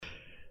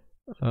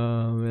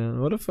Oh man,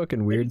 what a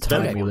fucking weird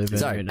time we live in.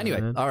 Sorry. Right now,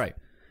 Anyway, man. all right.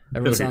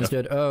 Everyone sounds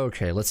good.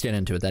 Okay, let's get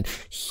into it then.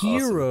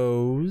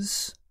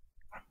 Heroes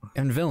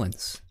and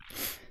villains.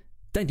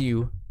 Thank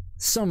you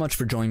so much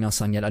for joining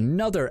us on yet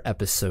another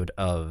episode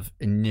of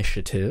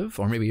Initiative,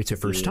 or maybe it's your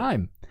first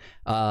time.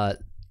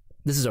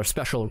 This is our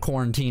special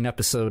quarantine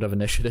episode of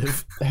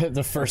Initiative.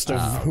 The first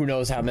of who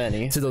knows how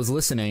many. To those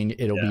listening,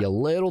 it'll be a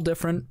little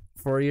different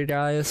for you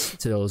guys.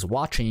 To those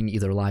watching,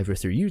 either live or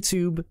through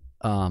YouTube,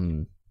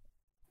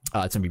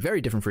 it's gonna be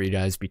very different for you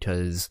guys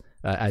because,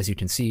 as you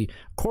can see,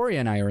 Corey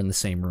and I are in the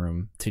same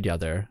room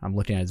together. I'm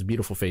looking at his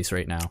beautiful face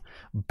right now.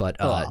 But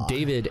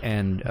David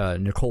and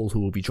Nicole,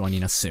 who will be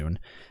joining us soon,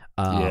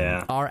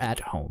 are at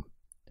home.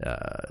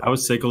 I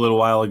was sick a little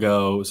while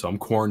ago, so I'm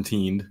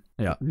quarantined.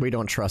 Yeah, we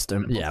don't trust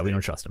him. Yeah, we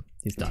don't trust him.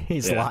 He's done.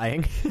 He's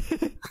lying.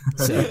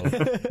 So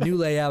new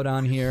layout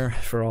on here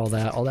for all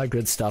that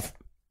good stuff.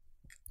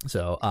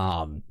 So,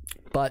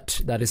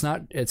 but that is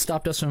not, it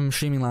stopped us from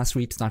streaming last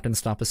week. It's not going to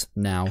stop us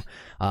now.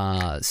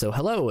 So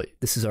hello,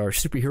 this is our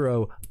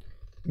superhero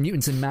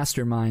Mutants and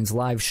Masterminds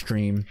live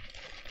stream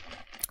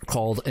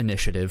called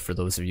Initiative, for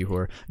those of you who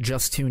are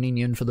just tuning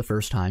in for the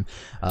first time.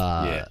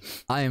 I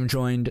am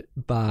joined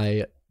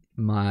by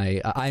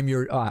I'm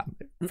your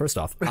first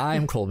off,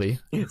 I'm Colby.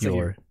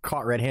 You're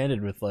caught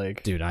red-handed with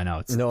dude, I know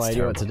it's no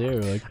idea terrible. what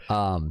to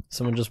do.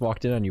 Someone just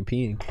walked in on you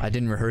peeing. I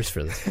didn't rehearse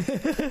for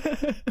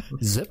this.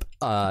 Zip.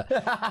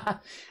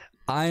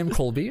 I am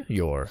Colby,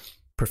 your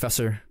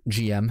Professor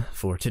GM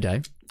for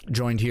today.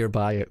 Joined here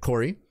by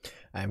Corey.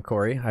 I'm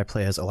Corey. I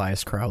play as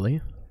Elias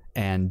Crowley.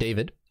 And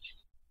David.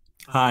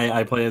 Hi,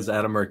 I play as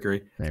Adam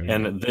Mercury.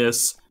 And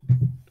this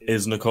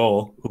is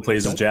Nicole, who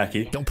plays as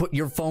Jackie. Don't put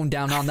your phone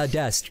down on the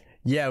desk.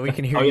 Yeah, we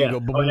can hear you go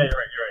boom. Oh, yeah, you're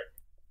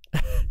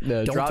right.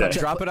 No,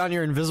 drop it on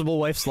your invisible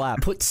wife's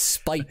lap. Put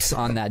spikes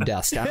on that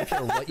desk. I don't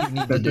care what you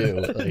need to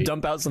do.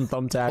 Dump out some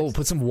thumbtacks. Oh,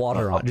 put some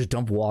water on. Just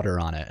dump water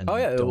on it. And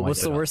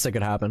what's the worst that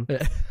could happen?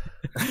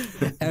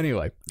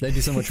 Anyway, thank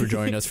you so much for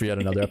joining us for yet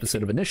another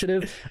episode of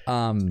Initiative.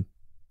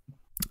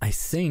 I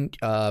think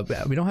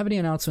we don't have any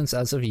announcements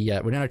as of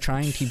yet. We're going to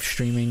try and keep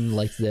streaming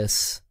like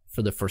this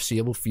for the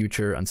foreseeable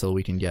future until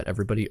we can get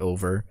everybody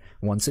over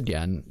once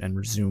again and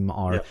resume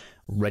our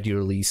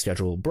regularly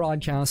scheduled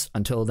broadcast.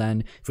 Until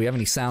then, if we have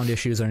any sound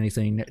issues or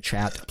anything,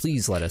 chat,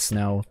 please let us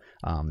know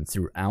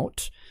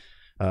throughout,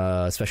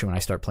 especially when I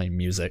start playing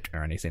music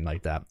or anything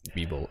like that.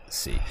 We will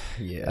see.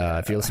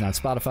 If you listen on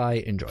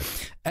Spotify, enjoy.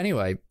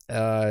 Anyway,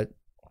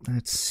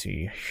 let's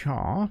see.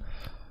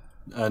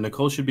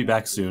 Nicole should be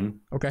back soon.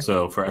 Okay.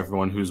 So for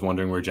everyone who's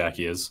wondering where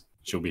Jackie is,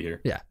 she'll be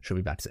here. Yeah, she'll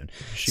be back soon.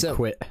 She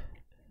quit.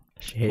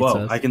 She hates us.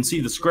 us. I can see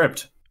the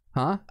script.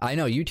 Huh? I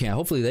know you can't.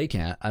 Hopefully they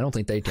can't. I don't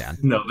think they can.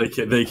 No, they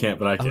can't,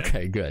 but I can.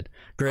 Okay, good.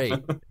 Great.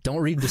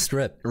 Don't read the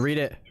script. Read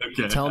it.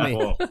 Okay. Tell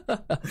me.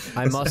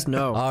 I must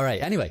know. All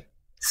right. Anyway,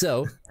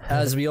 so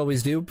as we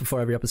always do before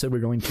every episode, we're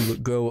going to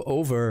go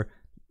over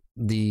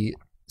the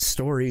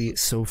story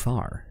so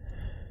far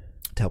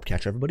to help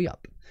catch everybody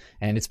up.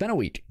 And it's been a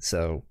week,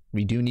 so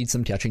we do need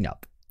some catching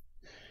up.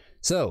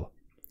 So,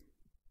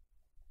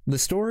 the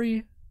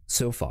story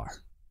so far,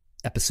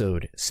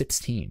 episode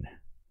 16.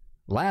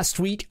 Last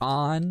week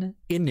on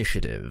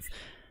Initiative,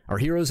 our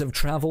heroes have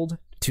traveled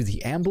to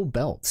the Amble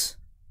Belt,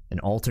 an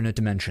alternate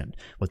dimension,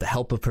 with the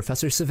help of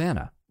Professor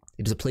Savannah.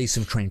 It is a place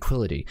of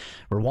tranquility,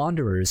 where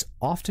wanderers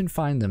often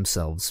find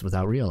themselves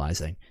without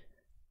realizing.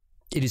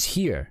 It is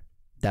here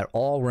that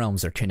all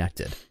realms are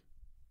connected.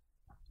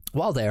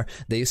 While there,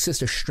 they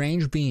assist a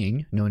strange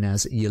being known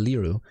as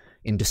Yaliru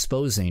in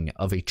disposing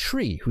of a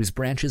tree whose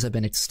branches have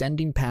been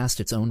extending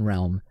past its own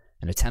realm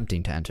and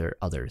attempting to enter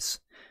others.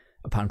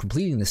 Upon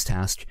completing this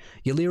task,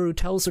 Yaliru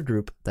tells the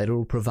group that it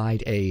will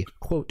provide a,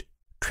 quote,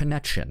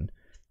 connection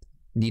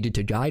needed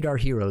to guide our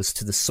heroes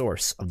to the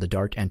source of the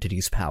dark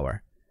entity's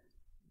power,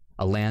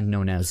 a land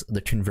known as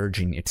the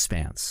Converging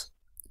Expanse.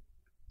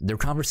 Their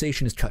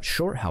conversation is cut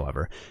short,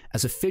 however,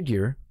 as a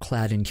figure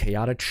clad in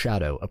chaotic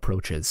shadow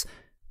approaches,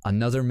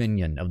 another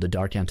minion of the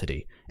dark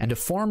entity, and a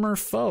former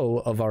foe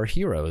of our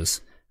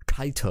heroes,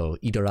 Kaito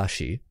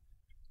Idarashi.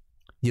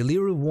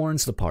 Yaliru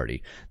warns the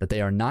party that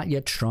they are not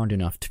yet strong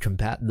enough to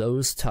combat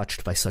those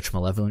touched by such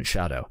malevolent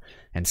shadow,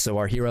 and so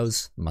our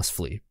heroes must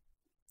flee.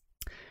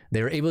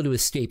 They are able to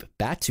escape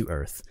back to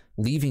Earth,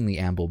 leaving the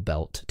Amble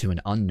Belt to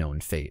an unknown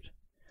fate.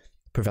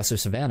 Professor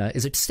Savannah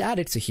is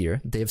ecstatic to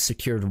hear they have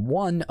secured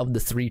one of the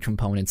 3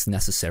 components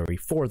necessary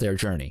for their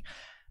journey,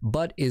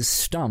 but is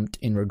stumped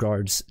in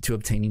regards to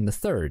obtaining the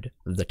third,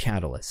 the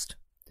catalyst.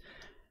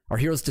 Our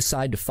heroes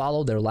decide to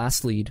follow their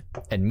last lead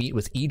and meet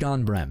with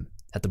Egon Brem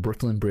at the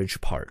Brooklyn Bridge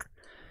Park.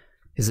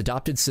 His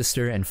adopted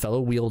sister and fellow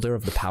wielder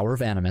of the power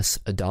of Animus,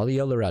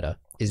 Adalia Loretta,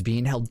 is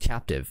being held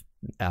captive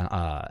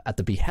at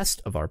the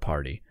behest of our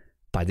party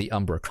by the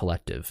Umbra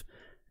Collective.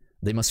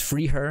 They must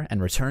free her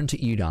and return to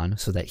Egon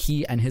so that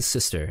he and his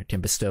sister can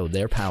bestow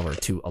their power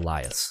to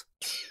Elias.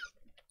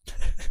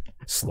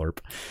 Slurp.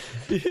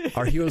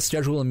 Our heroes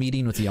schedule a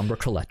meeting with the Umbra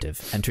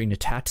Collective, entering a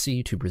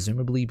taxi to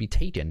presumably be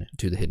taken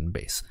to the hidden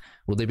base.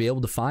 Will they be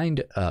able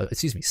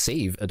to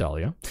save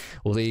Adalia?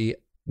 Will they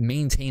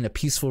maintain a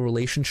peaceful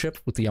relationship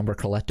with the Umbra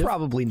Collective?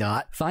 Probably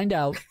not. Find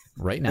out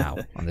right now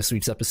on this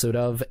week's episode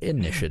of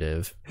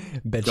Initiative.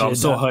 Bet I'm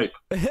so hype.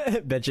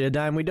 Bet you a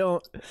dime we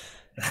don't.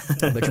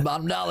 Bet your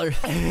bottom dollar.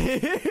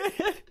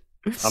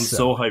 I'm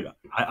so hype.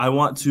 I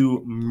want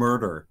to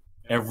murder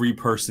every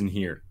person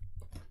here.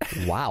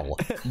 Wow.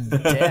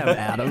 Damn,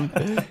 Adam.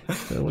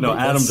 No,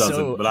 Adam doesn't,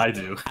 so but I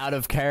do. Out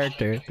of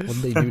character.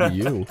 What did they do to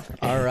you?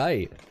 All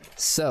right.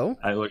 So.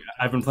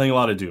 I've been playing a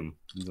lot of Doom.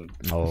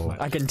 Oh.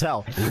 I can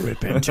tell.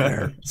 Rip and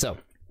tear. So,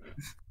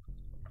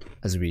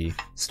 as we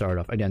start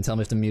off, again, tell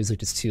me if the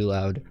music is too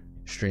loud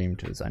streamed,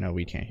 because I know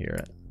we can't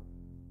hear it.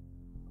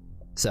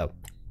 So.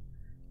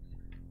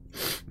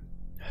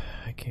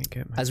 I can't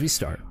get my... As we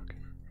start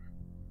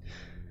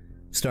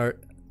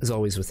as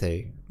always with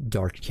a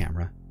dark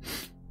camera.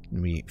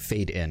 And we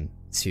fade in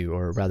to,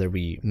 or rather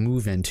we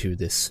move into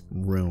this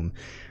room.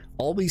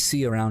 All we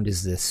see around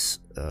is this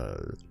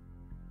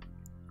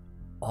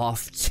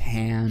off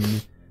tan,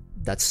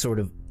 that sort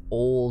of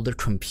old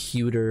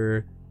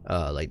computer,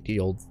 like the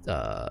old,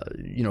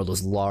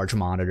 those large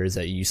monitors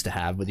that you used to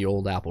have with the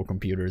old Apple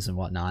computers and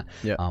whatnot,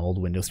 old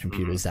Windows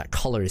computers. That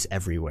color is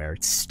everywhere.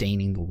 It's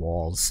staining the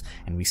walls,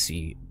 and we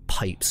see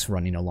pipes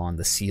running along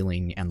the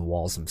ceiling and the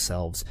walls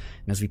themselves.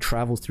 And as we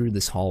travel through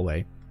this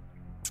hallway,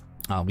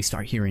 we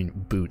start hearing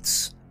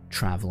boots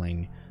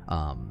traveling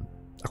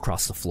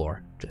across the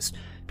floor. Just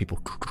people.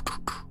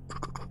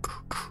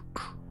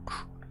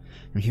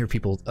 We hear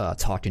people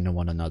talking to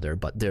one another,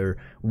 but their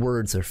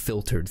words are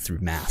filtered through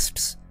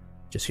masks.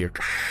 Just hear.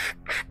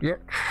 Yeah,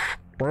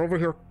 we're over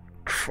here.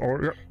 Oh,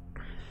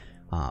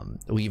 yeah.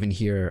 We even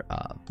hear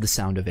the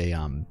sound of a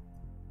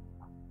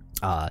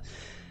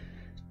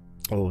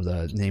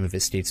the name of it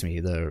escapes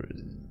me.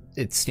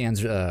 It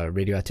stands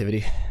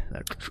radioactivity.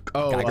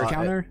 Geiger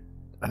counter.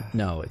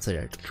 No, it's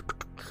a.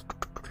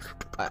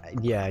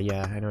 Yeah,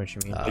 I know what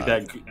you mean. Like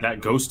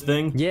that ghost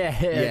thing? Yeah.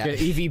 Like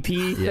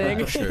EVP thing.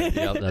 Yeah, sure.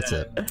 Yep, that's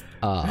it.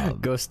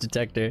 Ghost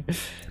detector.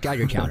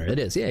 Geiger counter. It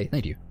is. Yay,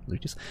 thank you,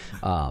 Lucas.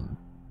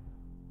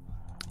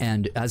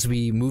 And as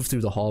we move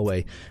through the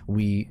hallway,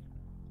 we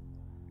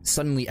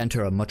suddenly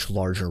enter a much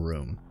larger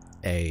room.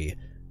 A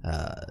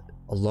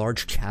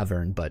large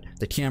cavern, but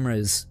the camera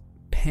is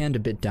panned a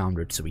bit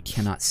downward, so we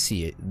cannot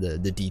see it,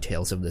 the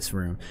details of this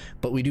room.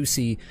 But we do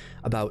see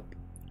about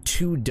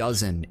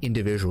 24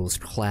 individuals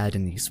clad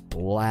in these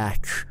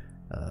black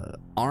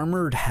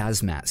armored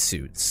hazmat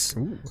suits.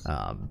 Ooh,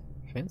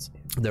 fancy.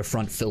 Their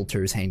front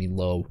filters hanging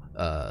low,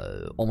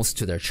 almost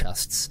to their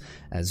chests,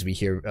 as we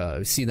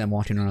see them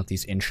walking around with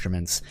these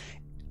instruments.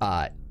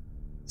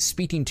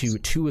 Speaking to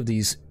two of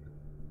these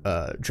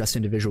dressed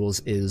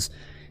individuals is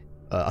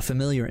a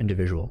familiar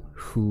individual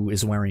who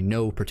is wearing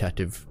no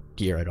protective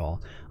gear at all.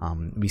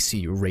 We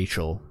see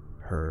Rachel,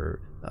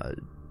 her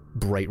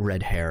bright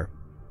red hair.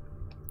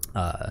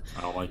 I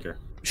don't like her.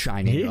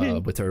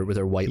 Shining with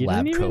her white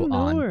lab coat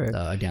on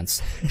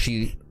against.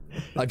 She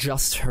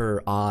adjusts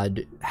her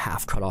odd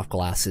half cut off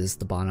glasses at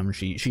the bottom.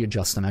 She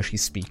adjusts them as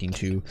she's speaking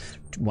to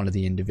one of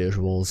the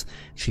individuals.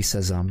 She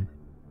says,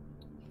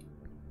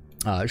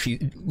 she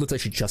looks like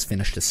she just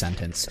finished a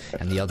sentence,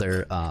 and the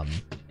other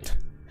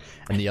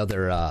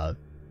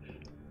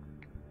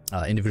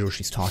individual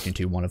she's talking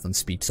to, one of them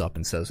speaks up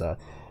and says,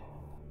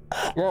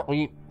 yeah,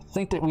 we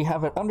think that we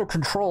have it under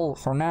control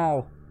for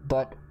now,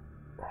 but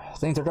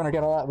things are going to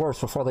get a lot worse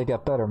before they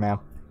get better, ma'am.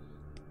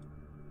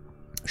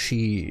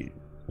 She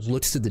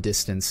looks to the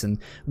distance, and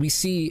we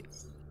see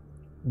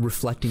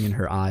reflecting in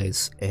her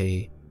eyes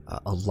a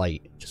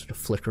light, just a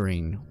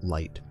flickering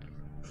light.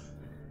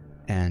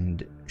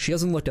 And she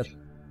doesn't look at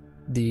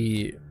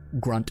the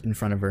grunt in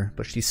front of her,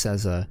 but she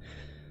says,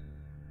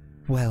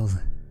 well,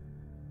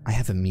 I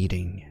have a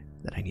meeting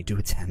that I need to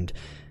attend,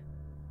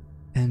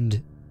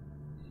 and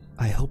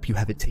I hope you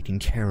have it taken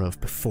care of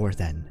before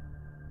then.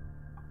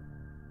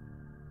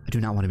 I do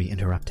not want to be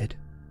interrupted.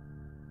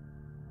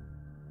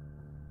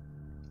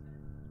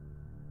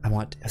 I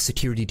want a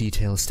security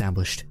detail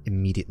established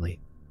immediately.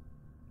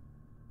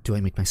 Do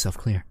I make myself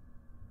clear?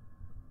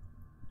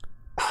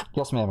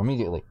 Yes, ma'am,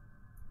 immediately.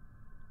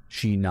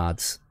 She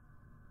nods.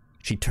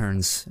 She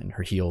turns, and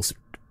her heels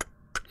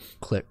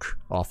click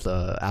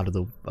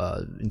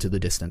into the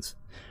distance.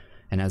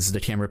 And as the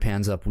camera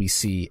pans up, we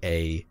see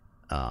a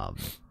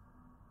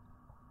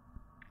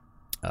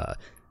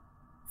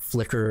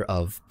flicker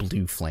of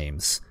blue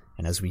flames.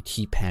 And as we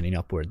keep panning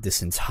upward,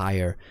 this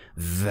entire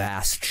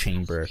vast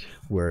chamber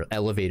where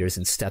elevators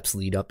and steps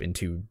lead up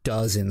into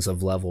dozens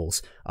of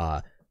levels,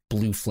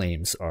 blue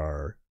flames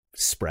are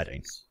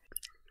spreading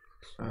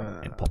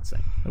and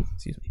pulsing. Oh,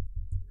 excuse me.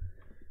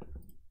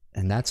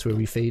 And that's where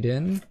we fade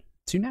in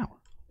to now.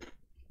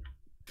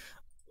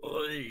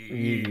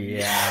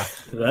 Yeah.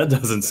 That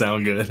doesn't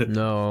sound good.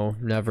 No,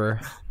 never.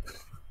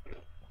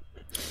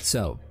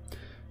 So,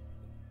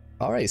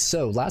 all right.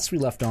 So last we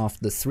left off,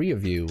 the three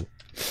of you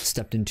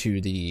stepped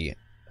into the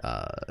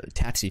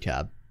taxi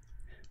cab,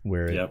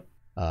 where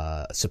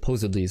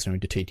supposedly is going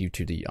to take you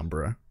to the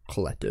Umbra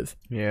Collective.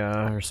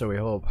 Yeah, or so we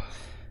hope.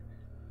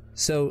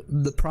 So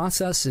the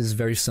process is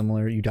very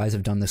similar. You guys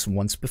have done this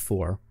once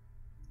before.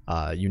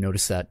 You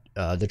notice that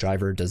the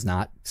driver does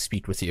not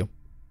speak with you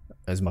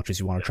as much as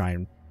you want to try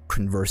and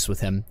converse with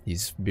him.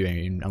 He's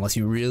being, unless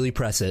you really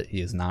press it,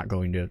 he is not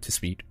going to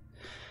speak.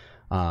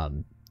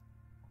 And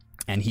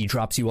he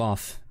drops you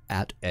off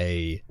at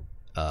a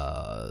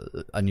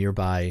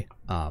nearby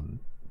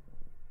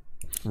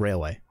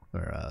railway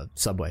or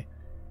subway,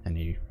 and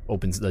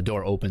the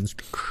door opens,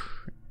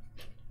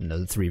 and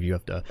the three of you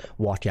have to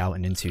walk out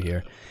and into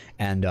here,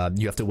 and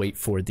you have to wait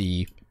for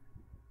the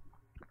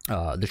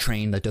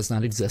train that does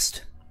not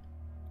exist,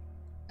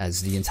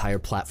 as the entire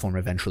platform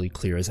eventually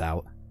clears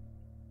out.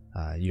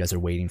 You guys are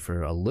waiting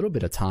for a little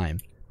bit of time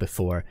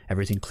before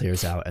everything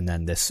clears out, and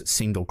then this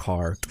single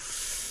car,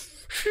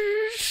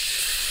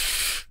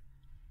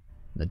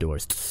 the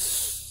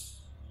doors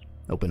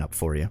open up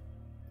for you.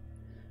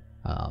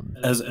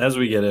 As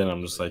we get in,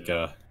 I'm just like,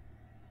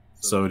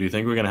 so do you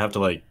think we're gonna have to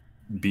like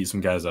beat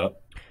some guys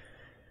up?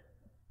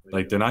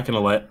 Like they're not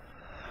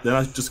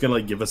just gonna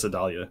like give us a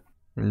Dahlia.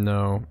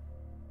 No,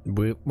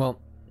 we'll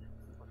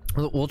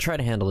try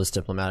to handle this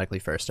diplomatically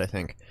first. I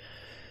think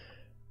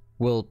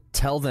we'll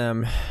tell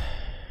them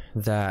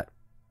that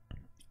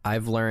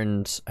I've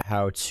learned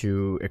how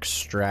to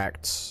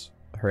extract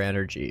her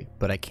energy,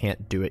 but I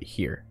can't do it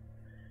here.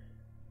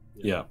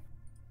 Yeah.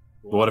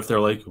 But what if they're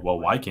like, well,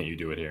 why can't you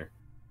do it here?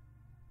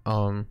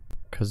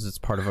 Because it's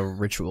part of a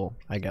ritual,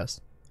 I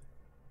guess.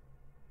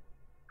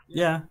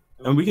 Yeah,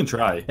 and we can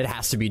try. It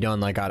has to be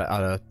done like at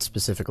a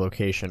specific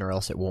location, or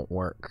else it won't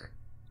work.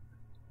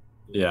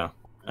 Yeah.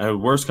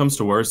 Worst comes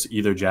to worst,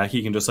 either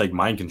Jackie can just like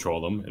mind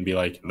control them and be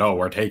like, no,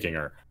 we're taking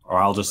her, or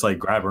I'll just like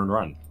grab her and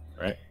run,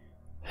 right?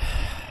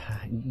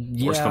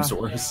 Yeah. Worst comes to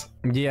worst.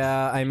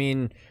 Yeah, I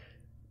mean,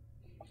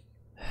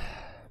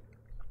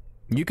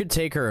 you could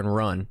take her and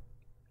run.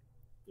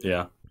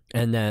 Yeah.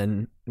 And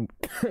then,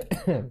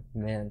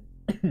 man,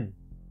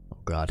 Oh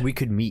God, we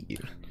could meet you.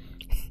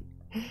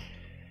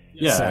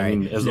 Yeah, Sorry, I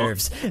mean,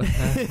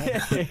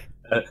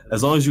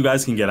 as long as you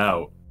guys can get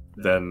out,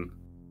 then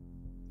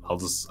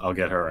I'll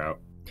get her out.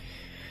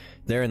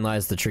 Therein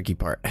lies the tricky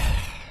part.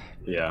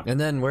 Yeah. And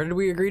then, where did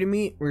we agree to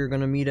meet? We were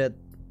going to meet at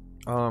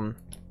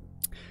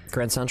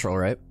Grand Central,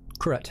 right?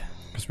 correct.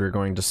 Because we were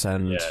going to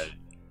send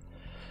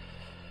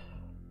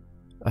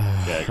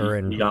Yeah, her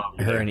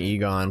and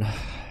Egon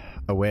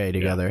away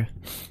together.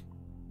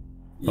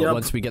 But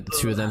once we get the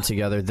two of them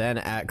together, then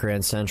at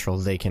Grand Central,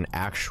 they can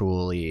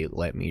actually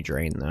let me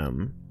drain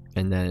them.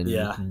 And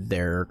then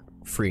they're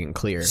free and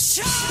clear.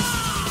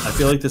 I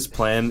feel like this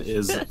plan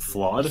is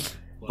flawed,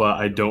 but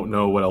I don't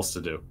know what else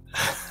to do.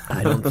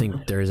 I don't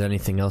think there's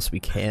anything else we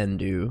can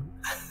do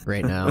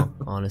right now,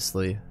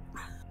 honestly.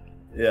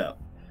 Yeah.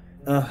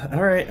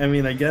 All right. I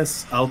mean, I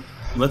guess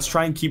let's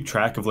try and keep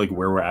track of like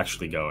where we're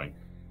actually going.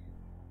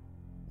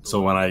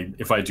 So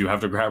if I do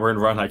have to grab her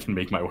and run, I can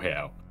make my way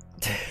out.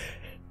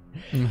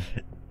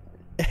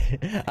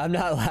 I'm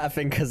not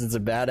laughing because it's a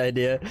bad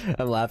idea.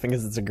 I'm laughing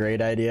because it's a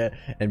great idea,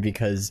 and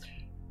because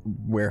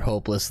we're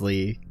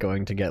hopelessly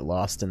going to get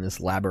lost in this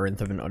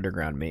labyrinth of an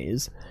underground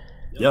maze.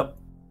 Yep.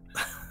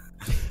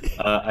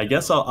 I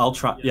guess I'll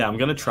try. Yeah, I'm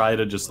gonna try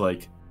to just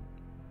like,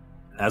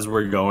 as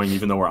we're going,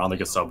 even though we're on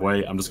like a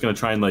subway, I'm just gonna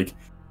try and like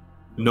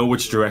know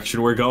which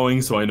direction we're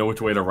going, so I know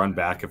which way to run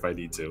back if I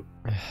need to.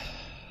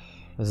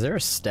 Is there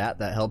a stat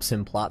that helps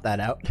him plot that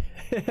out?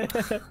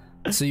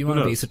 So you want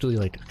to basically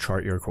like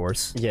chart your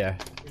course? Yeah,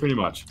 pretty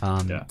much.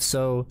 Yeah.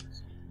 So,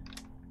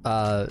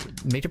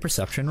 make a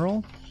perception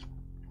roll.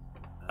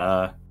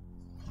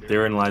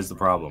 Therein lies the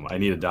problem. I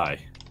need a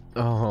die.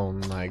 Oh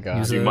my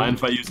god. Do you mind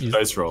if I use the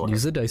dice roller?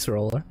 Use a dice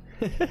roller.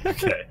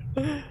 Okay.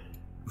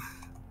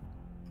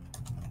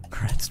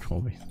 Congrats,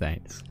 Colby.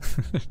 Thanks.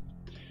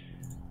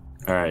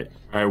 All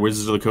right,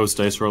 Wizards of the Coast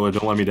dice roller.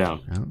 Don't let me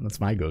down. Oh, that's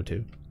my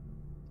go-to.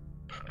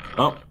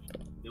 Oh,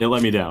 it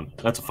let me down.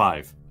 That's a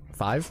 5.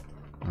 5?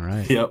 All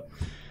right. Yep.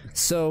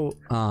 So,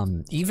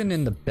 even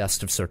in the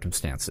best of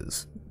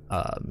circumstances,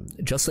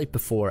 just like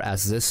before,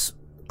 as this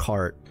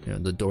cart,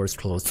 the doors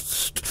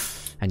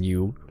close, and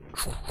you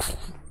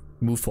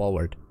move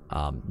forward,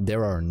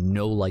 there are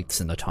no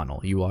lights in the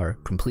tunnel. You are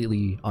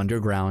completely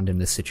underground in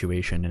this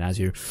situation, and as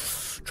you're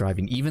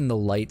driving, even the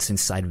lights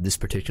inside of this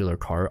particular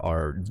car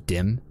are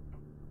dim.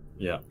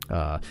 Yeah.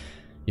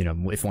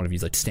 If one of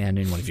you's like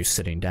standing, one of you's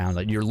sitting down,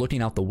 like you're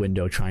looking out the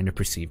window trying to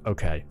perceive,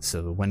 okay,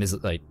 so when is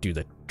it, like, do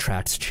the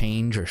tracks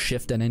change or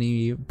shift at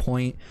any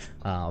point?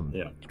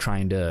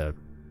 Trying to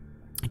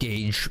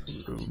gauge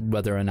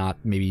whether or not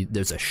maybe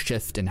there's a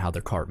shift in how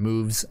the cart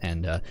moves,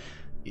 and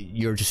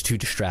you're just too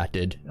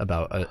distracted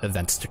about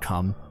events to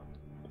come.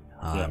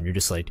 You're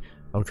just like,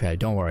 okay,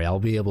 don't worry, I'll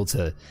be able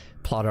to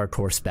plot our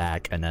course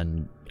back, and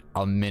then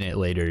a minute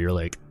later you're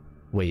like,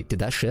 wait, did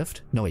that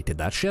shift? No, wait, did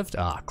that shift?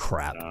 Ah,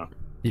 crap.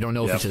 You don't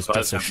know if it's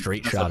just a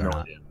straight shot or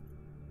not.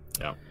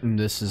 Yeah. And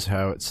this is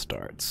how it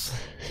starts.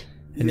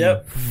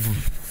 Yep.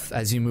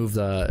 As you move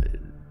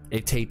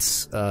it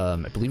takes, I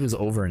believe it was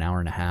over an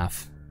hour and a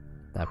half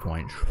at that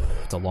point.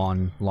 It's a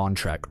long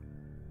trek.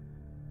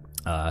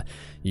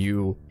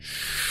 You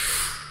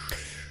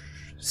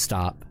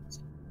stop.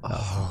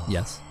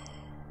 Yes.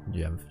 Do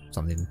you have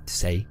something to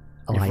say,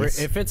 Elias?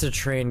 If it's a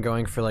train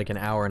going for like an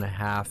hour and a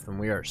half, then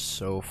we are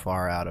so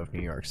far out of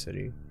New York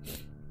City.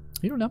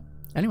 You don't know.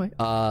 Anyway,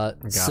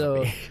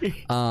 so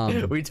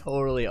we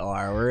totally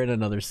are. We're in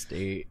another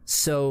state.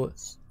 So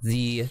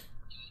the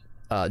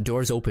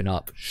doors open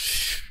up,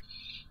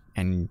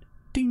 and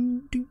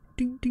ding, ding,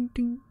 ding, ding,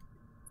 ding.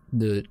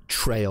 The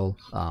trail,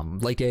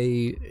 like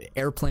a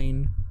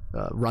airplane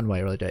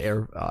runway, or like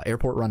a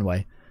airport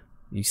runway.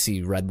 You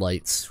see red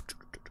lights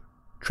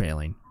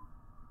trailing.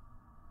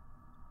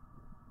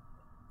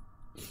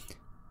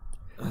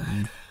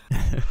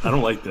 I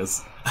don't like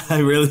this. I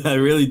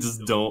really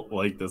just don't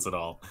like this at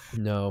all.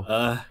 No.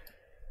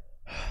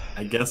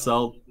 I guess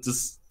I'll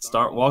just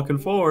start walking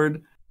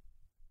forward.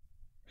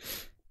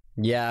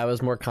 Yeah, I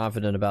was more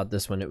confident about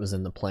this when it was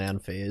in the plan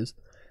phase.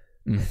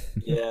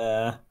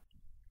 Yeah.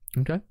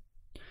 Okay.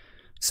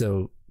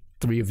 So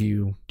 3 of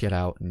you get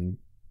out and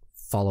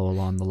follow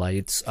along the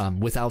lights.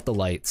 Without the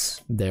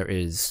lights, there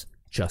is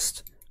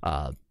just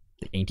the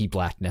inky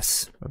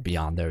blackness.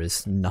 Beyond, there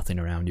is nothing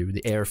around you.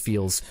 The air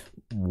feels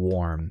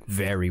warm,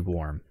 very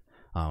warm.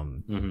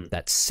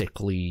 That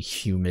sickly,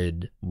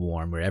 humid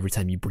warm, where every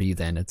time you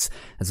breathe in, it's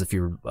as if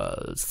your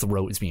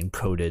throat is being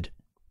coated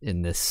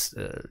in this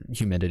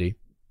humidity.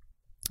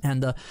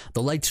 And the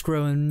lights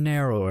grow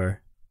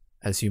narrower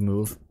as you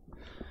move,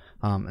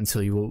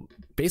 until you will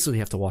basically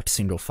have to walk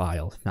single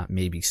file, not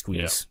maybe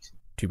squeeze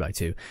 2 by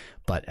 2.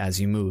 But as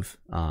you move,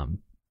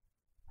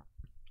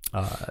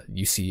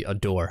 you see a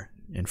door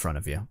in front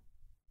of you.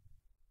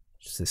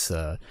 Just this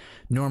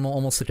normal,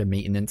 almost like a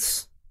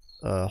maintenance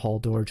hall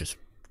door, just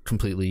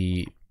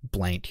completely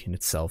blank in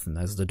itself. And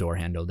as the door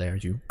handle there,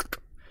 you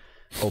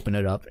open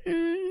it up.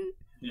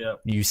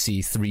 You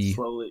see 3.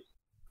 Slowly.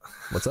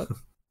 What's up?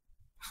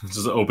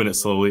 Just open it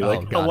slowly,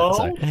 like,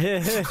 God,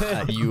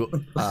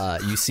 hello?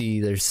 You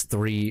see there's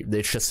 3.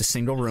 It's just a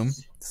single room.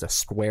 It's a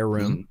square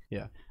room.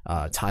 Yeah.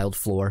 Tiled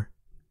floor.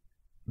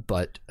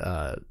 But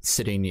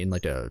sitting in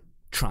like a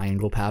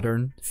triangle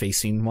pattern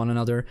facing one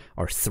another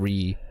are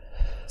 3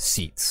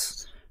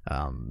 seats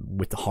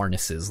with the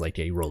harnesses like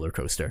a roller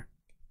coaster.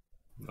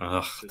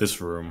 Ugh, this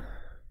room.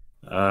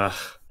 I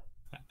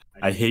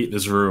hate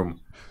this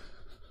room.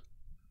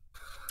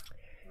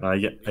 I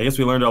guess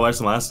we learned our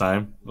lesson last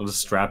time. We'll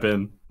just strap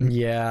in.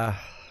 Yeah.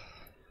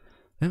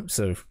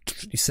 So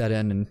you set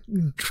in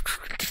and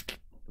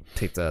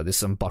take there's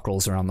some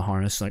buckles around the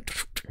harness, like.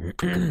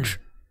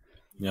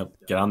 Yep.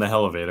 Get on the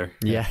elevator.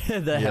 Yeah,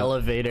 the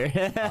elevator.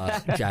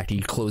 Jackie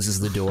closes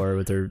the door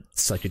with her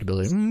psychic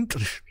ability, and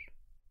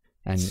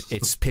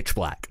it's pitch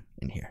black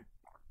in here.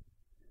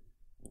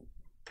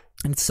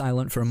 And it's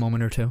silent for a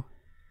moment or two,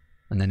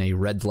 and then a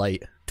red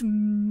light,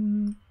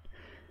 giving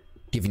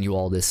you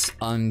all this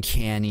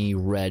uncanny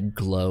red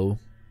glow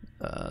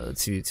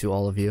to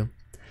all of you,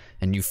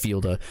 and you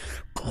feel the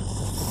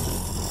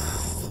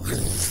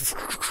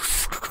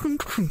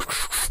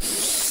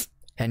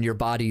and your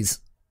bodies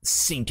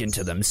sink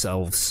into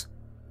themselves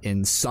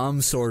in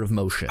some sort of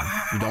motion.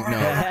 You don't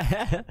know.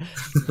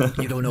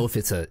 You don't know if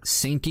it's a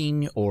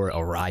sinking or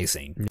a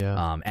rising.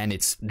 Yeah. And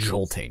it's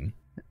jolting,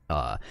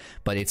 but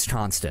it's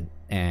constant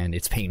and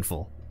it's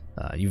painful.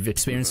 You've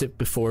experienced it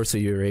before, so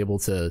you're able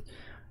to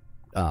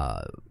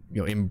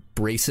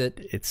embrace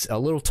it. It's a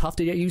little tough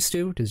to get used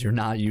to because you're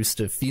not used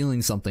to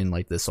feeling something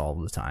like this all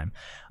the time.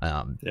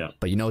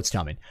 But you know it's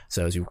coming.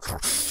 So as you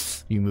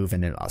move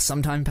in,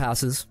 some time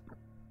passes,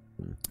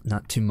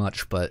 not too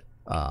much, but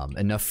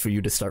enough for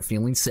you to start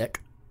feeling sick.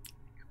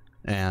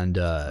 And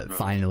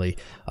finally,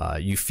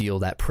 you feel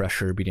that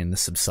pressure begin to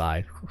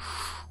subside,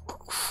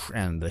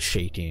 and the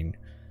shaking.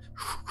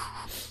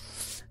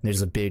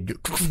 There's a big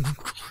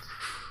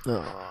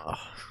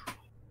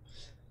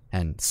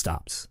and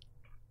stops.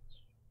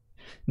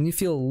 And you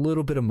feel a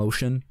little bit of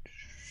motion.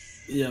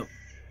 Yep.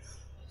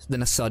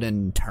 Then a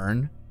sudden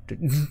turn.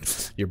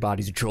 Your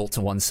body's jolt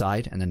to one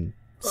side and then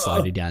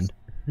slide again.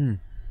 And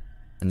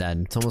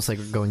then It's almost like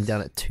we're going down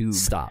a tube.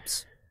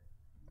 stops.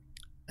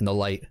 And the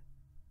light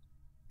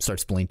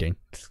starts blinking.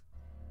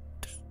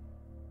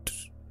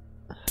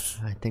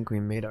 I think we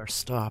made our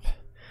stop.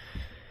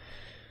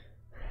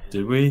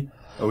 Did we?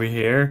 Are we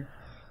here?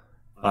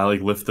 I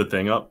lift the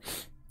thing up.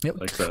 Yep.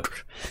 Like that.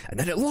 And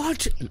then it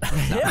launches.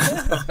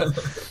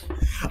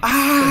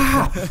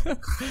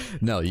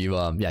 No,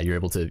 you're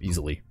able to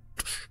easily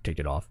take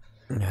it off.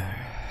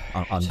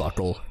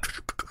 Unbuckle.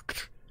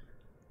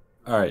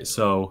 Alright,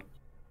 so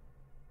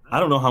I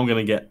don't know how I'm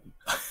gonna get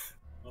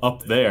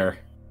up there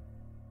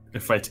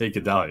if I take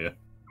it down yet.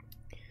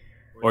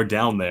 Or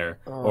down there.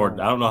 Or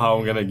I don't know how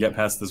I'm gonna get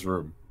past this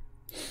room.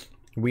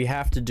 We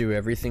have to do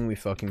everything we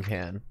fucking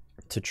can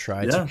to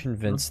try to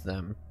convince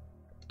them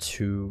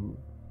to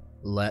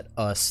let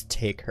us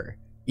take her.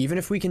 Even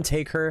if we can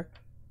take her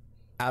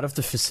out of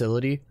the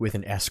facility with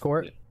an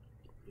escort,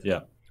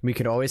 we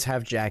could always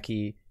have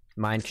Jackie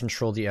mind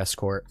control the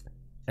escort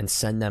and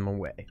send them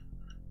away.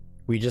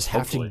 We just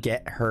have to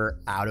get her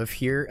out of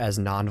here as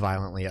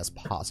non-violently as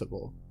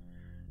possible.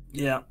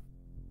 Yeah.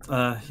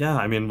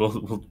 I mean,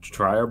 we'll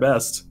try our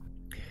best.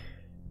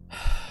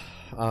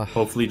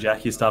 Hopefully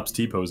Jackie stops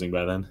T-posing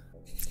by then.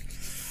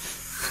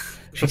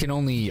 She can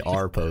only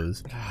R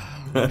pose.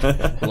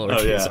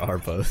 Lowercase R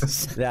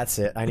pose. That's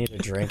it. I need a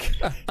drink.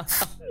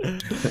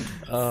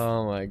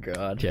 Oh my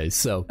god. Okay,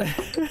 so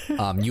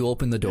you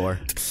open the door,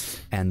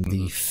 and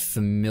the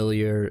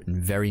familiar and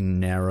very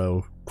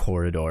narrow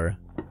corridor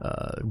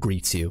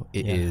greets you.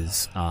 It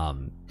is,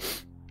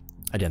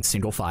 again,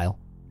 single file.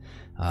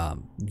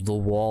 The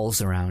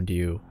walls around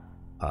you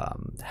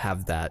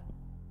have that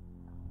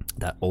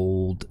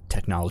old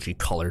technology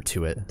color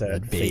to it.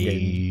 That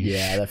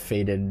beige, the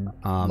faded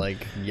like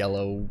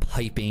yellow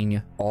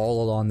piping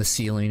all along the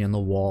ceiling and the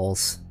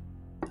walls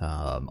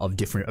of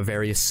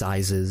various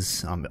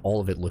sizes. All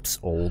of it looks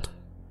old.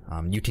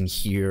 You can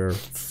hear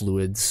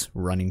fluids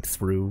running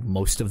through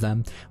most of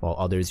them, while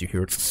others you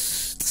hear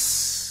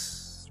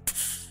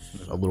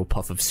a little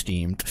puff of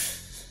steam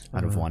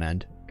out of one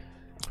end.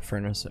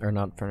 Furnace, or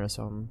not furnace,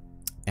 and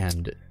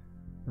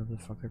whatever the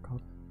fuck they're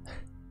called.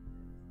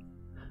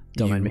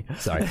 Don't mind me.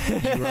 Sorry.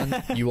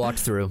 You walk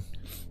through.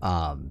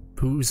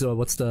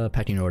 What's the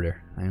pecking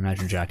order? I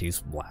imagine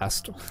Jackie's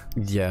last.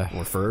 Yeah.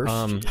 Or first.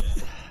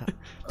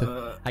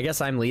 I guess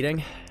I'm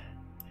leading.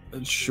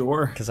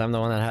 Sure. Because I'm the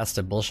one that has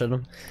to bullshit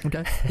them.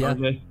 Okay. Yeah.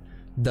 Okay.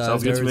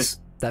 Sounds good to me. There's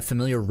that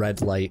familiar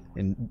red light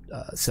and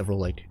several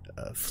like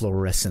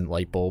fluorescent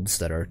light bulbs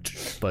that are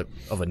but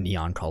of a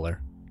neon color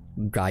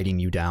guiding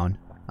you down.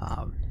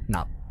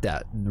 Not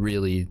that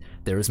really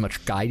there is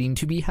much guiding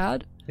to be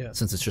had. Yeah.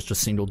 Since it's just a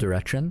single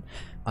direction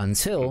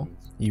until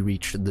you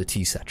reach the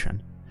T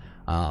section.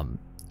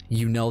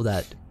 You know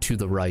that to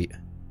the right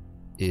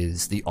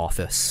is the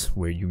office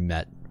where you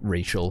met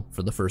Rachel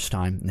for the first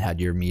time and had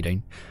your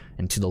meeting,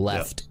 and to the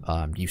left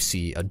you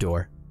see a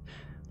door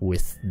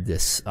with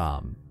this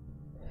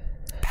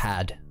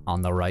pad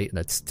on the right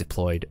that's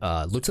deployed.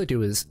 Looks like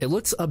it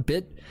looks a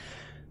bit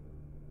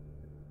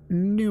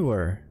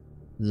newer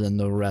than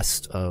the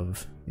rest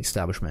of the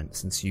establishment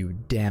since you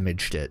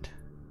damaged it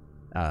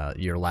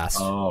your last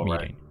meeting.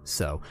 Right.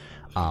 So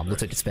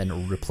looks like it's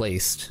been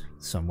replaced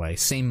some way.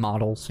 Same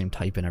model, same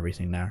type and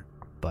everything there.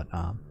 But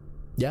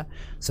yeah.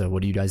 So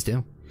what do you guys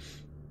do?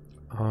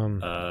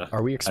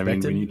 Are we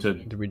expected? I mean,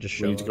 Did we just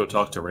show to go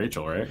talk to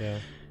Rachel, right? Yeah.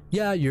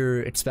 Yeah,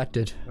 you're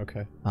expected.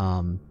 Okay.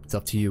 It's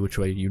up to you which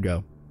way you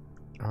go.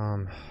 You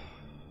want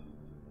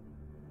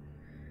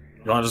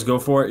to just go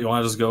for it? You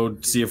want to just go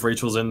see if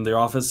Rachel's in the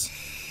office?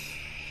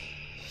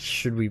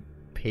 Should we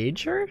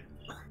page her,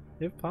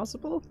 if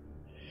possible?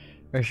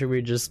 Or should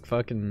we just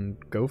fucking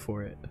go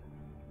for it?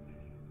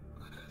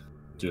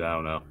 Dude, I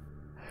don't know.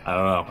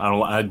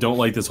 I don't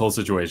like this whole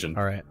situation.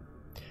 All right,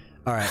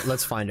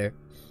 let's find her.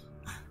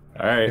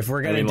 All right. If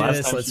we're gonna do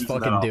this, let's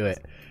fucking do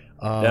it.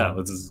 Yeah,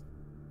 let's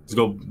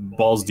go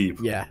balls deep.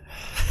 Yeah.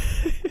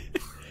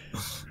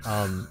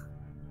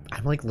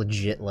 I'm like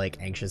legit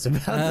like anxious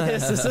about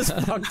this. This is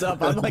fucked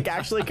up. I'm like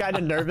actually kind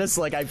of nervous.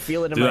 Like I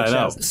feel it in my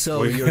chest.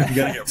 So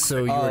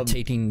you're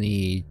taking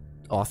the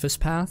office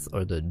path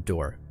or the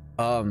door?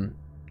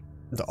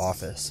 The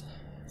office.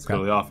 Let's go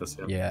to the office.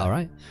 Yeah. All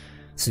right.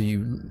 So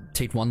you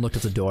take one look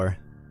at the door.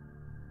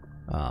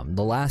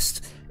 The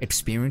last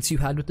experience you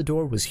had with the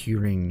door was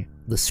hearing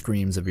the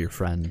screams of your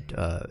friend,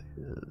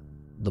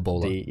 the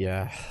Bola.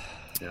 Yeah.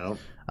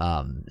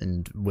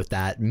 And with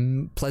that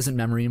pleasant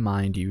memory in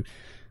mind, you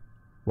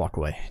walk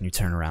away and you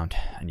turn around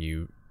and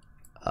you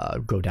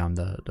go down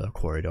the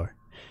corridor.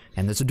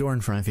 And there's a door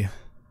in front of you.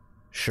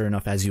 Sure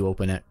enough, as you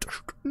open it,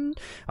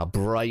 a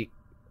bright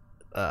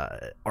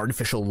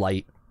artificial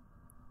light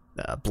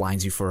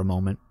blinds you for a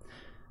moment.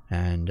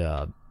 And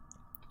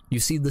you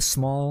see the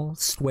small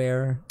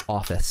square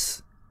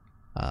office.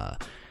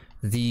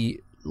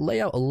 The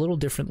layout a little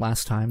different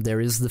last time.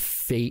 There is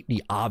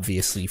the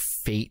obviously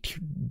fake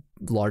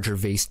larger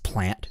vased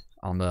plant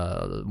on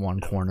the one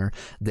corner.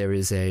 There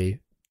is a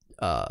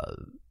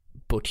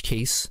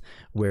bookcase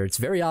where it's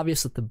very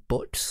obvious that the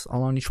books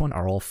along each one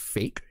are all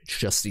fake. It's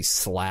just these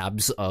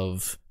slabs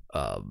of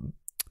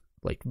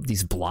like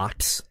these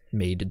blocks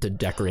made to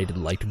decorated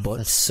like books.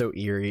 That's so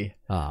eerie.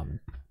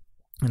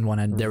 In one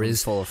end there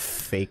is full of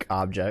fake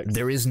objects.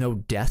 There is no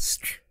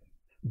desk.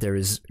 There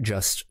is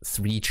just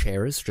 3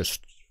 chairs,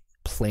 just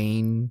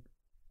plain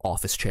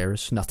office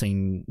chairs,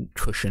 nothing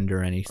cushioned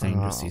or anything.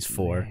 Just these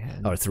 4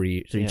 or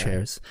 3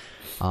 chairs.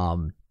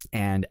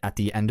 And at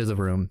the end of the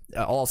room,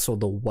 also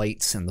the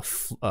whites and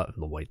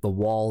the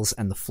walls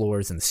and the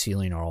floors and the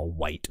ceiling are all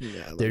white.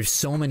 Yeah, there's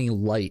so many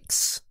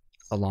lights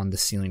along the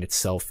ceiling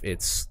itself.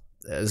 It's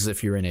as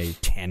if you're in a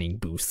tanning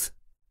booth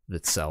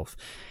itself.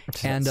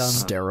 And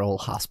sterile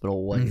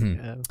hospital white.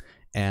 Mm-hmm. Yeah.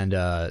 And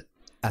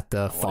at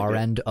the far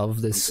end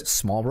of this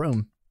small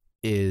room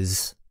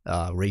is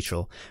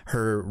Rachel.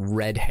 Her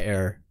red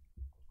hair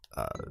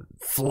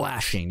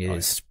flashing. It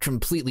is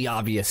completely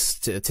obvious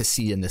to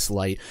see in this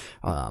light.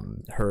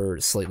 Her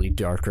slightly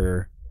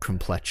darker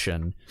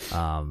complexion.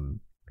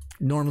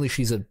 Normally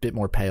she's a bit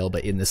more pale,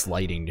 but in this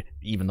lighting,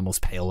 even the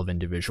most pale of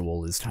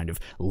individual is kind of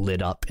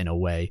lit up in a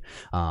way,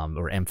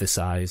 or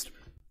emphasized.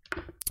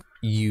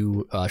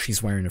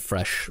 She's wearing a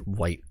fresh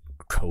white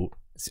coat.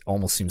 It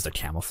almost seems to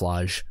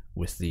camouflage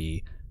with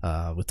the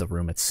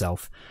room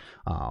itself.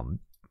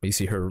 You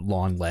see her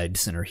long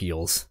legs and her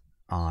heels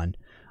on.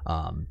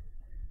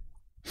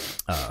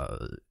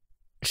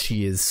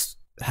 She has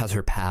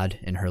her pad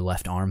in her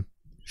left arm.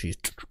 She's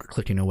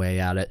clicking away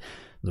at it.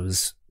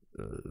 Those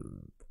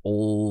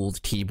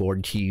old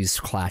keyboard keys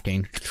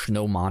clacking.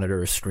 No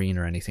monitor or screen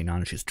or anything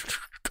on it.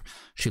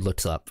 She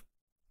looks up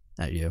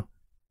at you.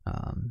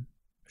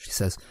 She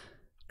says,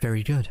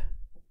 "Very good."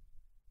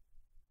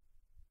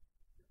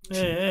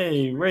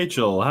 Hey,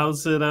 Rachel,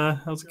 how's it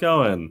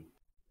going?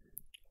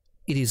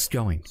 It is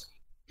going,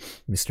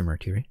 Mr.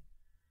 Mercury.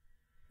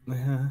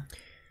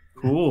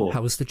 Cool.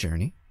 How was the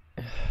journey?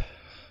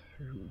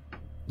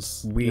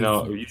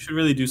 You should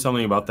really do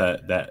something about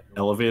that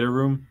elevator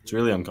room. It's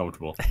really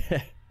uncomfortable.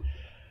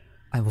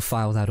 I will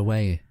file that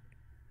away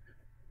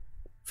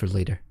for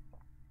later.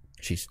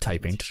 She's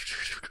typing.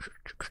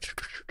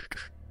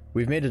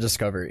 We've made a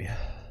discovery.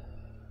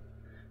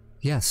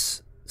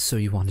 Yes, so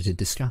you wanted to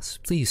discuss.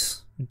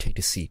 Please, take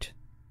a seat.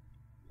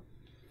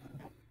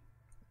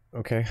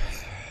 Okay.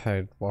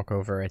 I walk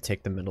over, I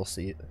take the middle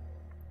seat.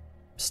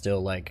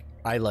 Still,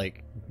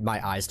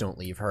 my eyes don't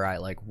leave her. I,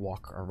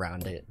 walk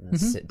around it and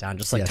sit down,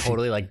 just,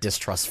 totally,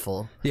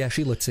 distrustful. Yeah,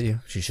 she looks at you.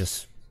 She's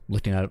just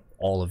looking at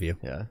all of you.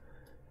 Yeah.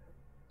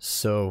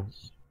 So,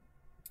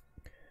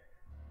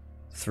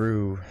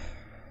 through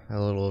a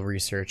little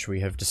research,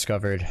 we have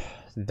discovered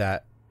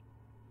that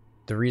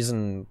the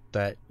reason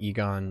that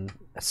Egon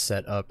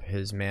set up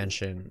his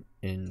mansion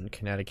in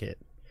Connecticut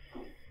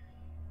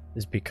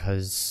is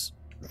because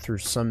through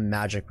some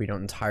magic we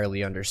don't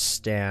entirely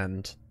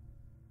understand,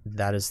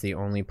 that is the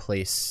only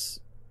place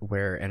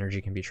where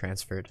energy can be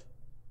transferred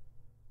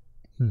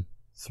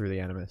through the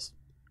Animus.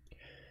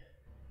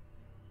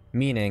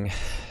 Meaning,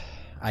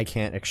 I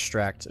can't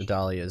extract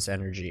Adalia's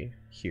energy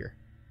here.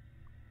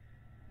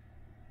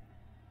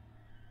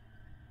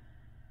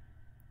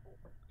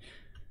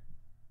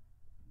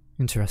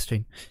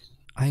 Interesting.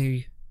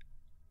 I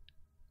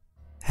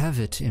have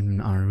it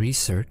in our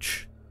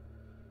research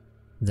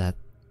that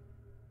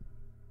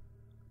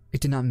it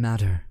did not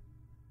matter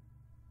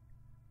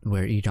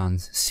where Egon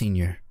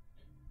Sr.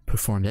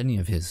 performed any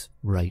of his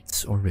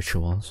rites or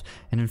rituals,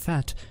 and in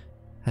fact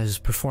has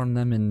performed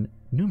them in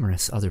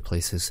numerous other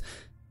places.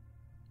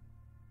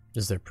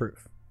 Is there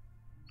proof?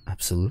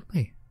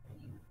 Absolutely.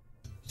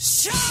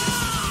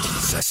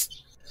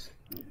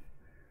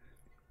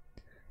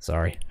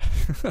 Sorry.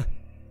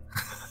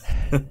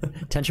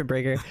 Tension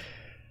breaker.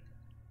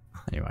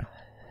 Anyway.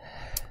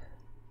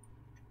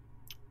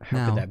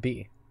 How could that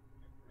be?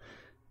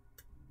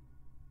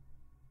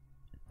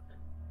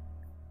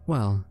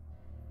 Well,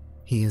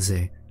 he is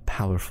a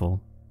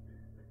powerful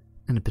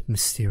and a bit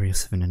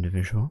mysterious of an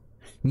individual.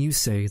 You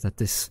say that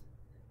this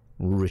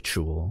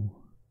ritual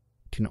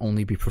can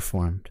only be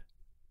performed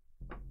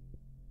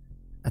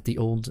at the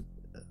old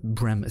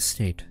Brem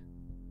estate.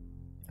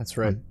 That's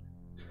right.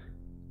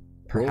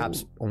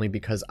 Perhaps only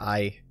because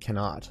I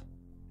cannot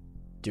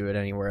do it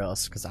anywhere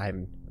else, because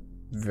I'm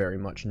very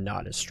much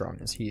not as strong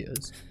as he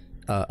is.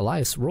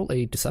 Elias, roll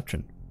a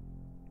deception.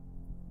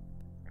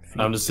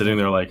 I'm just sitting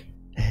there like...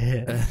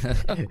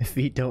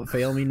 Feet don't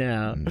fail me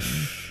now.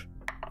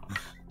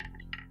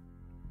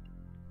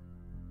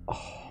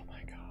 Oh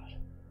my god.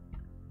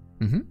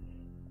 Mm-hmm.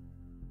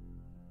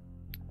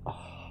 Oh,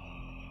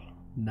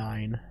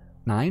 9.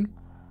 9?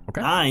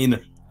 Okay.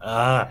 9!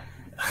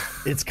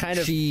 It's kind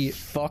of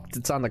fucked.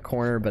 It's on the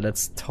corner, but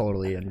it's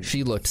totally in.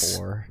 She looks...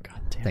 4.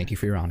 God damn. Thank you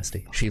for your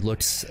honesty. She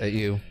looks at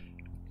you.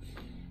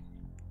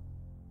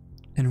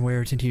 And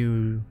where did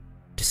you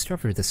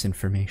discover this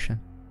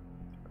information?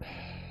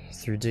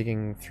 Through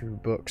digging through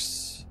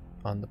books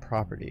on the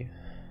property.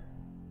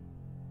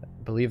 I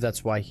believe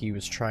that's why he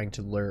was trying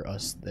to lure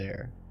us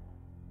there.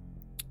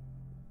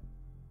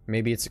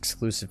 Maybe it's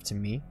exclusive to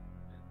me.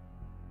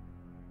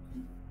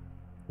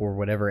 Or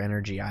whatever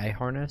energy I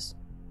harness.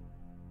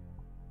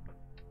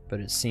 But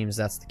it seems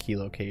that's the key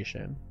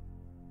location.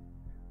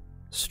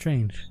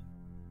 Strange.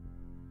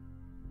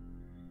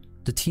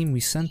 The team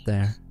we sent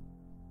there,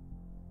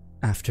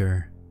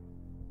 after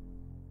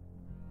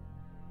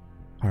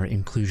our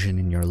inclusion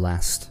in your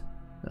last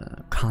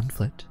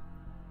conflict,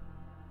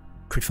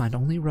 could find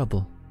only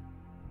rubble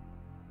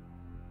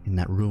in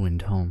that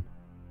ruined home.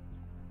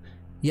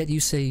 Yet you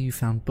say you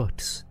found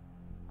books.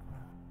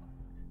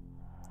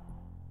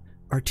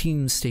 Our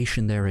team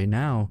stationed there right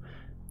now,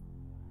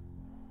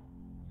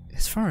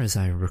 as far as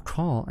I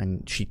recall,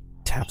 and she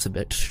taps a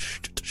bit,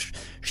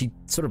 she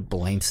sort of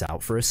blanks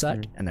out for a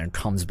sec and then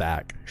comes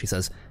back. She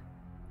says,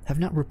 have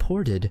not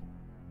reported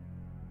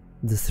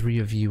the 3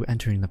 of you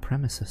entering the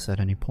premises at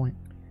any point.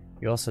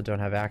 You also don't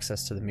have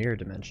access to the mirror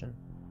dimension.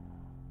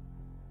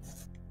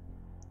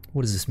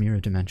 What is this mirror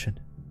dimension?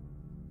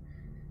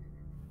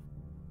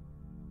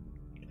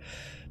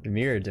 The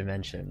mirror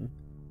dimension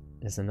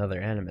is another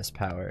animus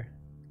power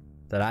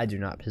that I do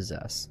not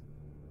possess.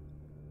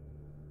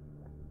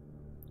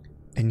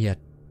 And yet,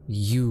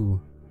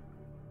 you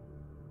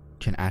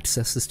can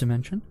access this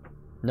dimension?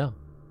 No,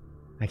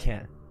 I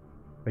can't.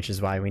 Which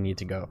is why we need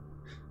to go.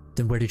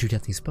 Then where did you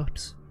get these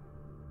books?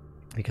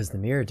 Because the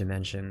mirror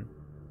dimension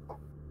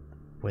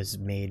was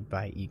made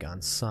by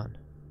Egon's son.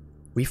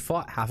 We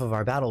fought half of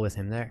our battle with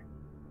him there.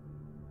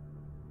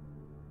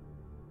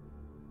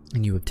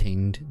 And you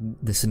obtained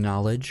this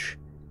knowledge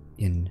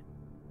in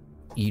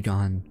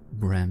Egon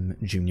Brem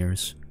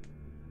Jr.'s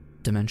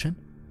dimension?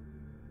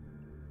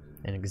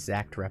 An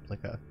exact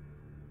replica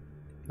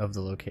of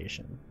the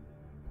location.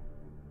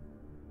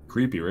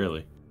 Creepy,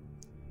 really.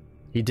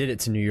 He did it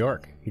to New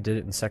York. He did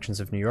it in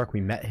sections of New York.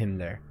 We met him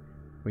there.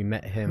 We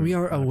met him. We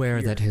are aware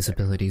here that his there.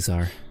 abilities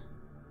are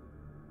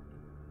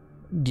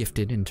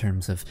gifted in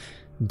terms of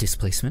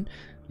displacement.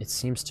 It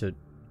seems to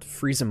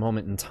freeze a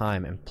moment in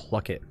time and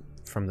pluck it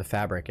from the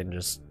fabric and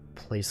just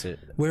place it.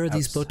 Where are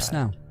these boats outside.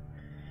 now?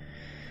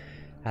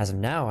 As of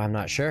now, I'm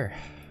not sure.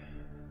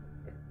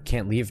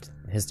 Can't leave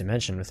his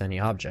dimension with any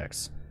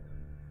objects.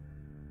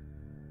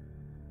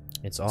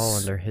 It's all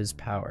under his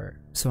power.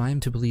 So I am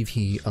to believe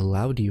he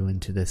allowed you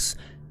into this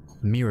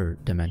mirror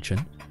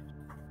dimension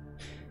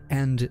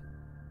and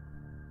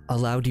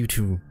allowed you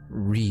to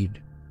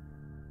read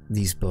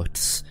these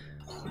books,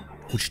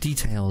 which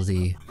detail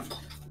the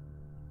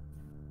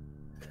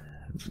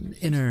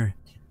inner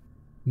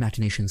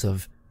machinations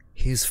of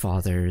his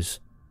father's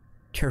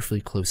carefully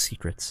closed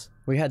secrets.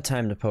 We had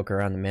time to poke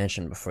around the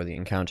mansion before the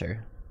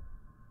encounter.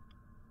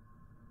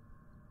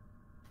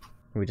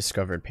 We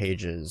discovered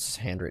pages,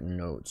 handwritten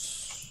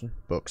notes,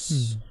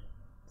 books,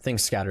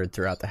 things scattered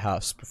throughout the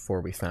house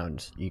before we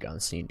found Egon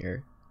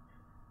Sr.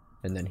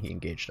 And then he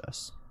engaged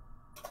us.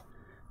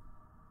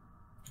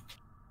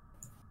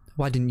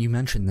 Why didn't you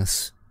mention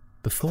this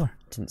before?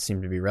 Didn't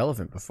seem to be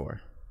relevant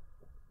before.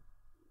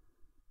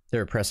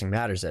 There were pressing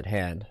matters at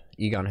hand.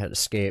 Egon had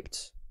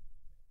escaped.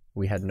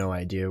 We had no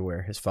idea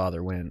where his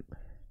father went.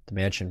 The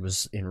mansion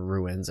was in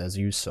ruins, as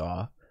you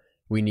saw.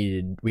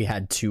 We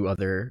had 2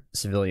 other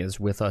civilians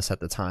with us at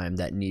the time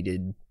that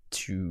needed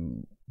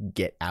to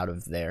get out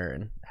of there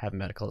and have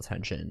medical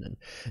attention, and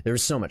there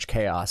was so much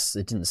chaos,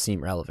 it didn't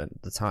seem relevant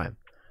at the time.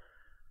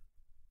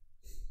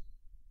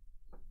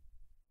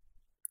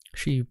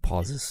 She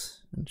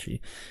pauses and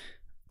she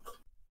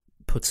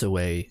puts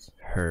away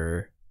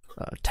her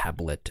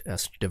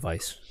tablet-esque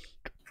device.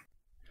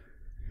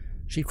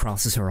 She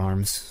crosses her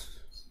arms,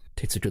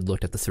 takes a good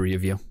look at the 3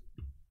 of you.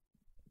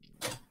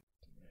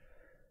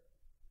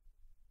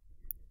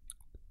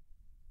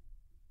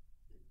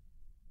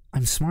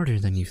 I'm smarter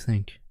than you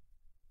think,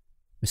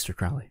 Mr.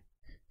 Crowley.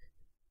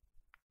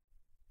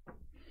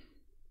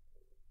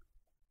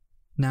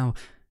 Now,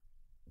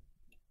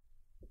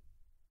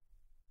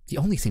 the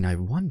only thing I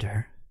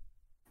wonder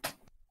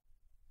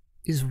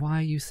is why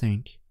you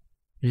think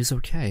it is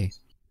okay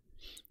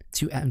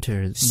to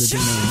enter the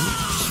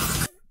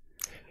domain.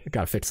 I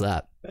gotta fix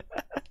that.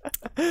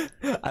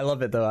 I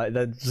love it though.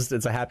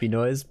 It's a happy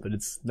noise, but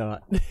it's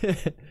not.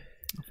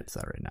 I'll fix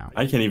that right now.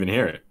 I can't even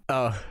hear it.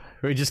 Oh,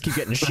 we just keep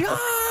getting shock.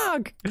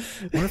 I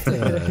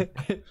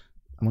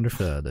wonder if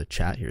the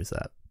chat hears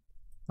that.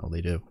 Oh,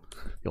 they do.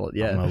 Well, I'm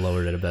yeah. gonna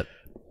lower it a bit.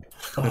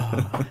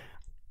 Oh,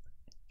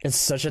 it's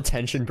such a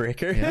tension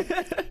breaker.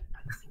 Yeah.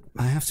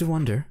 I have to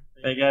wonder.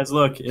 Hey guys,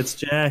 look, it's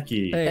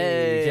Jackie.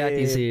 Hey,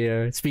 Jackie's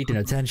here. Speaking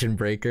of tension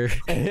breaker,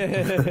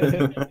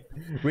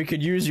 We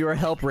could use your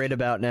help right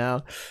about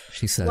now.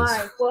 she says,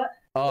 Why? What?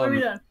 What are we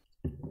doing?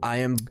 I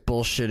am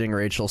bullshitting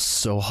Rachel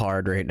so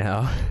hard right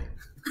now.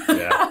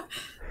 Yeah.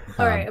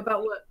 All right,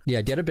 about what?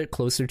 "Yeah, get a bit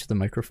closer to the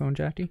microphone,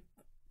 Jackie,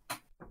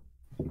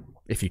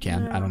 if you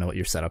can. I don't know what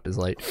your setup is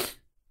like."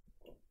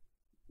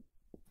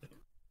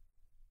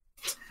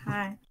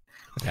 Hi.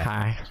 Okay.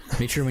 Hi.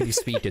 Make sure when you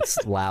speak, it's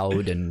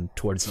loud and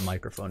towards the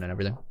microphone and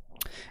everything.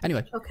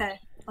 Anyway, Okay,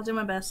 I'll do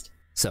my best.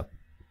 so,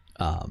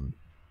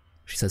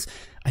 she says,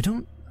 "I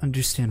don't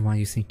understand why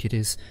you think it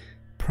is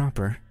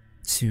proper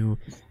to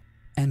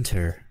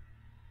enter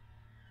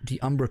the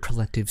Umbra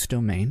Collective's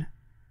domain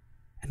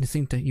and to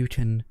think that you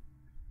can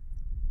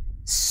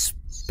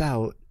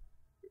spout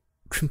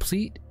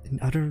complete and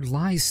utter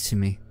lies to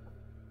me.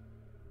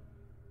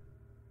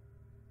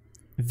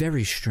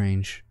 Very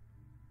strange.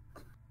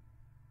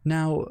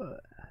 Now,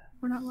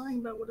 We're not lying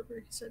about whatever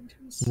he said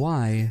to us.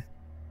 why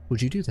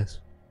would you do this?"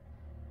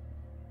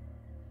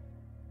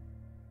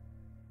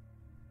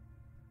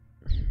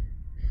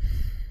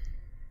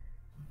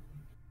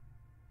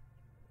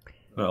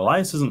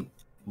 Elias isn't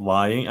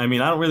lying. I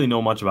mean, I don't really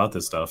know much about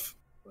this stuff,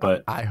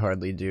 but I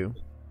hardly do.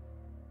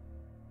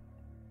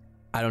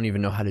 I don't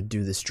even know how to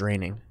do this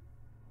draining.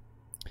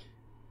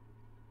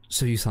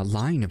 So you thought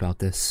lying about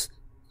this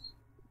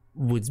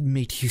would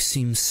make you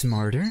seem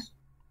smarter?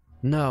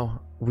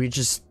 No,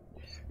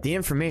 the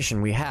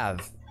information we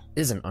have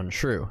isn't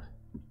untrue.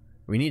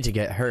 We need to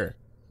get her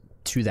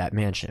to that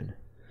mansion.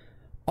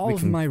 All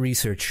of my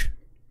research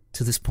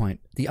to this point,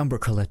 the Umbra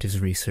Collective's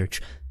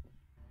research,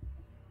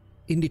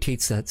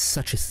 indicates that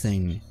such a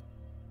thing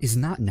is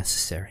not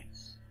necessary.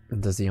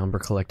 Does the Umbra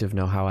Collective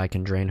know how I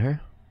can drain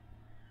her?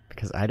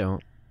 Because I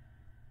don't.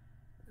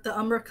 The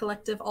Umbra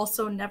Collective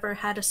also never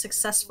had a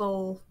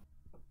successful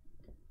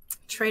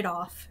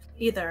trade-off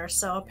either,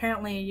 so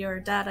apparently your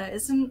data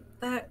isn't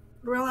that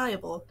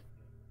reliable.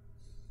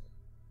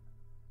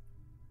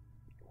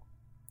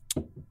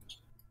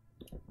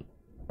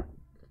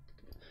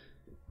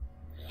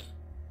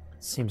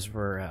 Seems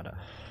we're at a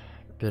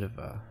bit of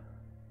a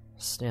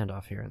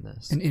standoff here in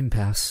this. An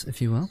impasse, if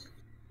you will.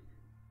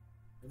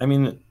 I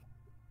mean,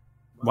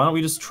 why don't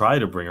we just try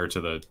to bring her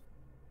to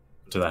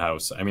the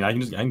house? I mean, I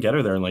can get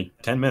her there in like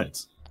 10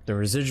 minutes. The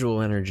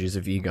residual energies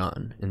of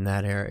Egon in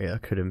that area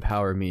could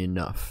empower me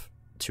enough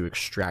to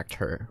extract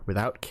her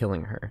without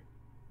killing her.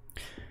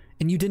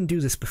 And you didn't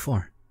do this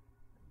before.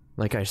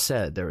 Like I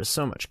said, there was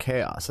so much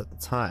chaos at the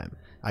time,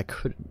 I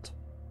couldn't.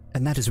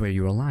 And that is where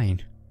you are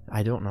lying.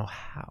 I don't know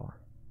how.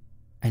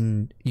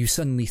 And you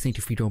suddenly think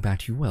if we go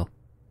back, you will.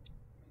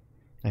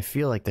 I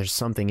feel like there's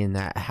something in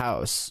that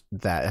house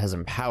that has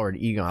empowered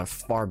Egon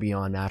far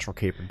beyond natural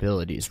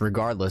capabilities,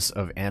 regardless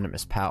of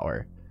animus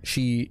power.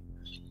 She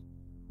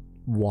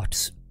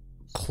walks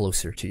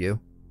closer to you,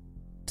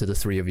 to the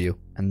three of you,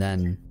 and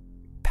then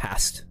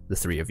past the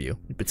three of you,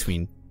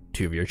 between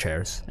two of your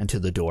chairs, and to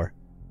the door.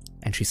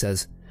 And she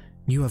says,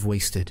 "You have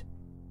wasted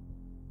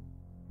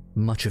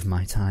much of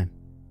my time.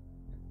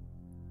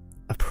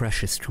 A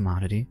precious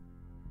commodity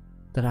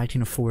that I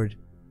can afford."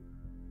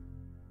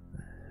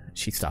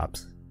 She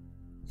stops.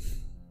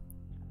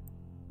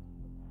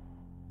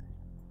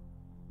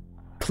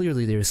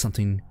 Clearly there is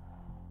something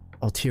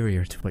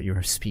ulterior to what you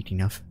are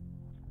speaking of.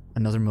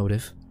 Another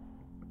motive.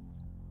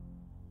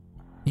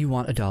 You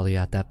want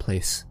Adalia at that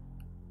place.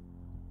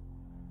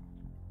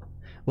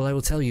 Well, I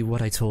will tell you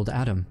what I told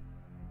Adam.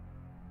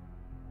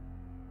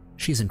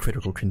 She's in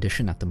critical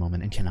condition at the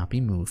moment and cannot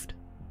be moved.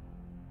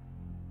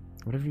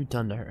 What have you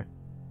done to her?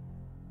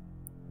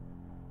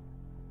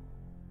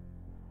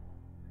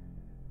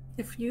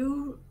 If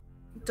you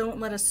don't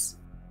let us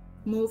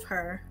move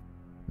her,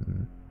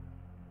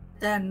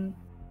 then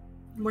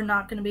we're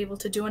not going to be able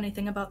to do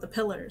anything about the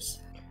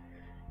pillars.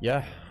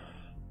 Yeah,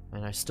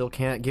 and I still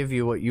can't give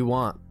you what you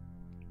want.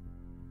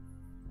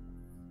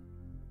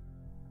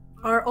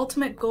 Our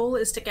ultimate goal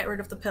is to get rid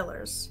of the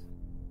pillars.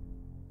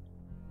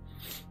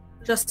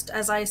 Just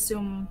as I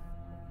assume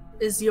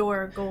is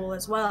your goal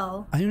as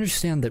well. I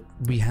understand that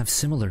we have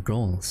similar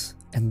goals,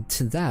 and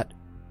to that,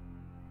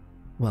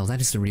 well,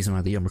 that is the reason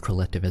why the Umber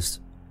Collective has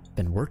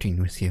been working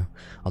with you,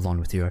 along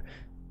with your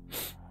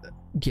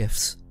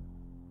gifts.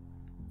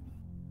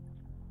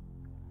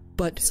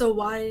 But so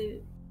why...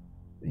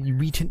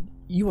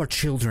 You are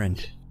children.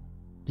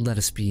 Let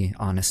us be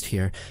honest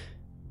here.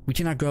 We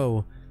cannot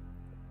go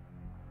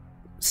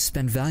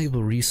spend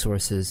valuable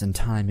resources and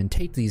time and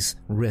take these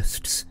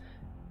risks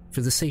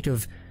for the sake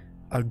of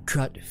a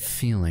gut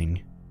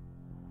feeling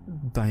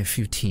by a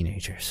few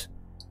teenagers.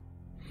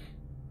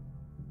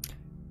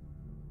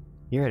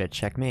 You're at a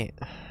checkmate.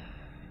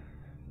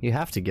 You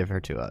have to give her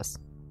to us.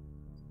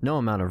 No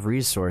amount of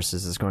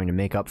resources is going to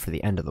make up for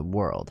the end of the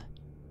world.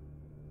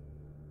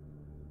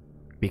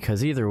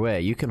 Because either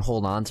way, you can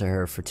hold on to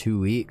her for 2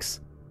 weeks.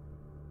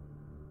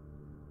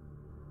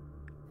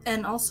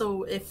 And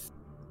also, if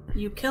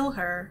you kill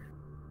her,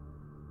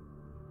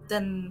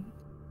 then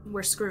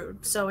we're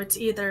screwed. So it's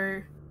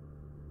either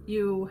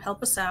you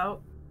help us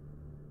out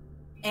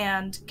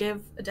and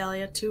give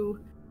Adalia to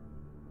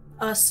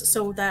us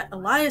so that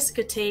Elias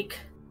could take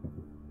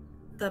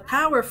the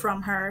power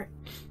from her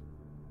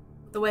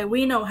the way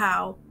we know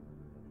how,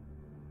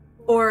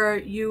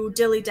 or you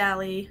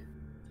dilly-dally.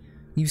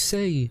 You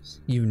say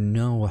you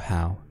know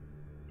how,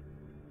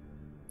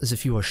 as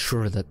if you are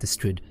sure that this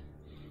could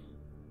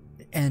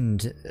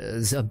end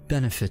as a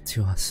benefit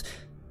to us.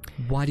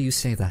 Why do you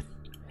say that?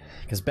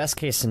 Because best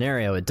case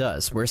scenario, it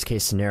does. Worst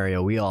case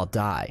scenario, we all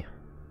die.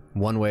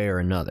 One way or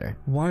another.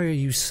 Why are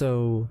you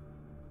so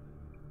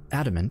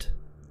adamant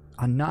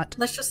on not...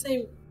 Let's just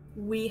say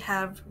we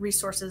have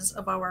resources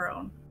of our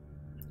own.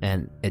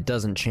 And it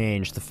doesn't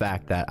change the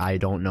fact that I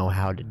don't know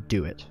how to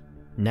do it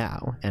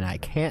now, and I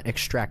can't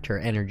extract her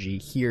energy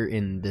here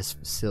in this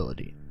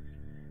facility.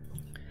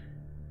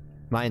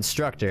 My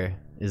instructor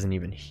isn't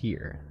even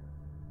here.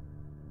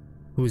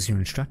 Who is your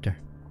instructor?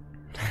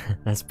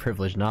 That's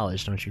privileged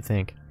knowledge, don't you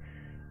think?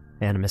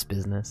 Animus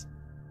business.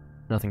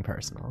 Nothing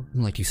personal.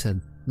 Like you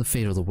said, the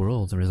fate of the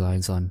world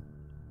resides on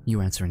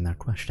you answering that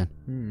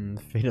question.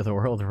 The fate of the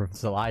world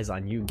relies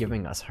on you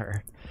giving us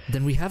her.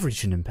 Then we have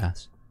reached an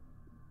impasse.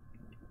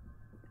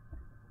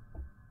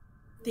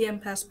 The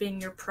impasse being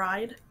your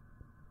pride?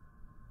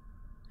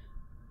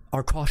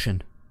 Our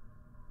caution.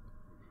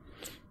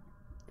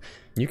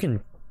 You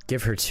can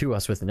give her to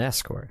us with an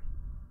escort.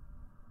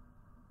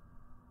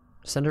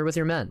 Send her with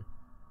your men.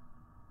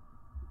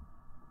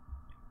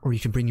 Or you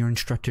can bring your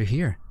instructor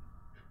here.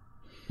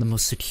 The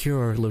most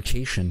secure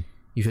location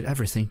you could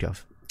ever think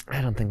of.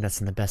 I don't think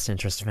that's in the best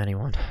interest of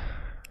anyone.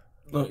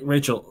 Look,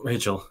 Rachel,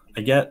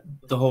 I get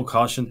the whole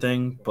caution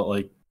thing, but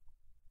like,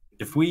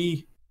 if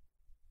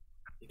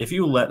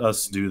you let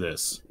us do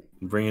this,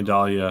 bring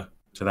Adalia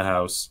to the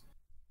house,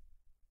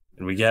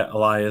 and we get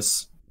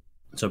Elias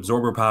to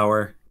absorb her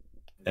power,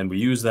 and we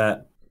use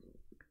that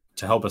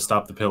to help us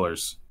stop the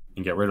pillars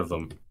and get rid of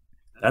them,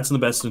 that's in the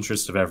best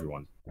interest of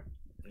everyone.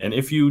 And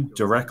if you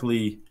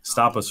directly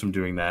stop us from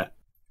doing that,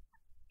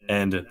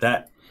 and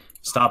that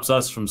stops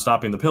us from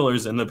stopping the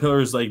pillars, and the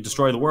pillars like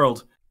destroy the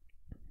world,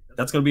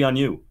 that's going to be on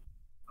you.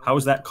 How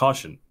is that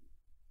caution?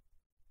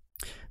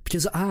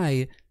 Because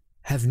I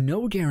have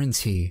no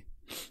guarantee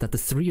that the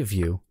three of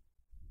you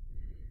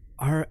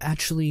are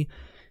actually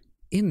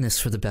in this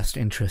for the best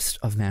interest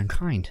of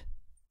mankind.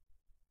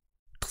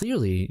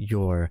 Clearly,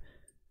 your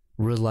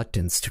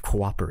reluctance to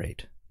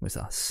cooperate with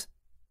us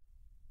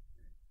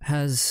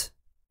has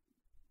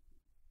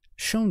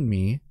shown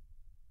me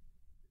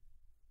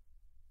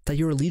that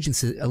your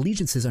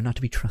allegiances are not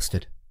to be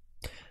trusted.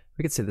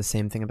 We could say the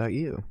same thing about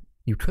you.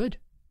 You could.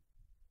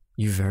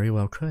 You very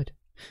well could.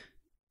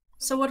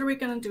 So what are we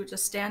gonna do?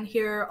 Just stand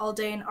here all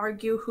day and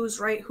argue who's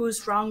right,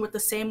 who's wrong with the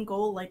same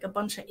goal like a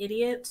bunch of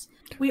idiots?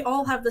 We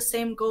all have the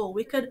same goal.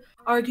 We could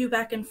argue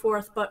back and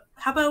forth, but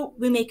how about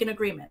we make an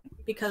agreement?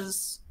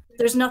 Because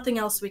there's nothing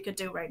else we could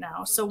do right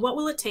now. So what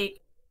will it take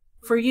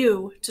for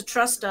you to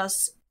trust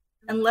us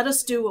and let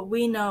us do what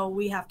we know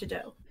we have to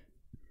do?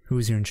 Who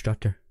is your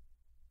instructor?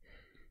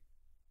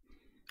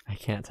 I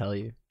can't tell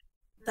you.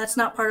 That's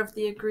not part of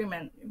the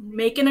agreement.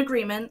 Make an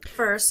agreement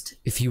first.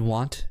 If you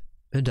want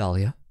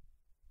Adalia,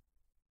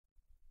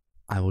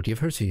 I will give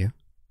her to you.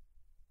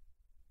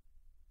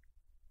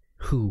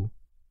 Who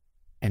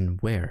and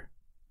where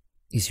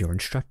is your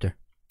instructor?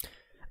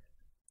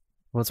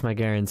 What's my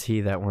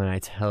guarantee that when I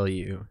tell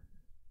you,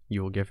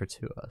 you will give her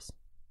to us?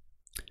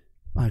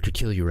 I could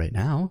kill you right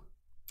now.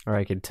 Or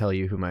I could tell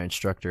you who my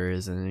instructor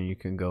is and then you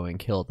can go and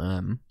kill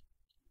them.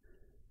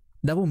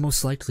 That will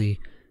most likely...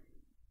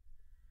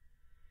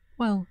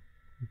 Well,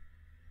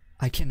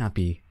 I cannot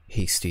be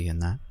hasty in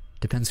that.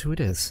 Depends who it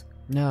is.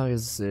 No,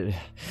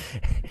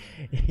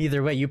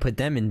 either way, you put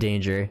them in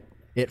danger,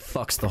 it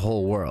fucks the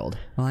whole world.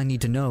 Well, I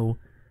need to know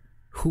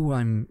who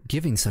I'm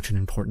giving such an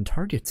important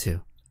target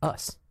to.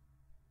 Us.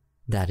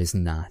 That is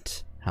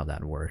not how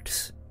that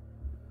works.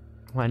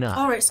 Why not?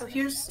 Alright, so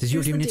here's Because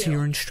you're the giving it to deal.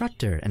 your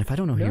instructor, and if I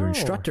don't know who your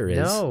instructor is...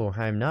 No,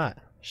 I'm not.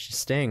 She's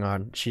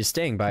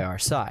staying by our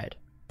side.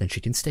 Then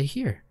she can stay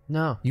here.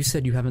 No. You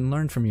said you haven't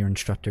learned from your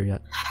instructor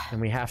yet. And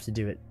we have to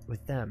do it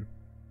with them.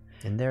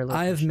 And their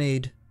location. I have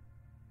made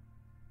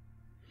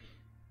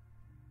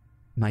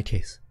my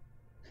case.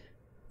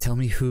 Tell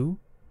me who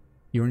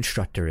your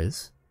instructor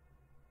is,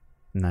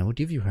 and I will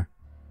give you her.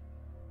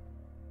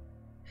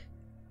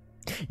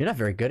 You're not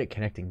very good at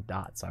connecting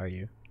dots, are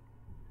you?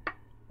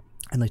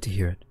 I'd like to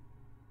hear it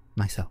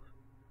myself.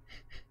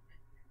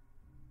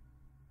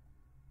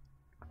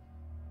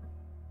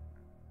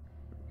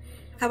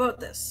 How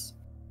about this?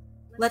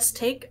 Let's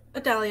take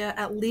Adalia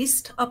at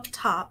least up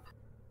top,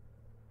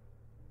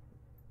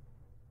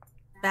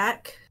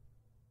 back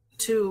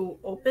to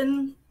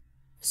open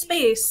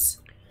space,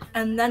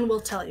 and then we'll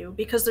tell you.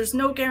 Because there's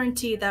no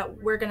guarantee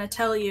that we're going to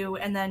tell you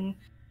and then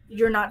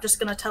you're not just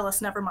going to tell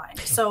us never mind.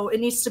 So it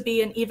needs to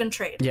be an even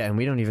trade. Yeah, and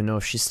we don't even know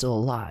if she's still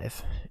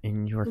alive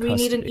in your custody. We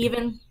need an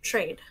even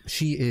trade.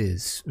 She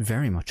is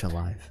very much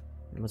alive.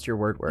 What's your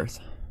word worth?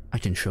 I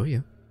can show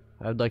you.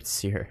 I'd like to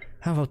see her.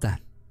 How about that?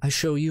 I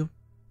show you.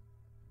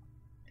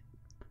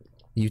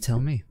 You tell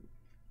me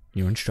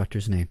your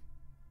instructor's name.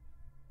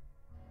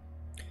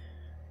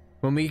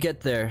 When we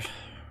get there,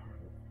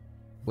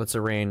 let's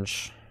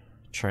arrange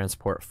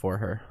transport for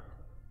her.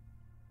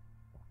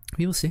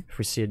 We will see. If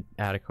we see it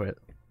adequate,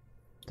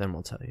 then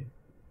we'll tell you.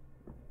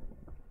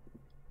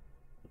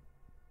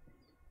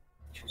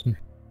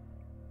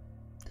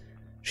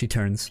 She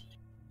turns.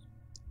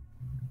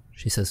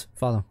 She says,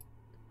 "Follow.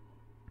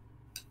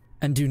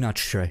 And do not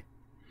stray.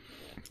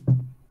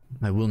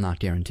 I will not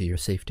guarantee your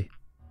safety."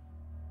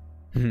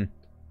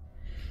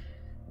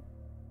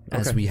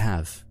 As Okay. we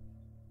have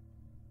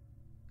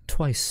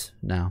twice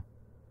now.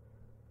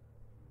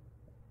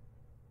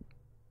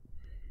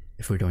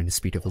 If we're going to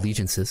speak of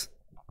allegiances,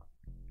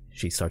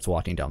 she starts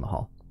walking down the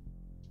hall.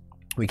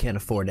 We can't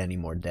afford any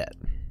more debt.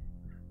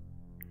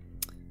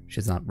 She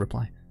does not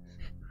reply.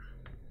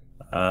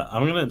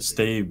 I'm gonna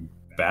stay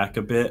back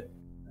a bit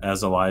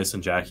as Elias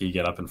and Jackie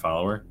get up and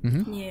follow her,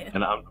 Yeah.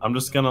 and I'm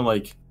just gonna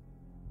I'm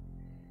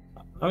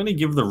gonna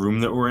give the room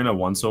that we're in a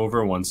once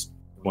over once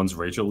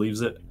Rachel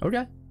leaves it.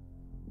 Okay.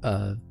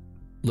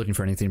 Looking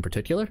for anything in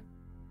particular?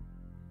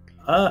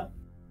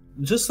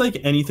 Just like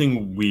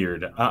anything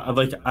weird.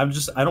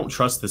 I don't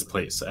trust this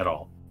place at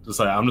all.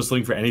 I'm just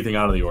looking for anything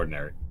out of the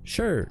ordinary.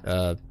 Sure.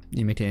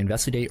 You make an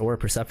investigate or a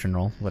perception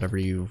roll, whatever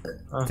you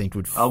think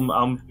would.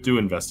 I'll do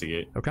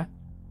investigate. Okay.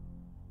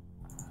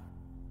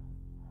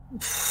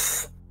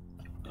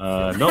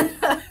 Nope.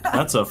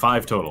 That's a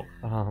 5 total.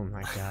 Oh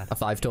my god. A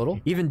 5 total.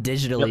 Even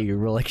digitally, you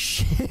roll like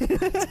shit.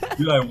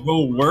 Dude, I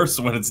roll worse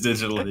when it's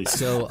digitally.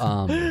 So,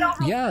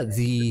 yeah,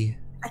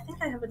 I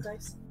think I have a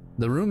dice.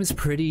 the room is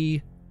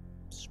pretty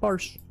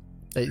sparse.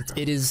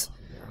 It is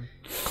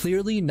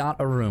clearly not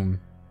a room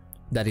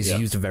that is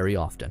used very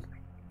often,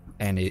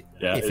 and if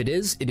it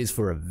is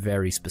for a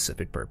very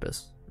specific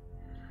purpose.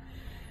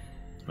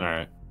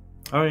 All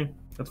right,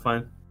 that's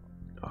fine.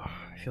 Oh,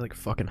 I feel like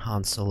fucking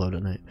Han Solo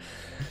tonight.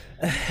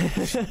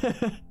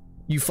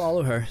 You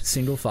follow her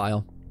single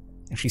file,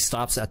 and she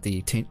stops at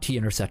the T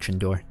intersection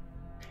door,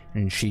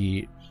 and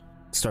she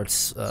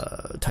starts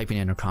typing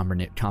in her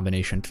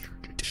combination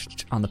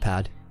on the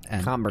pad.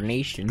 And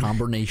Combination.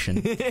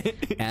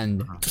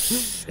 and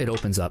it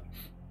opens up,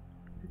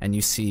 and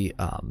you see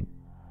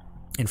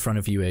in front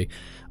of you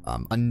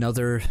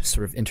another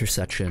sort of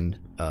intersection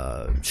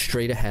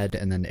straight ahead,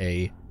 and then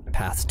a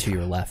path to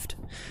your left.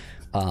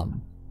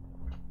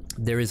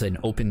 There is an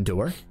open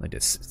door, like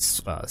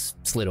it's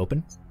slid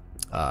open,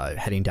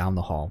 heading down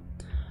the hall.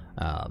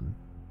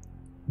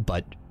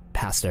 But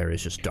past there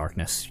is just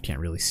darkness. You can't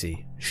really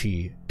see.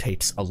 She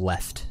takes a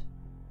left,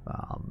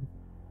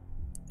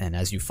 and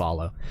as you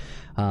follow,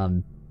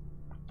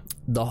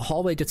 the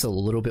hallway gets a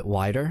little bit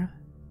wider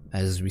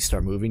as we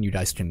start moving. You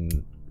guys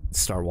can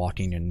start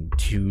walking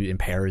in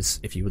pairs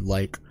if you would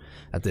like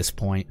at this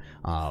point.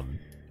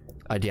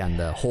 Again,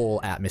 the whole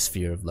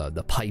atmosphere of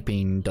the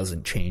piping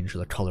doesn't change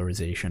the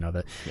colorization of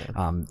it.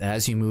 Yeah.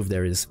 As you move,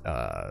 there is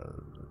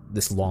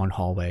this long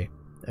hallway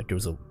that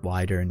goes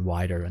wider and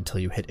wider until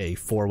you hit a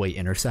 4-way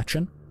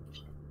intersection.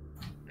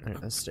 All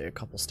right, let's stay a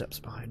couple steps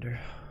behind her.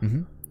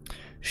 Mm-hmm.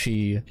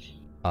 She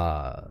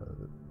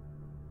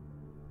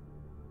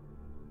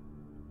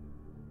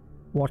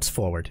walks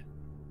forward.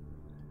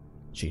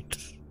 She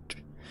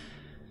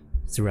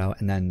throughout,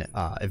 and then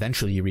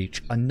eventually you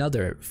reach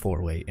another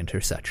 4-way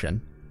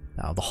intersection.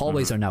 The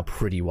hallways are now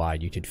pretty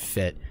wide. You could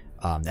fit,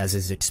 as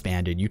is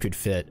expanded, you could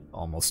fit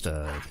almost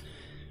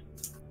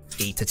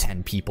 8 to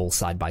 10 people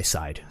side by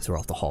side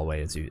throughout the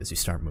hallway as you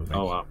start moving.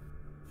 Oh wow!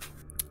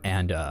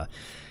 And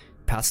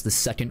past the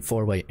second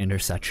 4-way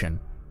intersection,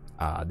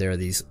 there are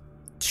these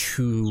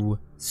 2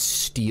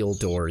 steel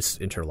doors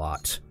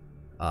interlocked.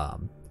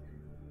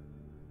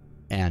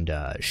 And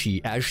as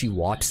she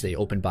walks, they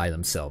open by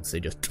themselves. They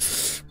just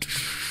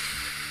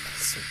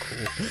so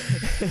cool.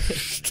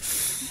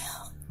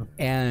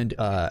 And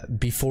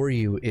before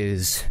you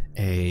is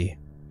a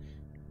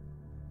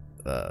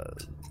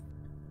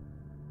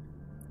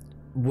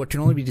what can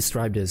only be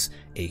described as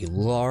a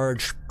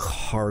large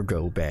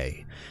cargo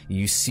bay.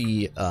 You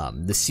see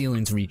the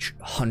ceilings reach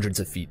hundreds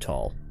of feet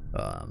tall.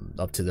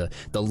 Up to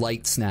the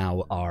lights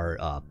now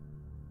are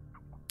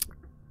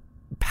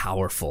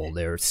powerful.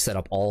 They're set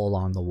up all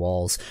along the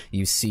walls.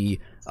 You see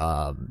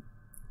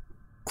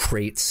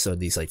crates, so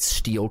these like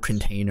steel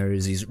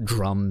containers, these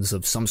drums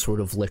of some sort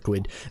of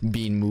liquid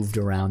being moved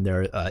around.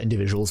 There are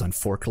individuals on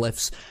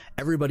forklifts.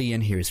 Everybody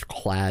in here is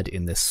clad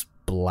in this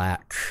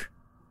black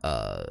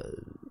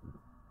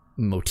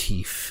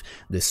motif,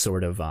 this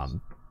sort of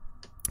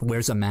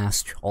wears a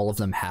mask. All of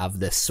them have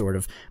this sort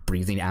of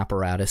breathing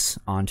apparatus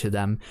onto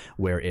them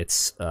where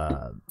it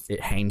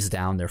hangs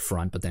down their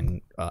front but then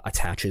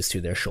attaches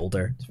to their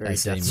shoulder.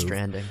 It's very Death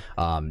Stranding.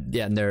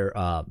 Yeah, and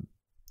they're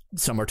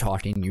some are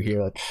talking. You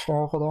hear like,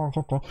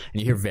 and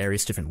you hear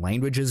various different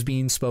languages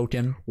being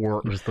spoken.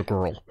 Where is the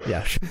girl?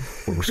 Yeah,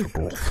 where's the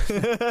girl?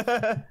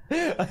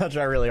 I'll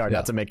try really hard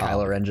not to make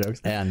Kylo Ren jokes.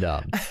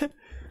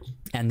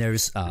 And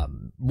there's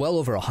well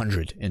over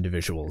 100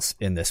 individuals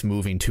in this,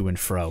 moving to and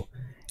fro.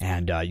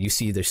 And you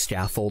see there's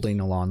scaffolding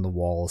along the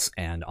walls,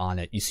 and on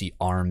it you see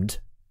armed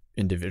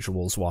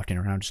individuals walking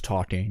around just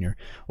talking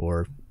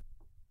or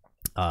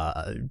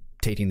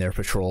taking their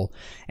patrol.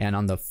 And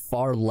on the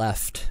far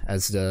left,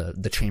 as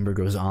the chamber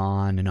goes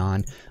on and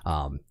on,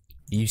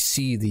 you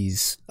see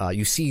these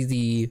you see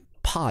the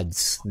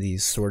pods,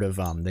 these sort of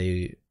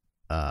they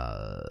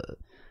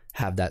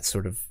have that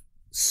sort of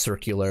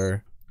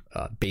circular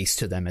base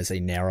to them as they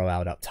narrow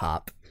out up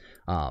top.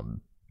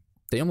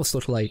 They almost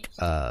look like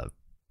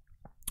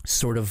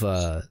sort of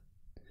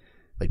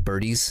like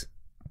birdies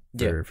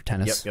for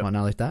tennis,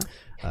 whatnot like that.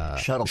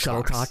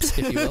 Shuttlecocks,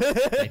 if you will.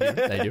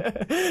 They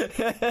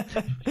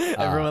do.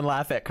 Everyone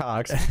laugh at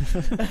cocks.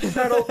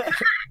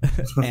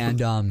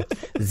 And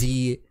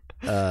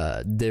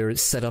they're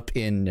set up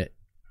in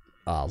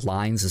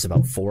lines. There's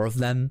about 4 of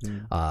them.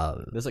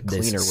 There's a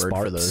cleaner word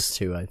for those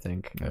too, I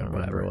think. I don't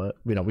remember what.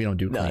 We don't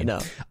do clean. No.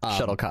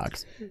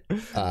 Shuttlecocks.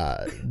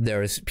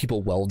 There's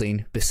people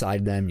welding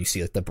beside them. You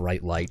see like the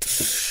bright light.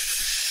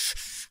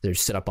 They're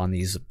set up on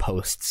these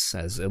posts,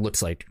 as it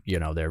looks like,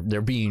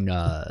 they're being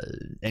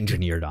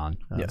engineered on,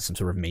 some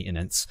sort of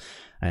maintenance.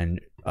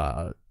 And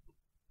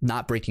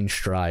not breaking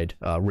stride,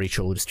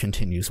 Rachel just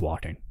continues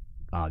walking.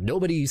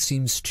 Nobody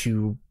seems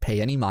to pay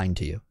any mind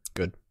to you.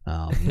 Good.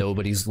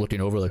 Nobody's looking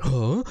over like,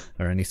 huh?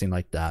 Or anything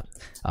like that.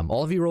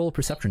 All of you roll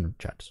perception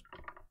checks.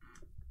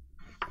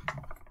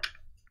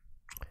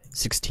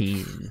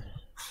 16.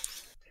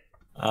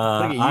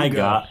 I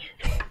got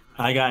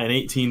an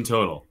 18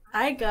 total.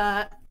 I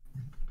got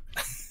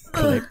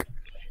Click.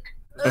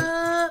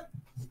 a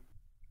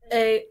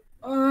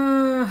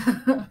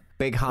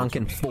Big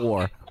honkin'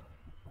 4.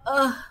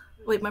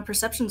 wait, my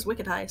perception's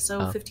wicked high,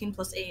 so 15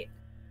 plus 8.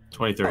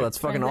 23. Oh, that's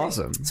fucking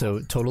awesome.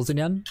 So totals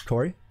again,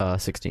 Corey?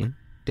 16.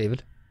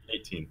 David?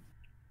 18.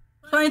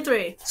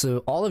 23. So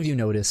all of you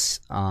notice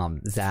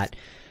that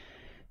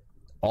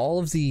all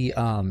of the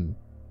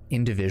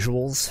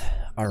individuals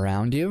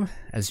around you,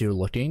 as you're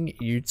looking,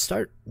 you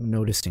start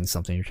noticing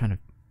something. You're trying to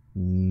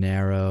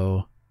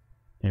narrow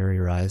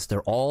your eyes.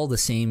 They're all the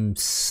same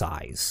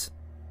size,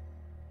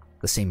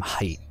 the same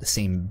height, the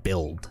same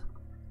build.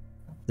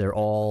 They're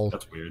all...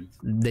 That's weird.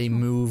 They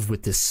move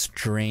with this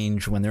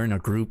strange... When they're in a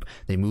group,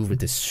 they move with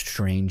this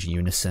strange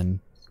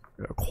unison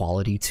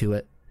quality to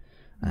it.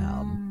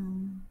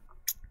 And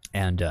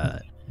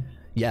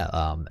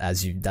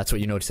that's what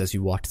you noticed as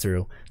you walked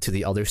through to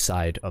the other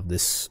side of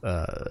this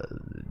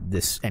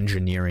this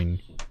engineering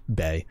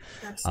bay.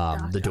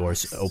 The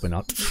doors open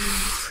up,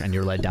 and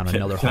you're led down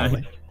another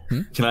hallway.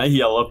 Can I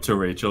yell up to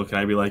Rachel? Can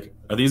I be like,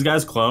 "Are these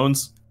guys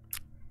clones?"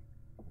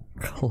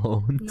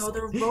 Clones. No,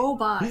 they're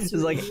robots.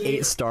 There's like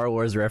 8 Star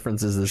Wars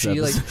references this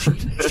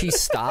episode. She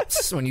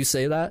stops when you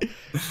say that.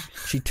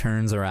 She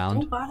turns around.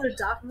 Don't bother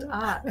Dr.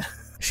 Ock.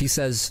 She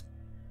says,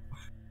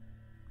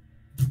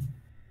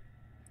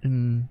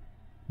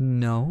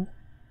 "No."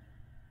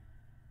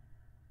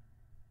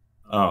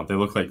 Oh, they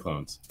look like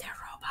clones. They're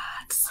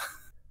robots.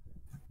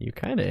 You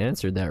kind of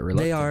answered that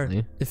reluctantly. They are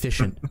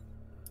efficient.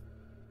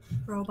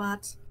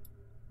 Robots.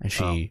 And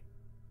she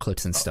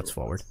clicks and steps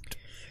forward.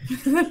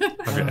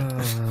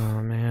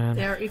 Oh man.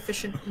 They're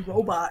efficient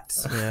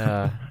robots.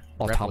 Yeah.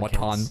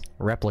 Automaton.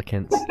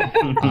 Replicants.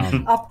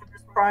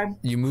 Optimus Prime.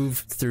 You move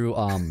through,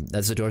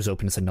 as the doors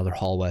open, it's another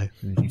hallway.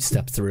 You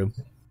step through.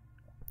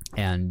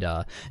 And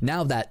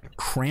now that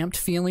cramped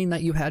feeling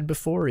that you had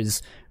before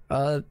is,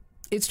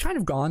 it's kind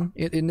of gone.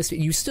 In this,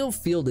 you still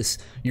feel this,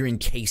 you're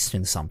encased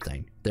in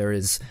something. There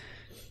is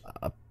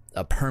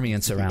a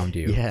permeance around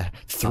you. Yeah.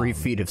 3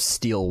 feet of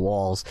steel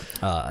walls.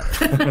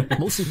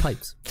 Mostly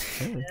pipes.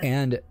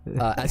 And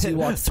as you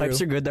walk through...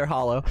 Pipes are good, they're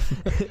hollow.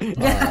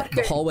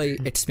 The hallway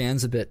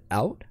expands a bit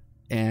out,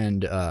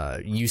 and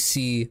you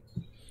see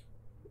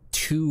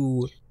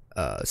 2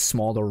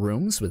 smaller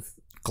rooms with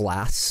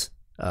glass.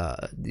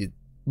 It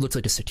looks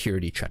like a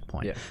security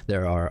checkpoint. Yeah.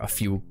 There are a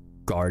few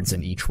guards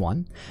in each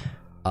one,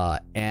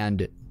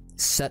 and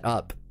set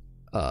up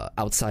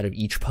outside of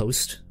each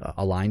post,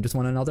 aligned with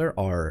one another,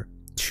 are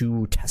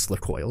 2 Tesla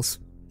coils.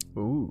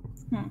 Ooh.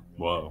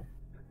 Whoa.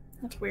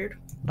 That's weird.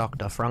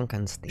 Dr.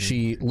 Frankenstein.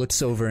 She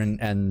looks over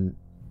and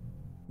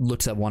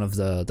looks at one of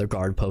the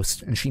guard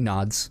posts, and she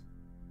nods.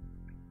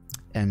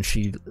 And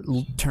she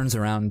turns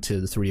around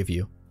to the 3 of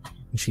you,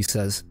 and she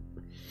says,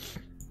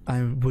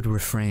 "I would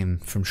refrain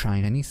from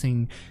trying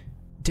anything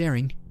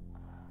daring."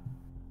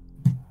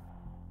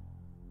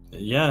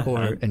 Yeah.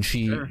 And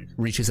she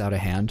reaches out a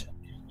hand,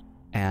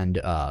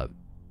 and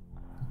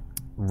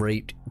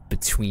right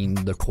between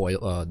the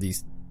coil,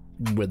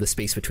 where the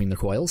space between the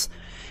coils,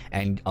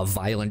 and a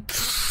violent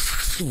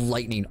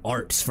lightning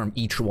arcs from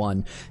each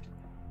one,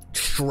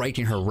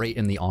 striking her right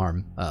in the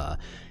arm.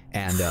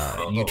 And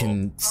you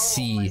can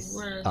see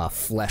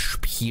flesh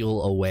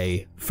peel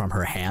away from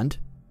her hand,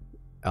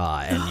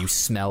 and you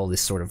smell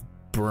this sort of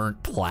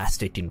burnt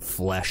plastic and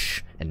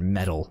flesh and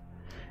metal.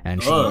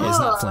 And she is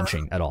not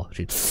flinching at all.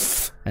 She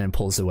and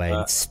pulls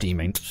away,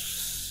 steaming.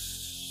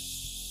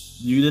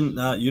 You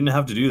didn't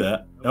have to do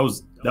that. That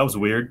was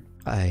weird.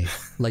 I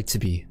like to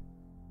be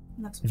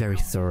That's very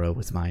thorough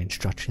with my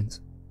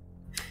instructions.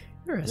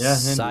 You're a Yeah,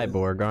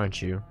 cyborg,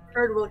 aren't you?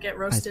 Bird will get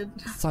roasted.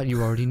 I thought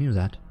you already knew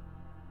that.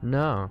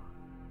 No.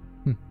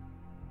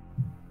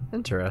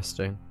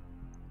 Interesting.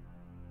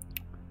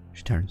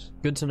 She turns.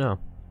 Good to know.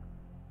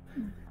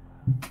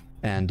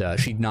 And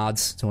she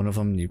nods to one of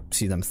them. You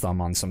see them thumb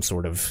on some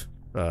sort of,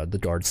 the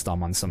guard's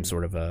thumb on some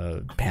sort of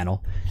a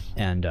panel.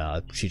 And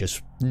she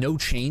just, no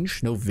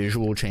change, no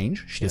visual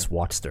change. She just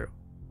walks through.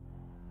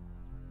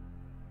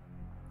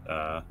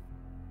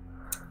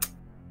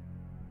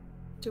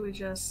 Do we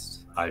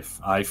just...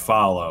 I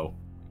follow.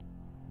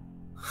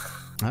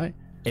 All right.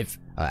 If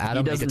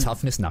Adam, make a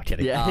toughness. No,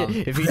 kidding. Yeah,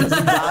 if he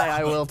doesn't die,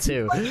 I will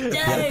too.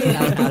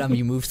 Adam,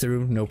 you move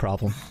through, no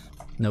problem.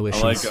 No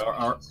issues. I'm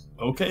like,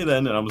 okay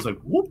then. And I was like,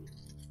 whoop.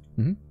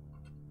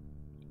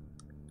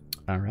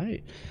 All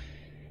right.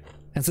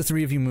 As the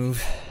 3 of you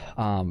move,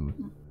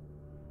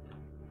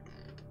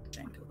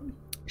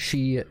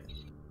 she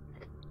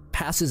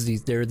passes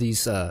these. There are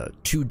these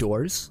 2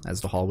 doors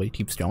as the hallway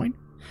keeps going,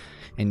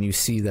 and you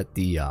see that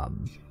the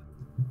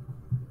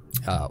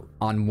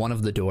on one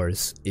of the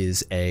doors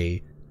is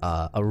a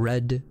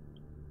red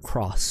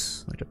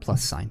cross, like a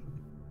plus sign.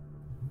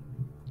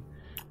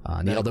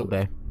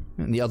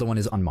 The other one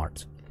is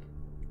unmarked.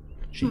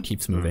 She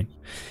keeps moving.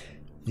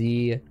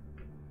 The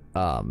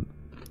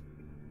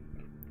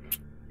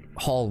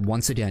hall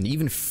once again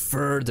even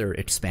further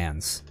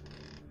expands,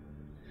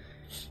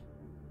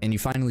 and you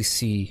finally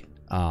see,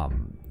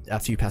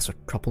 after you pass a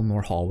couple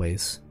more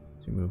hallways,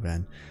 you move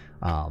in,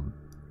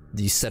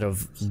 these set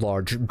of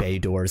large bay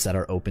doors that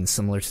are open,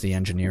 similar to the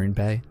engineering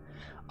bay,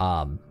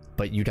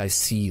 but you guys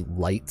see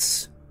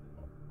lights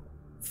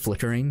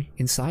flickering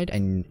inside,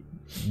 and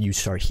you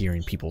start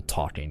hearing people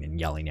talking and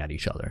yelling at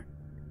each other.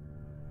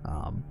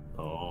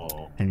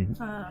 And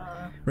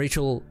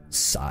Rachel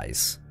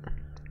sighs.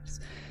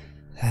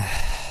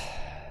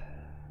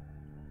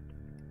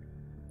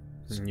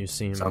 You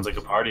seem... Sounds like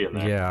a party in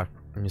there. Yeah,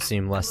 you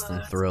seem less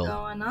than thrilled.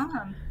 What's going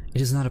on?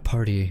 It is not a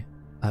party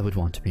I would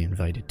want to be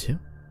invited to.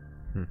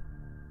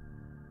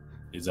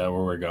 Is that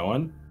where we're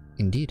going?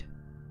 Indeed.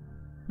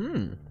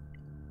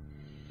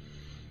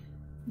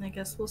 I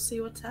guess we'll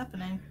see what's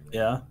happening.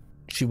 Yeah.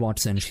 She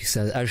walks in, she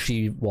says, as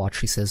she walks,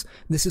 she says,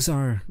 "This is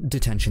our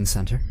detention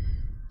center."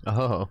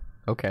 Oh,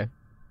 okay.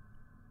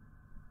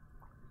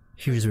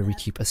 Here's where we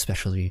keep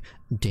especially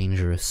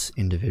dangerous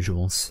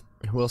individuals.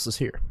 Who else is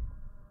here?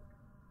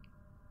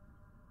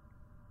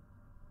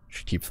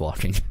 She keeps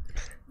walking.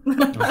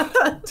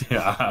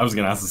 Yeah, I was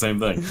gonna ask the same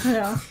thing.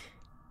 Yeah.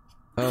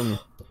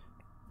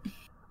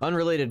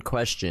 Unrelated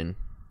question.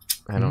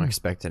 I don't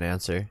expect an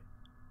answer.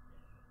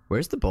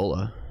 Where's the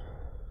bola?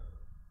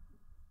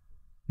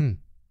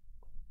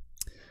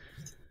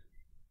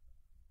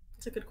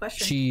 It's a good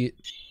question. She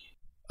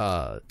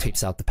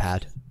tapes out the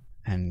pad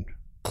and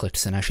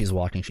clicks, and as she's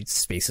walking, she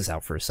spaces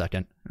out for a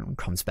second and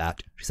comes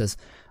back. She says,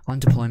 "On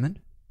deployment,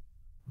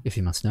 if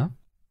you must know."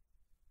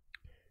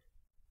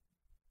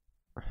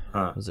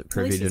 Huh. Was it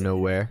privy to know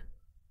where?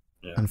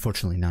 Yeah.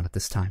 Unfortunately, not at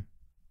this time.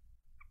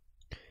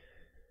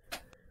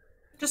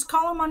 Just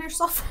call him on your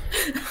cell phone.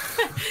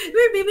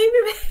 Beep, beep, beep,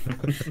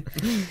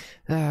 beep.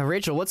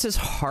 Rachel, what's his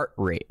heart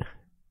rate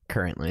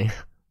currently?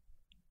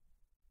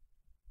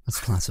 That's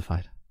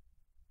classified.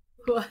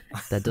 What?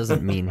 That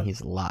doesn't mean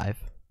he's alive.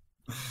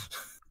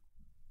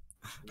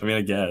 I mean,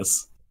 I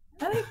guess.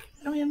 I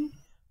mean,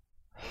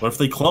 What if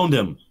they cloned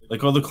him?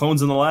 Like all the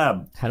clones in the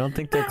lab. I don't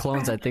think they're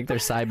clones. I think they're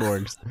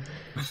cyborgs.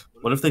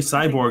 What if they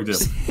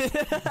cyborged him?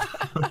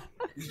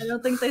 I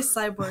don't think they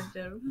cyborged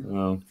him.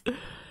 Oh.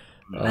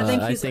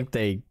 I think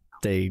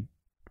they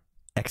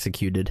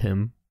executed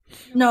him.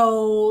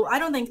 No, I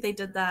don't think they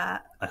did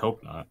that. I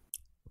hope not.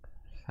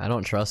 I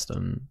don't trust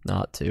him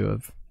not to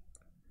have.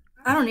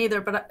 I don't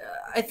either, but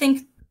I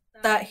think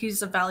that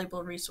he's a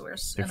valuable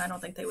resource, and I don't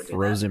think they would do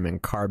Froze that. him in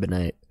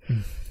carbonite.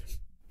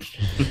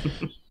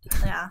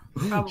 Yeah,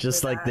 probably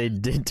Just like that. they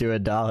did to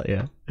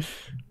Adalia.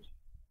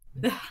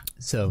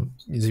 So,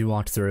 as you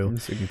walk through,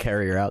 So we can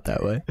carry her out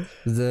that way.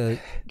 the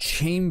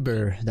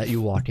chamber that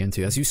you walk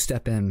into, as you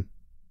step in,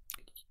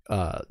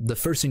 the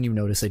first thing you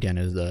notice again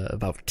is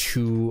about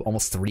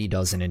almost 3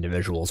 dozen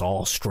individuals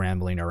all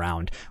scrambling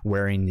around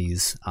wearing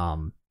these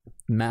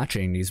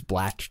matching these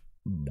black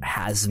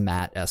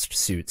hazmat-esque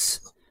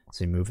suits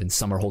as you move, and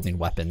some are holding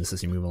weapons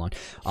as you move along.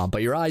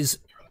 But your eyes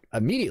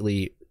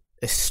immediately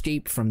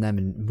escape from them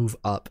and move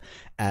up,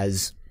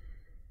 as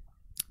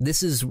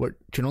this is what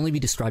can only be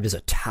described as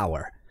a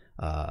tower,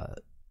 a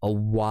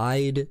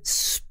wide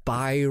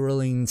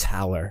spiraling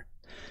tower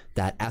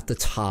that at the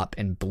top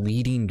and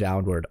bleeding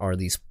downward are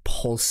these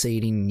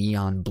pulsating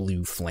neon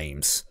blue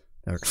flames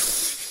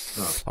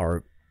that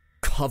are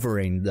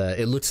covering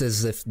it looks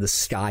as if the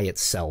sky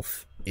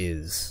itself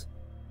is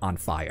on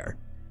fire.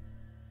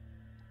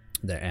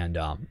 And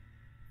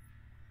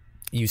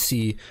you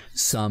see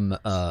some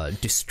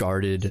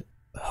discarded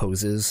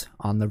hoses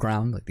on the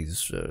ground, like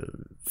these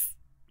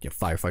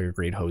firefighter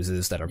grade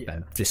hoses that have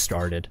been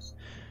discarded,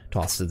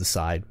 tossed to the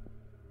side.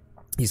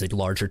 These like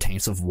larger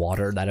tanks of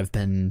water that have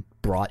been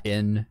brought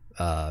in,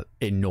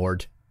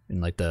 ignored in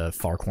like the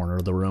far corner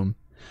of the room.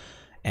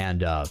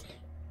 And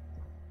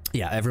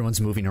everyone's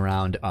moving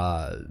around.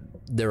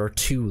 There are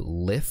 2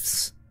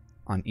 lifts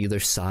on either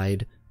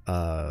side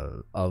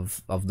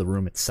of the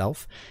room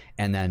itself,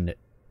 and then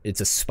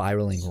it's a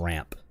spiraling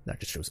ramp that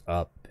just goes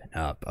up and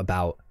up,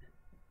 about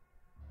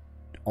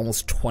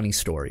almost 20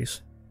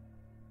 stories.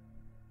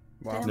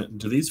 Wow.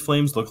 Do these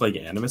flames look like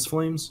animus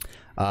flames?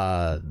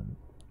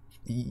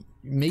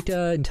 Make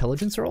an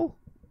intelligence roll.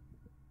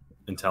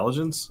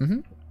 Intelligence? Mm-hmm.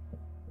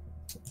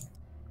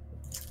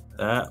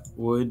 That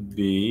would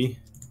be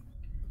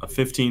a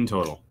 15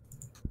 total.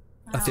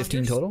 A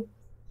 15 total?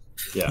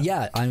 Yeah.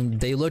 Yeah,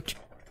 they look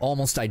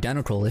almost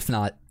identical, if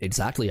not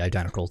exactly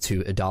identical,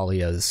 to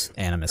Idalia's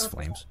animus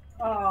flames.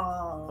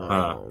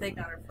 Oh, they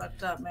got her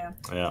fucked up, man.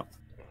 Yeah.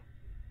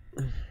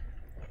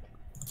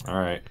 All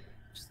right.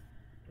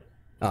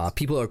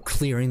 People are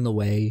clearing the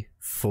way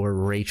for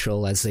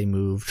Rachel as they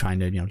move, trying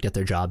to get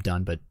their job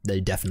done, but they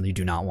definitely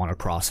do not want to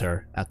cross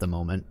her at the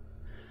moment.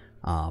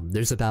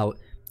 There's about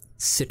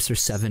 6 or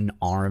 7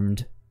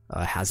 armed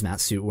hazmat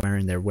suit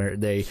wearing.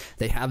 They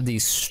have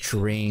these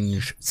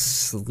strange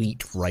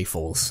sleet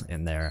rifles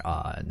in their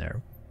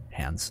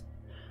hands.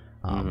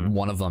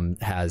 One of them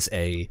has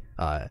a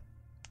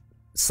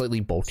slightly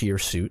bulkier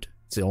suit.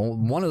 It's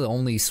one of the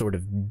only sort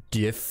of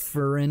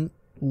different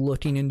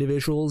looking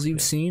individuals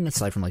you've seen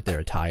aside from like their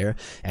attire,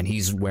 and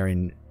he's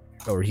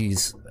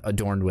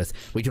adorned with,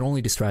 we can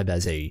only describe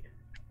as a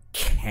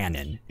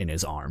cannon in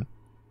his arm.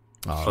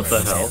 What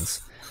the hell?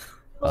 Hands.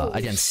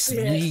 Again,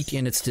 sleek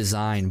in its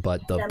design,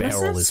 but the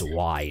barrel is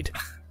wide.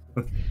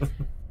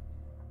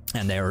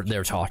 And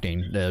they're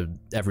talking.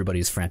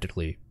 Everybody's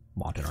frantically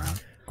walking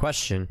around.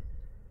 Question.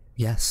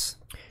 Yes.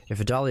 If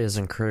Adalia is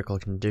in critical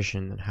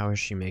condition, then how is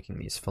she making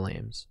these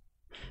flames?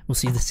 Well,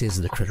 see, this is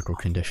the critical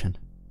condition.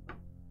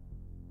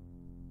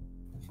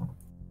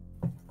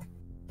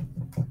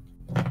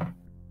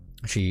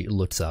 She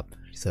looks up.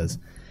 She says,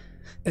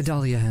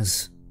 Adalia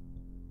has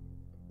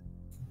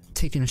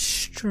taken a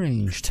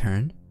strange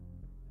turn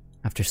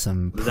after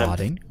some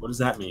prodding. What does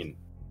that mean?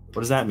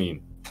 What does that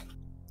mean?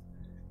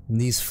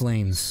 These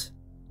flames,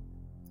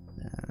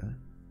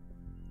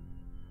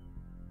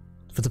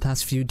 for the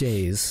past few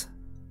days,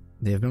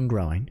 they have been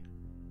growing,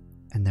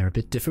 and they're a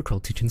bit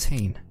difficult to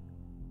contain.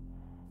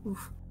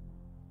 Oof.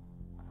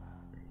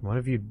 What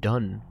have you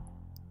done?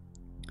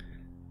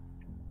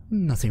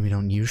 Nothing we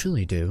don't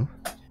usually do.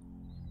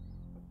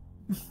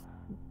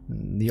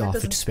 The That off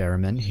doesn't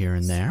experiment here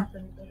and there.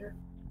 Stop any better.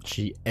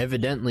 She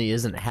evidently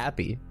isn't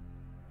happy.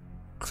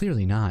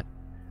 Clearly not,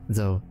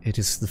 though it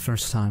is the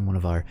first time one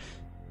of our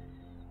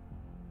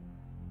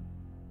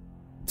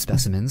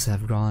specimens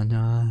have gone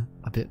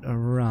a bit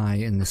awry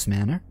in this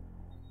manner.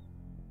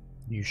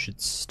 You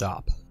should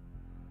stop.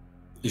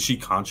 Is she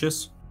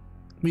conscious?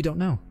 We don't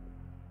know.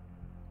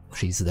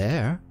 She's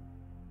there,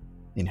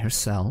 in her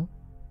cell.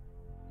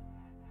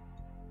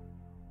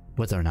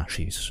 Whether or not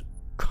she's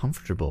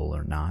comfortable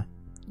or not,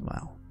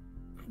 well,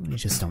 we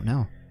just don't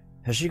know.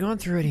 Has she gone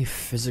through any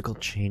physical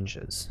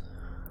changes?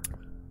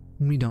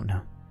 We don't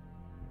know.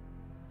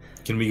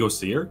 Can we go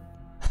see her?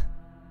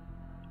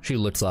 She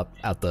looks up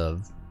at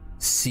the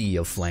sea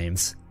of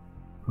flames.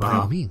 By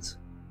Wow. all means.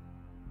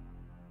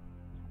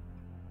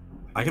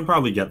 I can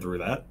probably get through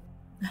that.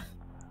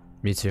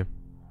 Me too.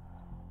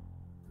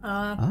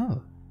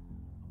 Oh.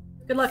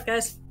 Good luck,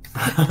 guys.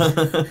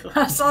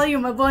 I saw you,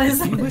 my boys.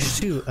 If you wish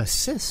to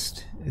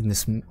assist in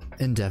this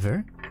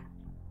endeavor,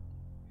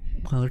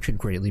 well, it should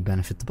greatly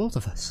benefit the both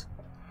of us.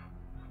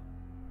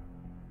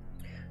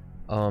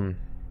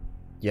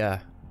 Yeah.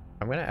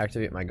 I'm gonna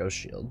activate my ghost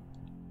shield.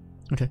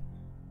 Okay.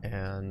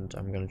 And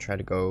I'm gonna try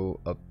to go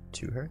up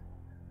to her.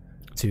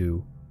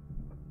 To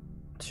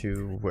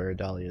where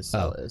Dahlia's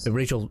cell is.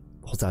 Rachel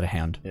holds out a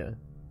hand Yeah.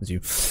 as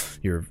your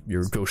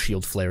ghost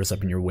shield flares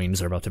up and your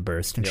wings are about to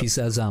burst, and Yep. she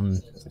says,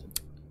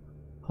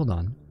 hold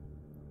on.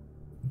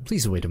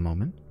 Please wait a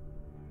moment.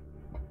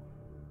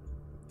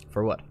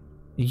 For what?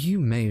 You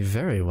may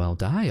very well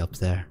die up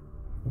there.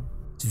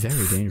 It's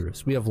very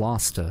dangerous. We have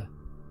lost a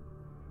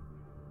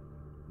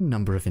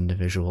number of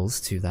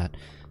individuals to that.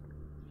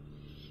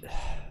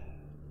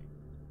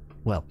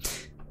 Well,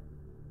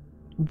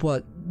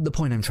 what the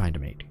point I'm trying to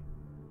make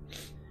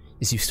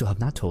is you still have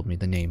not told me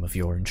the name of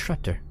your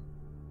instructor.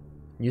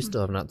 You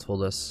still have not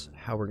told us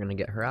how we're gonna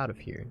get her out of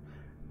here.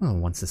 Well,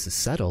 once this is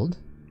settled,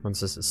 Once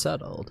this is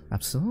settled.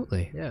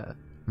 absolutely. Yeah,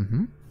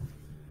 Mm-hmm.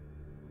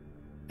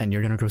 And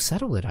you're gonna go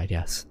settle it, I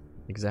guess.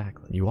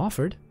 exactly. You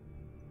offered.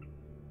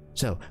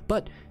 So,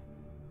 but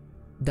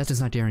that does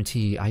not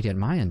guarantee I get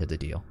my end of the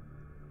deal.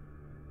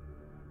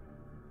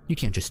 You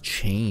can't just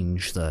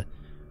change the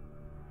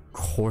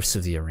course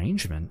of the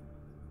arrangement.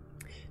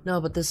 No,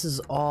 but this is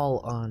all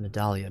on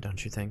Dahlia,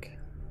 don't you think?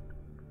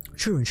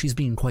 True, and she's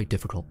being quite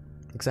difficult.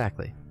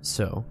 Exactly.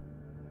 So,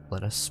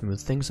 let us smooth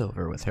things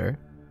over with her,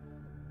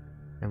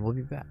 and we'll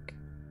be back.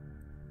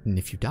 And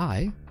if you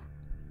die,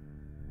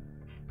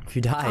 If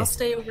you die, I'll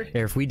stay over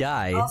here. or if we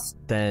die,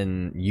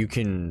 then you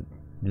can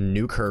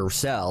nuke her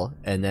cell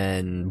and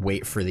then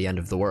wait for the end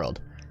of the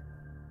world.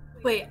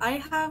 Wait, I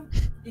have.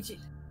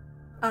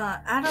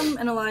 Adam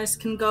and Elias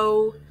can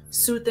go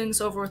smooth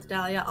things over with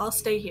Dahlia. I'll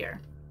stay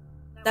here.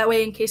 That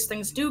way, in case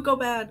things do go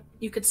bad,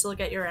 you could still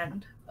get your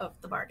end of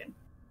the bargain.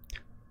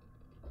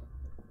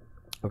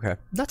 Okay.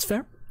 that's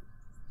fair.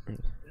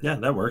 Yeah,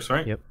 that works,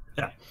 right? Yep.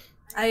 Yeah.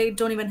 I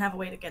don't even have a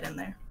way to get in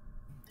there.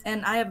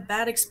 And I have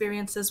bad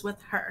experiences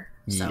with her.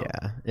 So.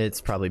 Yeah, it's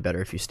probably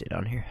better if you stay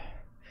down here.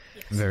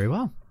 Very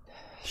well.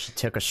 She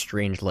took a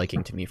strange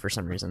liking to me for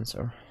some reason,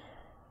 so.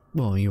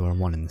 Well, you are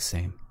one and the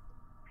same.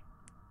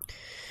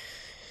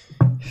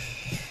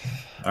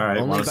 All right.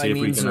 Only Want to by see if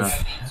we means can?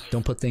 of-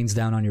 Don't put things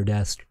down on your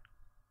desk.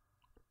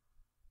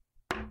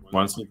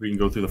 Want to see if we can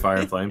go through the fire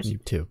and flames? You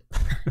too.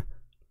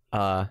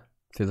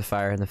 Through the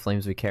fire and the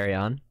flames we carry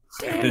on.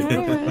 You're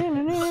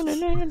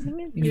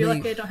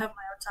lucky I don't have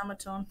my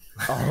automaton.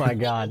 Oh my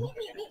god.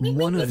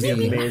 One of That'd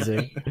be the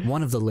amazing.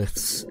 one of the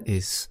lifts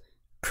is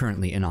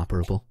currently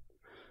inoperable.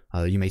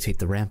 You may take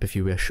the ramp if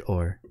you wish,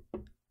 or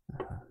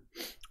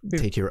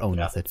take your own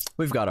Yeah. method.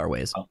 We've got our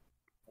ways.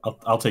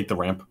 I'll take the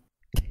ramp.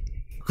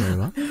 Very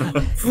well.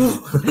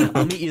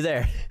 I'll meet you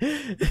there.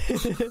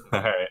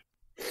 All right.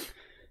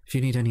 If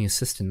you need any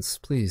assistance,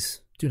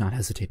 please do not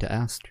hesitate to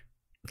ask.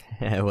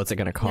 What's it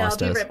gonna Yeah, I'll cost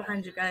be us? right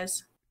behind you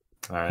guys.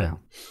 All right. Yeah.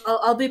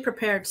 I'll be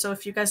prepared, so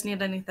if you guys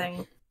need anything.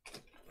 You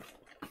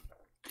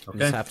Okay.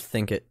 just have to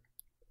think it.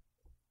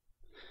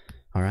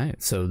 All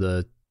right. So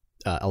the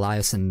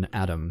Elias and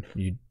Adam,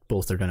 you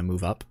both are going to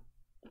move up.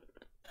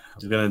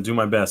 I'm gonna do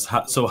my best.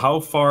 So how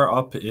far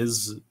up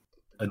is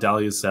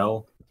Adalia's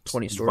cell?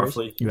 20 stories.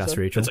 Roughly. You asked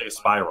Rachel. It's like a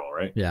spiral,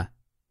 right? Yeah.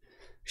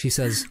 She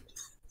says,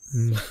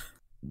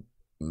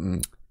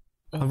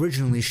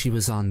 originally she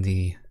was on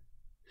the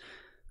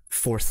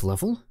 4th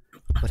level,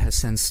 but has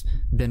since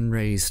been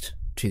raised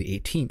to the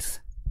 18th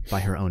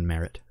by her own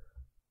merit.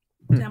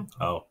 Damn.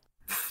 Oh.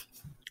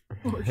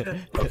 Holy shit.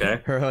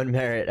 Okay. Her own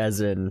merit as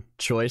in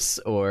choice,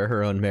 or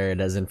her own merit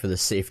as in for the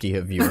safety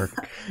of your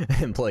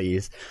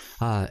employees?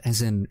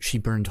 As in, she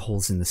burned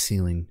holes in the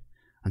ceiling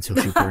until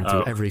she burned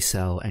through every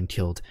cell and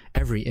killed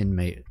every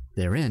inmate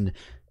therein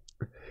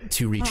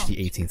to reach the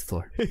 18th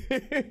floor.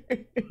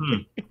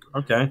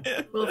 Okay.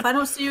 Well, if I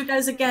don't see you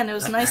guys again, it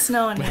was nice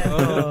knowing you.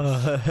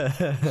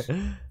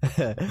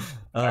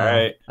 All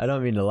right. I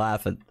don't mean to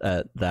laugh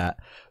at that,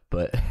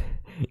 but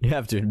you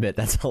have to admit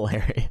that's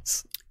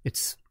hilarious.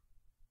 It's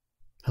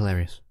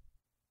Hilarious.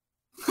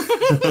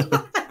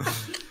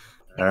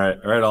 All right,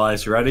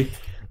 Elias, you ready?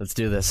 Let's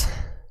do this.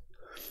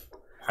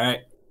 All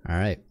right, All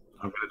right.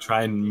 I'm gonna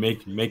try and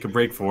make a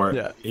break for it.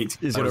 Yeah, 18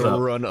 he's times gonna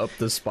up. run up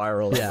the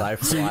spiral as I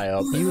fly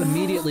up. You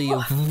immediately,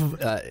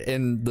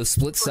 in the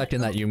split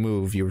second that you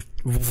move, you're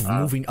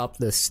moving up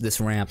this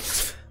ramp.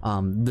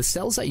 The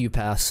cells that you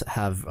pass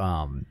have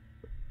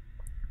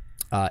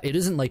it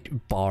isn't like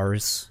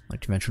bars,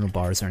 like conventional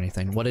bars or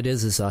anything. What it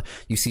is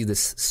you see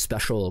this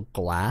special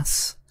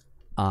glass,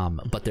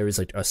 but there is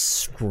like a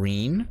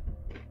screen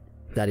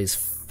that is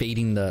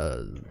fading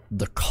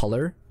the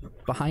color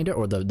behind it,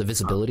 or the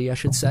visibility, I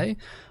should say,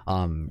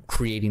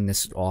 creating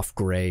this off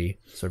gray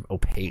sort of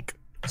opaque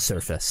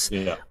surface.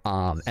 Yeah.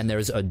 And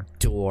there's a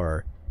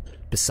door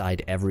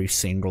beside every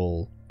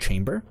single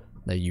chamber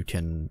that you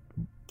can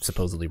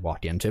supposedly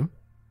walk into.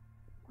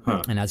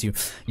 Huh. And as you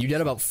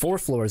get about 4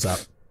 floors up,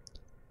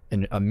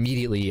 and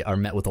immediately are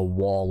met with a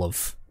wall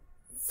of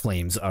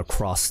flames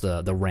across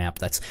the ramp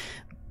that's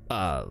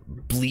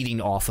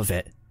bleeding off of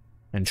it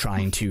and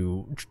trying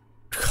to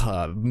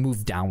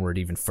move downward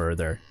even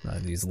further.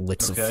 These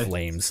lits of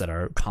flames that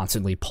are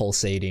constantly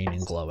pulsating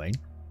and glowing.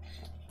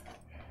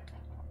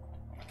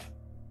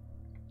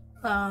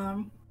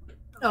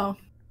 Oh.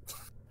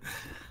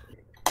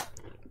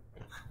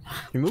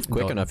 You move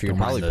quick Don't- enough, you don't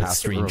can mind probably the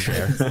pass the screen room.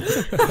 share.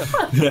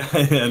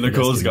 Yeah,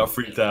 Nicola's got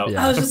freaked out.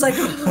 Yeah. I was just like,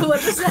 what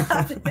just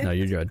happened? No,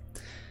 you're good.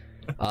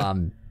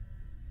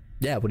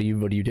 Yeah. What do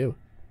you do?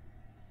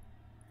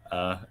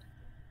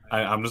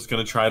 I'm just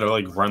gonna try to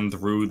like run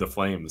through the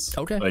flames.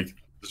 Okay. Like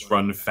just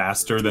run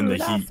faster than the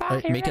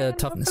heat. Make a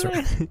toughness roll.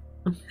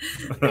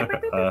 All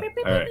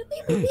right.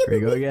 Here we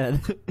go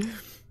again.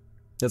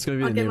 That's gonna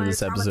be I'll the get name of my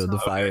this episode: "The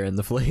automaton. Fire and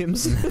the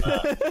Flames."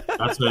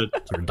 That's a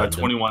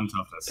 21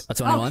 toughness. A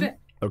 21. shit.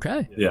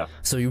 Okay. Yeah.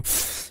 So you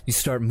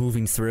start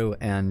moving through,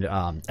 and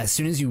as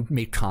soon as you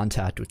make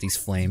contact with these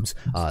flames,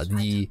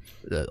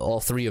 all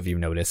 3 of you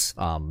notice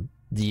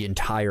the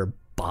entire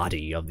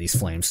body of these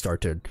flames start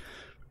to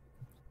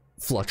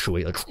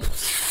fluctuate, like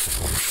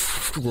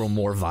grow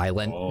more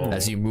violent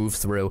as you move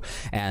through,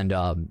 and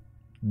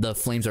the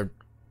flames are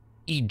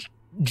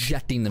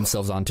ejecting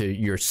themselves onto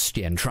your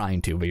skin,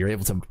 trying to, but you're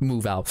able to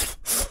move out.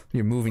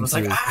 You're moving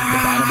through. like, The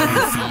bottom of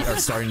your feet are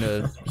starting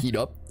to heat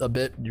up a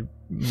bit. You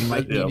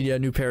might need a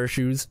new pair of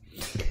shoes.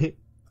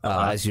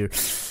 As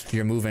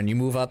you're moving, you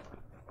move up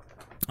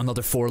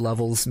another 4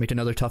 levels. Make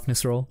another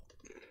toughness roll.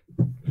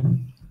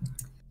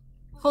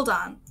 Hold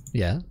on.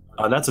 Yeah.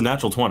 That's a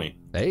natural 20.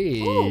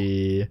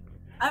 Hey.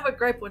 I have a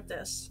gripe with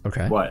this.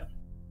 Okay. What?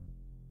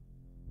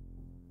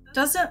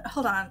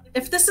 Hold on.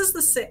 If this is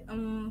the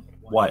same,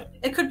 What?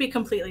 it could be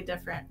completely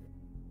different.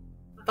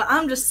 But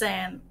I'm just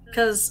saying,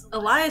 because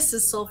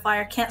Elias's soul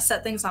fire can't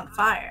set things on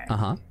fire.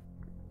 Uh-huh.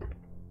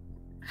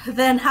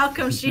 Then how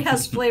come she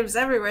has flames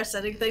everywhere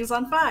setting things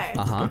on fire?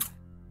 Uh-huh.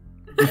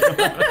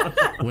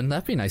 Wouldn't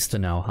that be nice to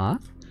know, huh?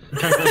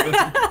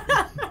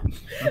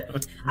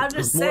 I'm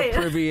just More saying.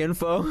 privy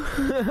info.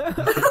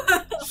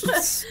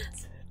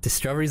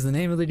 Discovery's the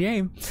name of the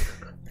game. It's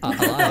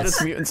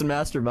Elias. Mutants and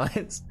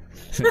Masterminds.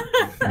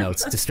 No,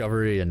 it's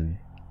Discovery and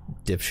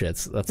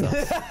dipshits. That's all.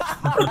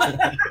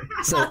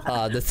 So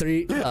the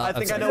 3. I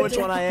think I know which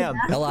one I am.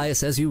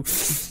 Elias, as you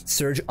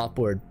surge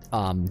upward,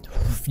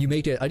 you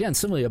make it again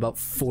similarly about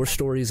 4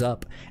 stories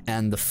up,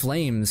 and the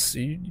flames.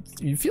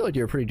 You feel like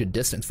you're a pretty good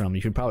distance from them.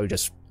 You could probably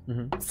just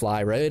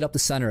fly right up the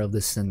center of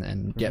this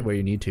and get where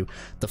you need to.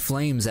 The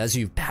flames, as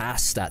you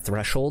pass that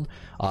threshold,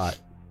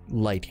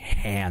 like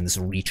hands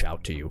reach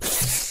out to you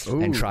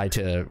and try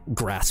to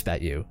grasp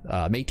at you.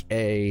 Make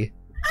a.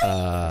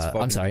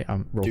 I'm sorry.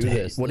 Roll do to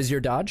hit. this. What is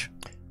your dodge?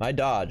 My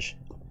dodge,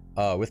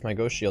 with my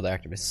ghost shield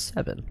active, is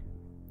 7.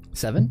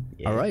 7.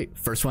 Yeah. All right.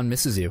 First one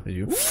misses you.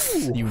 You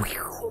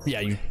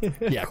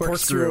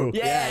corkscrew.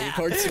 Yeah. You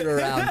corkscrew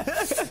around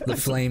the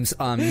flames.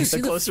 You see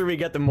The closer we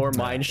get, the more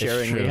mind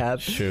sharing we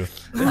have. True.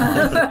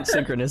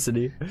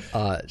 Synchronicity.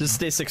 Just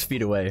stay 6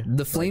 feet away.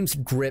 The flames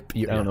grip.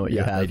 You, I don't know what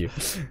you I have. do.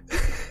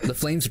 The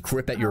flames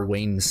grip at your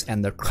wings,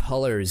 and the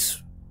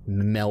colors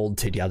meld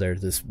together.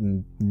 This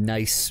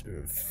nice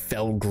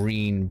fell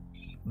green,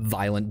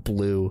 violent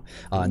blue,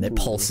 and it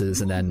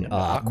pulses, and then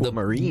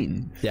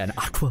Aquamarine. an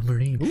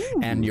aquamarine,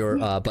 and your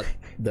but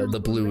the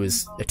blue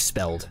is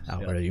expelled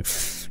out where you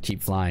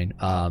keep flying.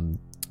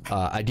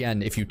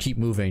 Again, if you keep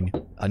moving,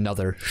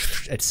 another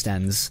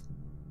extends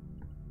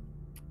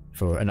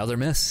for another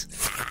miss.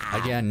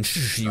 Again,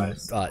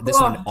 this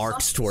one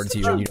arcs towards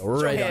you, and you go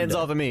right Hands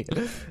under. off of me.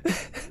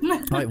 All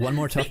right, one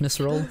more toughness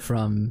roll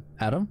from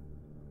Adam.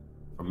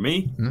 From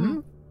me? Mm-hmm.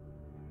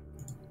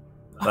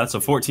 That's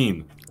a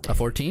 14. A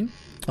 14.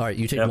 All right,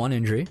 you take Yep. 1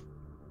 injury.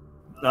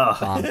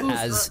 Ugh.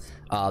 As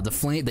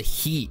the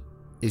heat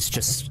is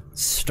just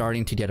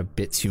starting to get a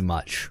bit too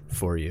much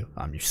for you.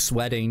 You're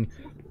sweating,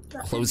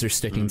 clothes are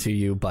sticking to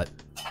you, but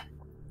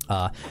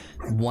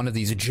one of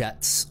these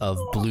jets of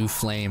blue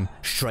flame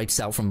strikes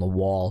out from the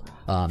wall.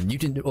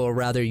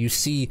 You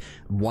see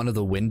one of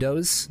the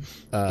windows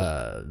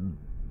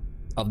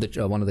of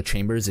the one of the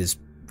chambers is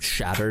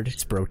shattered.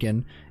 It's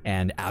broken,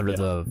 and out of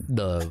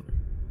the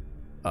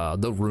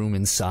the room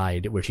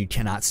inside, which you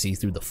cannot see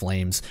through the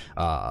flames,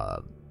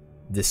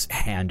 this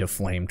hand of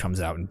flame comes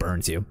out and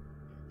burns you.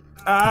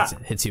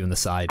 Hits you in the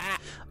side.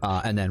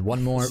 And then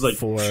one more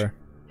for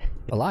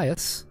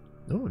Elias.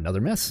 Oh,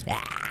 another miss.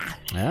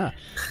 Yeah.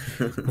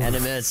 And a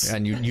miss.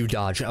 And you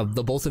dodge.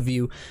 The both of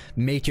you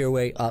make your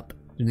way up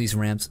these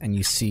ramps, and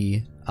you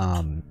see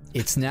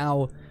it's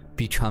now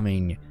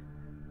becoming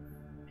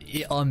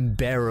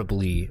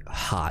unbearably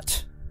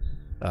hot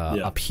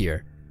up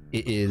here.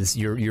 It is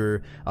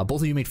you're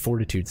both of you made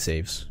fortitude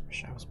saves.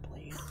 Wish I was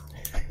Blade.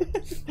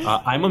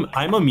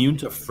 I'm immune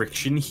to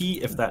friction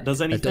heat, if that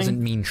does anything. That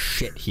doesn't mean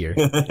shit here.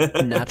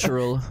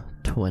 Natural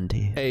 20.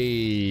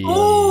 Hey.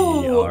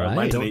 Oh! All right.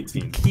 Mine's an Don't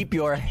 18. keep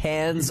your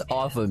hands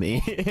off of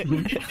me.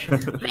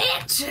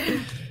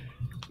 Bitch!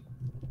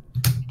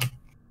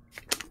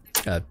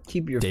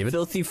 Keep your David?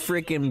 filthy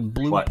freaking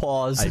blue What?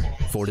 paws.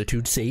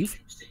 Fortitude save.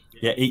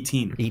 Yeah,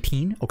 18.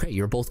 18. Okay,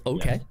 you're both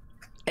okay.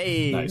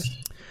 Hey. Nice.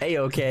 Hey,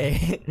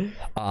 okay.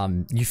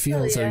 You feel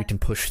Hell as though yeah. you can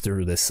push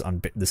through this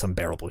this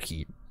unbearable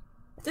heat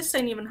This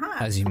ain't even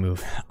hot. as you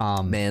move.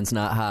 Man's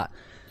not hot.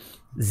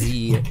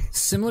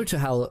 Similar to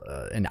how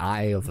an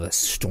eye of a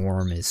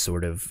storm is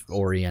sort of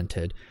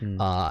oriented,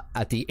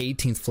 at the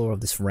 18th floor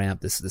of this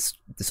ramp, this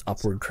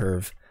upward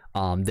curve,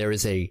 there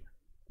is a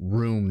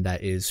room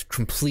that is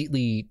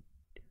completely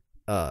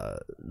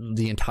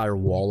the entire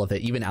wall of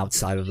it, even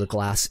outside of the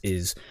glass,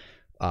 is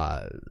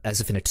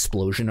as if an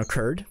explosion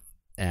occurred,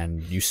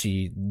 and you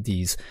see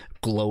these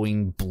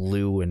glowing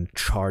blue and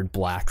charred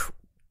black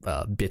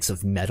bits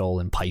of metal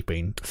and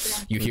piping.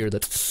 You hear the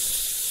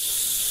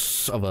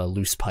of a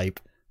loose pipe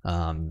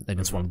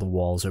against one of the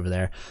walls over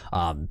there.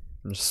 I'm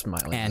just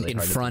smiling. And really in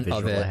hard at the front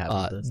of visual I it, have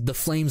of this. the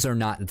flames are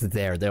not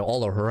there. They're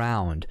all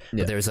around, Yeah.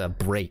 but there's a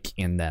break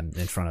in them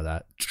in front of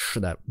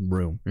that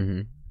room.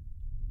 Mhm.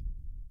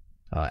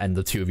 And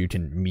the two of you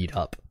can meet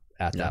up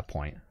at that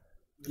point.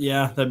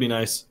 Yeah, that'd be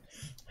nice.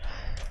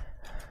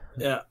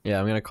 Yeah. Yeah,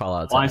 I'm gonna call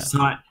out. to Elias, it's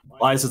hot.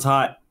 Elias, it's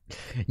hot. that.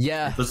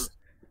 Yeah. Let's,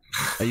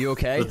 Are you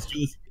okay? let's do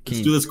this. Can Let's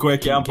you- do this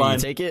quick. Yeah, I'm Can fine. you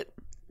take it?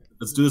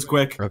 Let's do this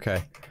quick.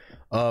 Okay.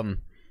 I'm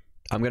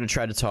gonna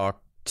try to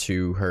talk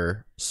to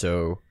her.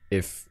 So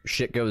if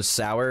shit goes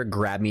sour,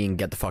 grab me and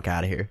get the fuck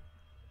out of here.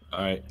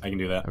 All right, I can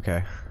do that.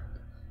 Okay.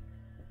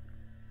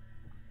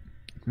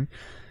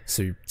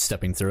 So you're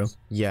stepping through.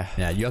 Yeah.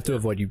 Yeah, you have to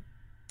avoid you.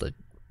 Like,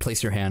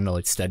 place your hand to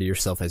like steady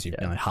yourself as you,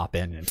 hop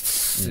in, and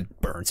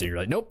it burns. And you're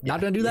like, nope,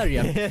 not gonna do that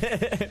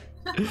again.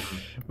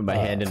 Put my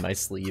hand in my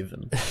sleeve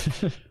and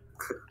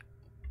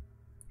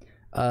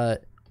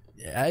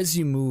As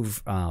you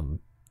move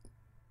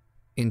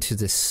into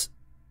this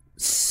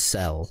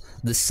cell,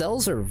 the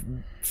cells are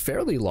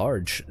fairly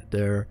large.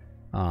 They're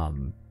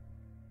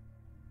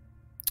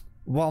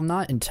while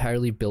not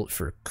entirely built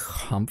for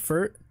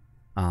comfort,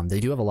 they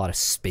do have a lot of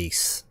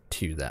space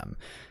to them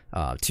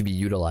to be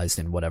utilized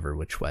in whatever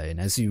which way. And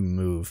as you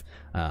move,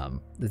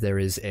 there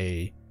is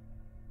a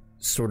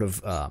sort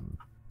of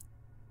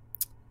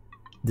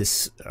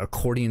this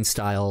accordion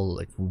style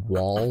like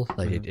wall,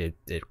 like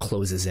it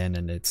closes in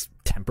and it's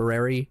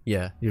temporary,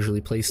 yeah.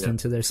 usually placed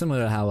into there,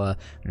 similar to how I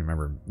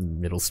remember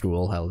middle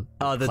school how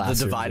The class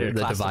divider,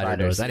 the class divider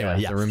dividers. goes. Anyway,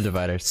 yeah. The room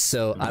dividers.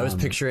 So I was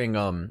picturing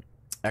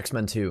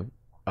X-Men 2,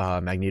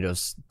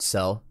 Magneto's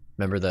cell.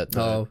 Remember the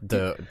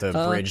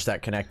bridge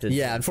that connected?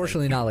 yeah,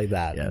 unfortunately not like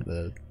that. Yeah.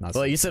 Not Well,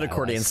 so you said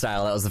accordion stylized.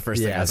 style. That was the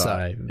first thing Yeah, I thought.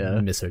 sorry,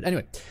 Yeah. misheard.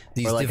 Anyway,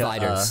 these Or like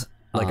dividers,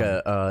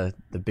 the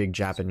big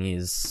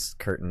Japanese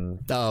curtain.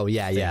 oh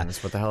yeah,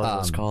 Things. What the hell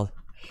is this called?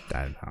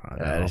 I don't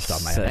know off the top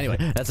of my head. Anyway,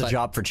 that's a but-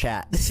 job for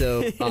chat.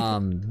 So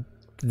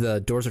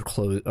the doors are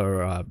closed,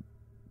 or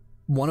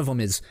one of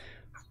them is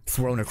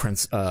thrown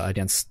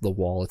against the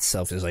wall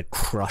itself, is like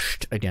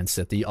crushed against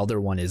it. The other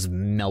one is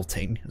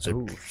melting. It's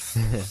like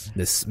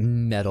this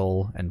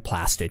metal and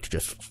plastic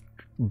just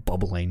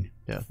bubbling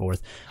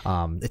forth.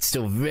 It's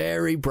still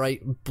very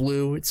bright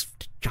blue. It's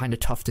kind of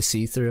tough to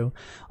see through.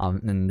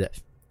 And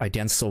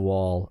against the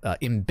wall,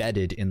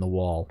 embedded in the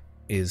wall,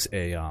 is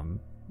a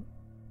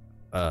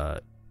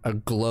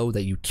glow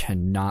that you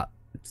cannot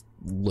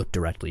look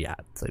directly at.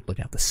 It's like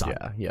looking at the sun.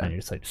 Yeah. And you're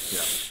just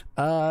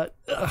like,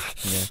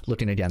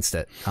 looking against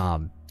it. I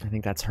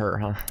think that's her,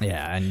 huh?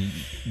 Yeah, and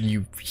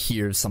you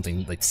hear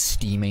something like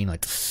steaming,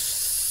 like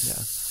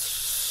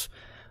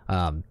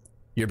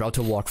you're about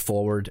to walk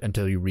forward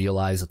until you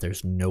realize that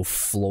there's no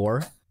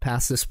floor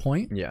past this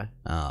point. Yeah.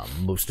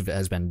 Most of it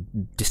has been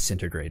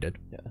disintegrated.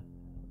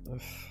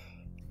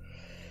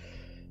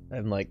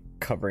 I'm like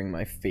covering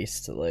my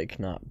face to like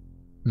not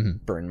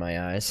burn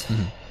my eyes.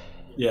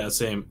 Yeah,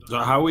 same. So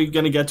how are we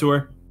gonna get to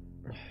her?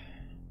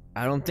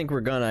 I don't think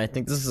we're gonna. I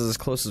think this is as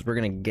close as we're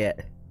gonna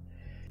get.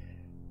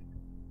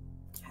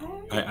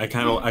 I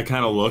kind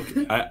of look.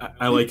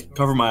 I like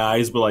cover my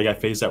eyes, but like I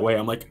face that way.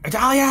 I'm like,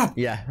 Adalia!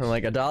 Yeah, I'm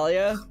like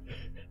Adalia.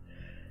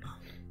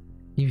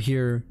 You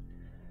hear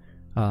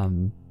a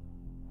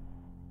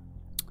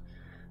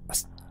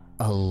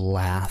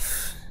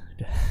laugh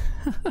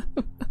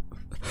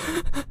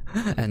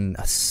and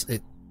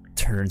it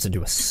turns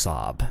into a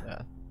sob.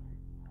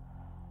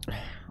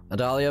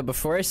 Adalia,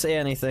 before I say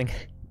anything,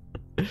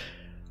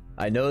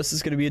 I know this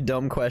is gonna be a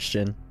dumb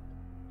question.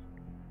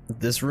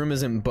 This room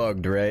isn't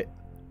bugged, right?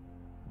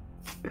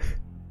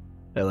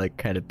 I like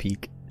kind of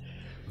peek.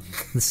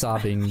 The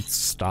sobbing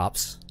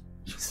stops.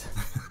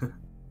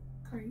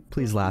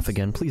 Please laugh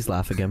again. Please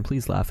laugh again.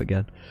 Please laugh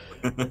again.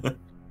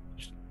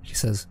 She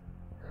says,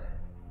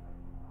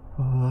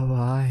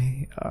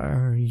 "Why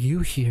are you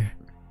here?"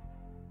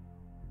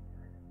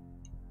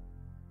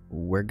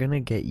 We're gonna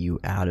get you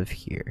out of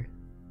here.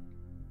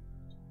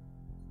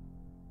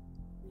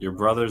 Your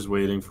brother's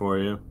waiting for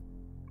you.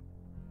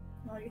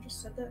 Oh, you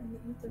just said that in the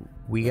ether.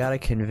 We gotta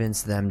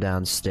convince them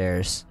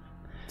downstairs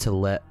to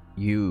let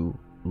you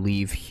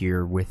leave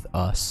here with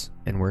us,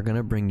 and we're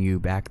gonna bring you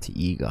back to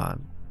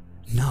Egon.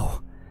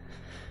 No.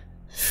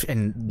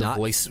 And the Not-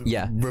 voice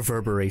yeah.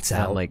 reverberates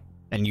And I'm out, like,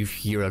 and you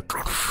hear a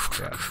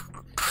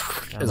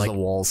as like- the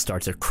walls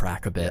start to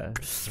crack a bit.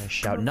 I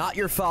shout, "Not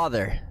your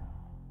father!"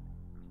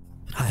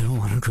 I don't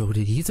want to go to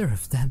either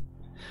of them.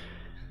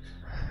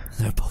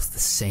 They're both the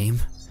same.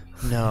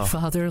 No,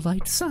 Father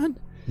like son.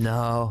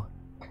 no.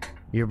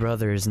 Your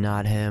brother is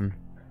not him.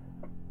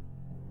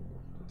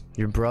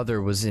 Your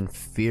brother was in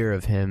fear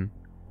of him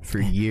for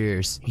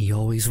years. He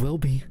always will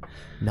be.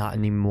 Not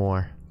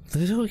anymore.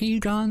 Little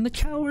Egon the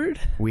coward.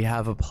 We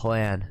have a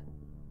plan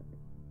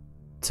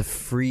to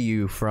free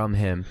you from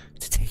him,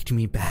 To take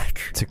me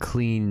back. to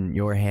clean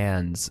your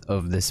hands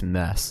of this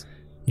mess.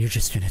 You're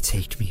just gonna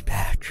take me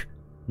back.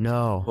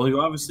 No. Well,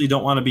 you obviously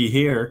don't want to be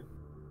here.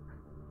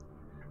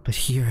 But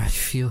here I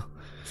feel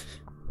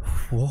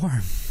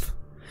warm.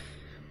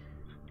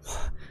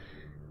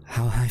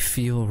 How I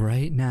feel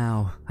right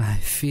now. I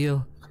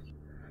feel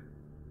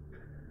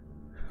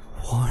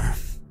warm.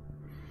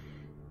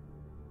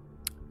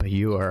 But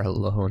you are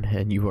alone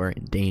and you are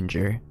in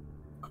danger.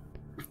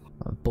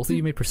 Both of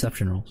you made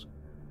perception rolls.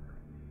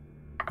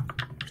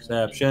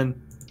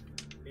 Perception.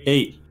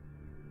 8.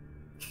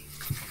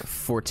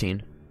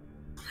 14.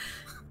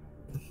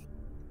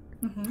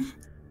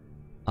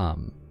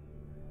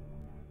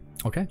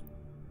 Okay.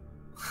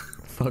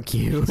 Fuck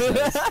you.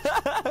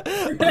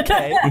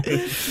 Okay.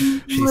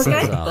 She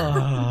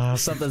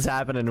says, Something's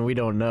happening and we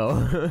don't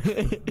know.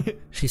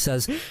 she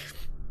says,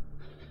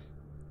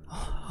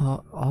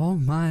 all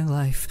my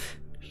life,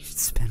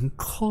 it's been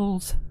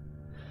cold.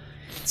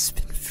 It's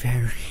been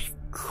very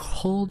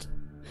cold.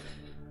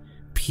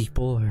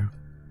 People are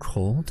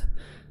cold.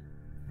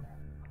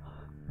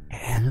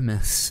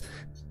 Animus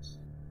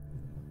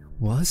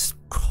was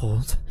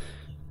cold.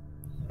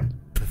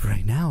 But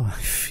right now, I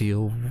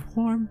feel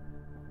warm.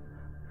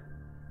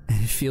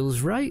 And it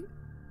feels right.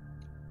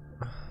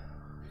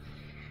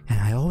 And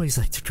I always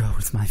like to go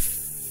with my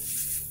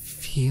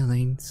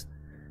feelings.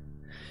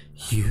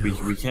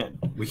 We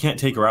can't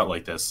take her out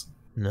like this.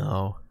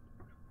 No.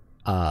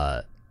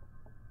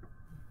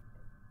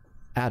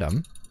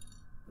 Adam,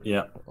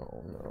 Yeah.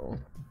 Oh no.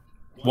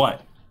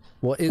 What?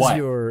 what is What?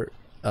 your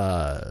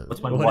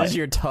What's my What is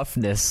your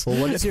toughness? well,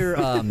 what is your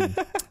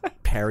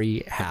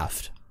parry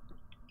haft?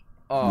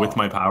 With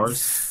my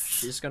powers?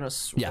 She's gonna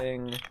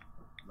swing.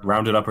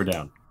 Round it up or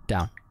down?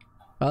 Down.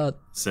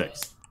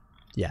 6.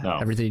 Yeah, No.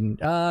 everything.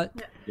 Yeah.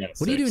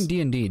 What do you do in 6.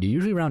 D&D? Do you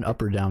usually round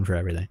up or down for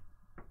everything?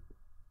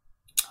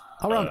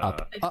 I'll round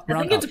up. I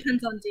Round think up. it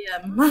depends on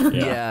DM.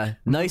 Yeah.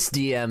 Nice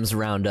DMs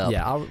round up.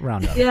 Yeah, I'll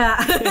round up. Yeah.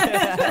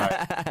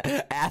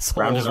 Assholes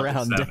Round it up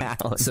round to 7.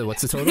 down. So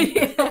what's the total?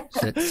 Yeah.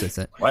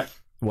 Sit. What?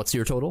 What's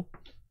your total?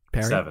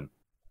 Parry? 7.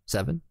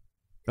 7?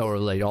 Or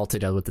like all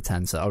together with the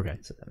 10, so okay,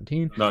 so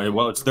 17. No,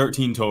 well, it's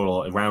 13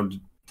 total.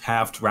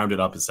 Half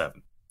rounded up is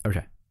 7.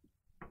 Okay.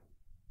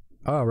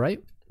 All right.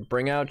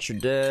 Bring out your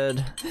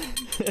dead.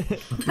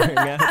 Bring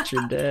out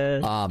your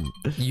dead.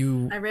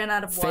 You I ran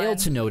out of fail wine.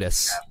 to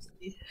notice,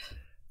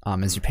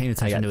 as you're paying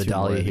attention got to 2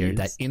 more Adalia of here, these.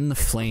 that in the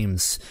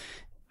flames,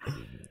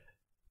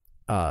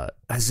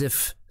 as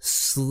if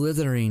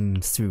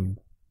slithering through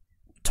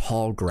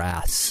tall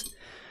grass,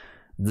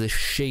 the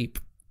shape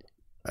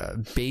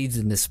bathed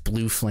in this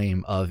blue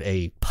flame of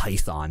a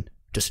python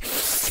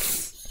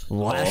just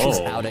lashes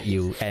Oh. out at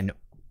you and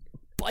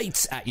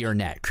bites at your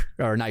neck,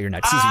 or not your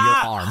neck, excuse me, your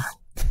arm.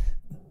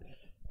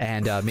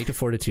 And make a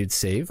fortitude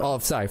save. Oh,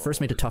 sorry.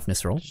 First, make a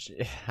toughness roll.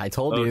 I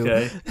told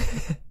Okay.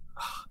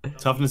 you.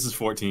 Toughness is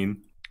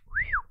 14.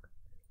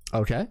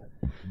 Okay.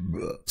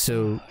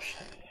 So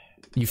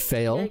you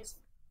fail Yikes.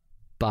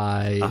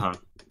 by Uh-huh.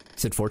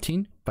 is it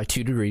 14? By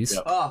 2 degrees.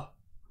 Yep. Oh.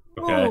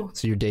 Okay. Oh,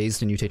 So you're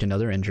dazed and you take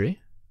another injury.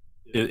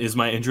 Is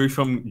my injury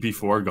from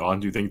before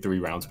gone? Do you think 3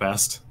 rounds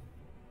passed?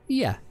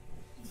 Yeah,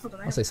 hold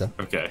on, I I'll say so.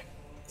 Okay.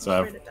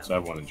 So Write it down. I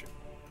have 1 injury.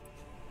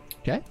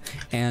 Okay.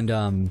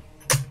 And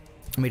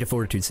made a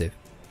fortitude save.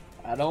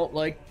 I don't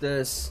like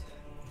this.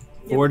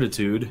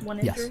 Fortitude. one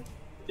Yes. injury.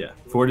 Yeah.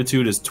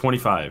 Fortitude is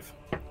 25.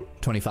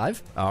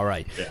 25? All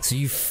right. Yeah. So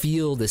you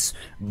feel this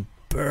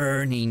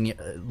burning,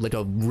 like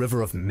a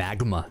river of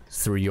magma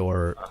through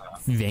your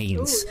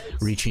veins, Ooh,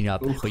 yikes. reaching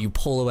up, but you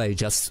pull away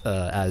just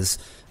as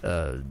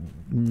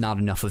not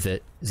enough of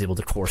it is able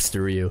to course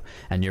through you,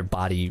 and your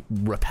body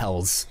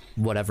repels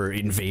whatever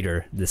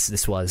invader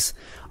this was,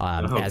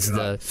 as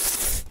God.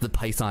 the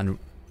python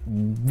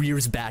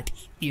rears back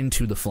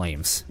into the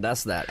flames.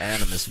 That's that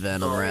animus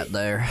venom right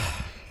there.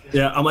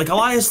 Yeah, I'm like,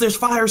 Elias, there's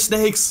fire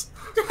snakes.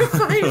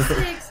 Fire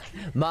snakes.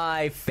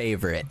 My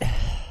favorite.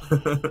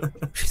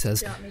 She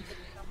says,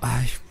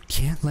 I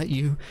can't let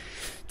you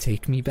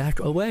take me back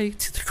away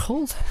to the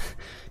cold.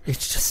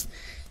 It's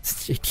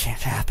just, it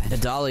can't happen.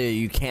 Adalia,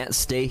 you can't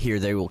stay here.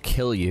 They will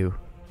kill you.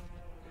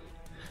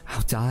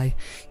 I'll die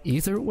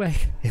either way.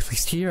 At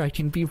least here I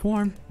can be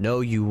warm. No,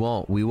 you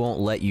won't. We won't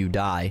let you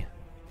die.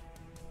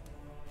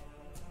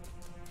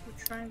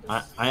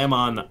 I am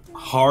on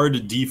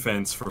hard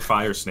defense for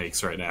fire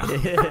snakes right now.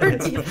 Make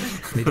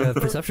a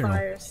perception roll.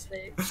 Fire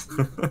snakes.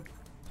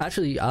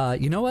 Actually,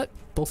 you know what?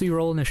 Both of you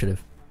roll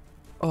initiative.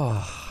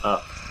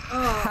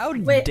 How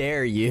wait,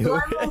 dare Do you?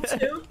 I roll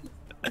 2?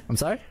 I'm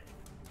sorry?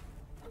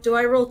 Do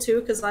I roll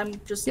 2? Because I'm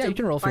just Yeah, you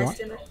can roll if you want.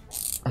 bystander.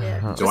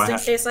 Yeah, Do I just in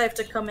have- case I have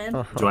to come in.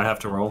 Do I have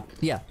to roll?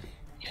 Yeah.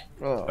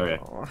 Okay.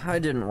 I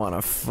didn't want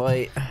to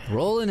fight.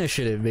 Roll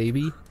initiative,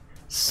 baby.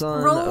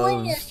 Son Roll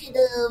of initiative.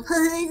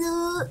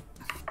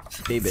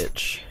 a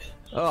bitch.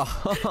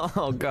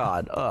 Oh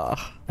God. All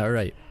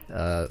right.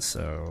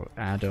 So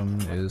Adam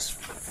is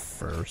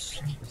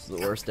first. This is the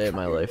worst day of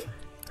my life.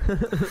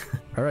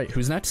 All right,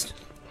 who's next?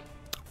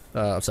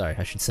 I'm sorry,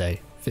 I should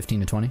say 15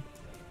 to 20.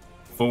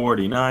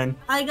 49.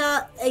 I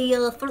got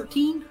a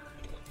 13.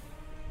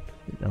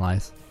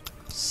 Elias.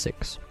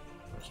 6.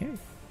 Okay.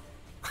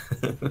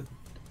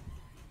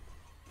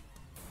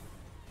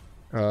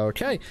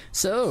 Okay,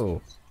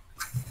 so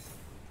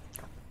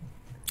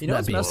You know That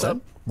what's being messed said,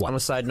 up? On a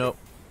side note,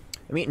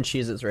 I'm eating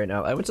Cheez-Its right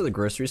now. I went to the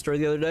grocery store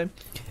the other day,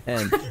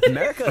 and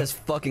America is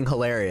fucking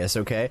hilarious,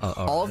 okay?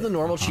 All of the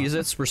normal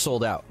Cheez-Its were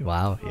sold out.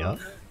 wow, yeah.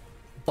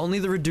 Only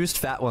the reduced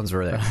fat ones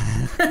were there.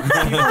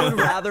 People would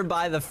rather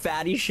buy the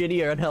fatty,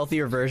 shitty, or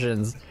unhealthier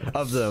versions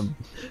of them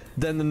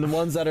than the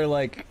ones that are,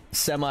 like,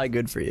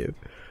 semi-good for you.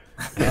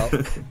 Well,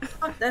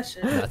 Fuck that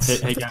shit.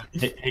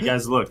 Hey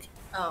guys, look.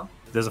 Oh.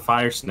 There's a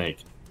fire snake.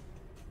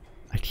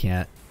 I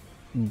can't.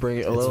 Bring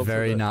it a It's little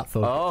very to the- not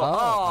focused.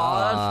 Oh,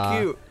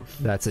 that's cute.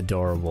 That's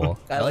adorable.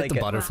 I like like the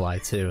it. butterfly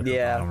too. at the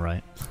Yeah. bottom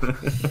right.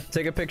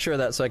 Take a picture of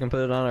that so I can put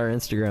it on our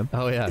Instagram.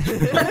 Oh yeah.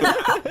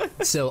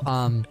 So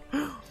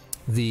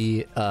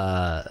the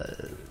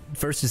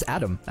first is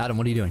Adam. Adam,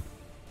 what are you doing?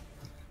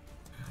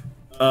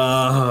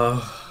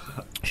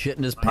 Shit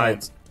in his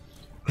pants.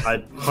 I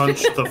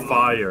punched the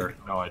fire.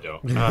 No, I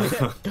don't.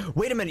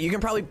 Wait a minute, you can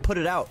probably put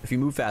it out if you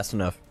move fast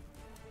enough.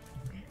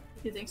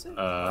 You think so?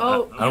 I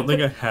don't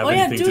think I have yeah,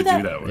 anything to do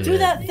that with. Do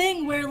that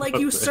thing where like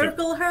you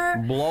circle her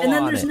Blow and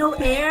then on there's it. no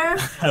air.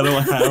 I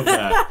don't have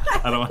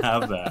that. I don't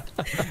have that.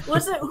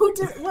 What's it? Who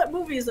did? What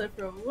movie is that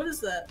from? What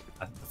is that?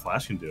 The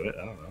Flash can do it.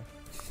 I don't know.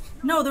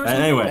 No, there was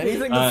Anyway. no movie.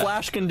 Anything the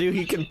Flash can do,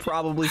 he can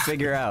probably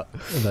figure out.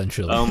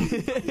 Eventually.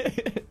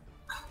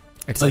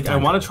 It's Like I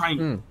time want travel. to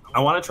try and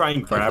I want to try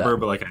and grab that. her,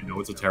 but like I know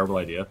it's a terrible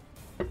idea.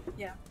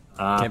 Yeah.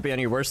 Can't be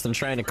any worse than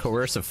trying to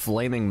coerce a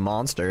flaming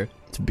monster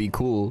to be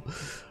cool.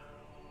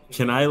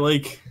 Can I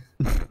like?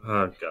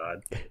 Oh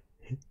God.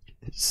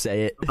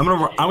 Say it. I'm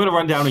gonna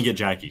run down and get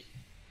Jackie.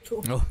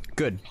 Oh,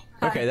 Good.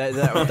 Okay,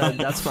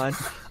 that's fine.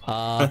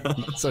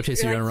 so okay,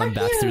 so you're gonna run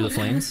back through the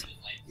flames.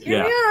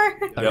 Yeah. Here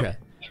we are. Okay.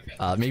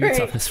 Maybe a Great.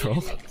 toughness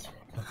roll.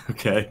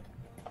 Okay.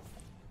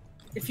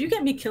 If you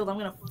get me killed, I'm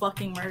gonna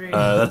fucking murder you.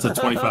 That's a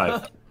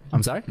 25.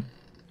 I'm sorry.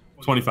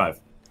 25.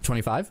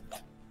 25.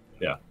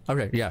 Yeah.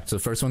 Okay, yeah. So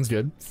the first one's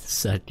good.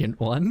 Second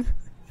one.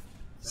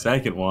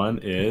 Second one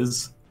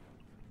is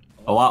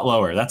a lot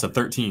lower. That's a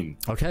 13.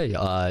 Okay.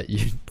 You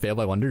fail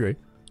by 1 degree,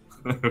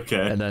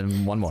 Okay. and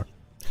then one more.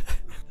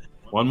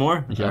 One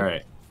more. Yep. All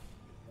right.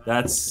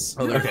 That's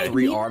Oh, there okay. are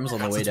 3 arms on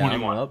the That's way a down.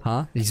 21. Up.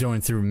 Huh? He's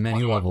going through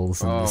many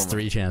levels, and there's Oh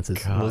 3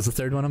 chances. What was the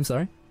third one? I'm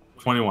sorry.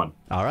 21.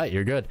 All right,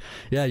 you're good.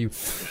 Yeah, you.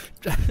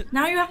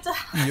 Now you have to.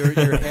 Your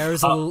hair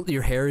is a little.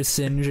 Your hair is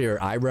singed.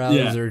 Your eyebrows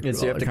Yeah. are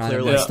So you have to kind clear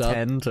of like messed up.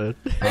 10 to. Are you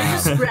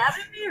just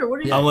grabbing me or what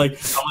are you? I'm like,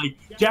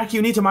 Jack,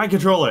 you need to mind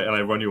control it, and I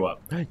run you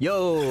up.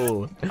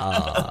 Yo.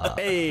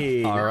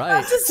 Hey. All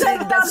right. Just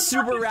said That's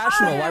super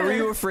rational. Why were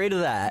you afraid of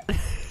that?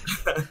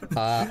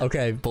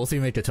 Okay, both of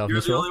you make a You're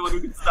toughness the roll. only one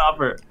who can stop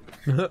her.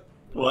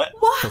 What?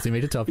 Both of you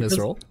make a toughness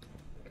roll.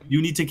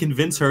 You need to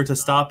convince her to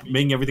stop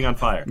making everything on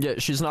fire. Yeah,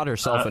 she's not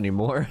herself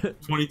anymore.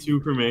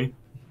 22 for me.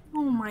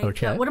 Oh my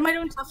Okay. god. What am I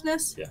doing?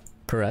 Toughness? Yeah.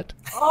 Correct.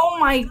 Oh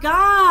my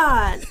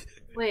god.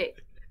 Wait.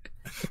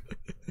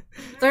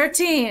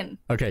 13.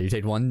 Okay, you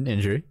take 1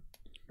 injury.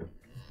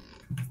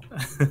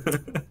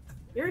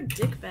 You're a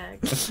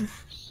dickbag.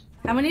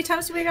 How many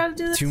times do we gotta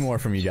do this? 2 more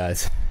from you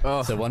guys.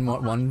 Oh. So one more,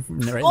 one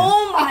right now.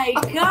 Oh my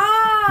god. You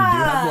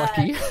do have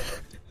lucky.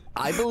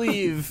 I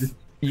believe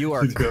you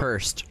are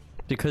cursed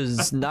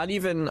because not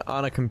even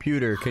on a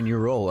computer can you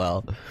roll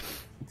well.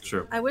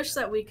 Sure. I wish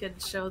that we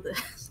could show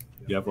this.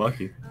 You have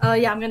lucky.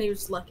 Yeah, I'm gonna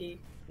use lucky.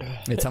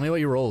 Yeah, tell me what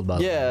you rolled, by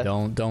the way. Yeah.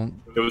 Don't.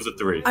 It was a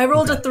 3. I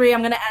rolled a 3.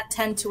 I'm gonna add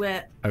 10 to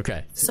it,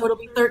 Okay. so it'll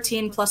be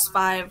 13 plus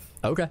 5,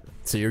 Okay.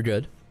 So you're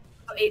good.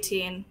 so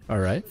 18 All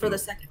right. for the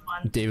second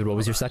one. David, what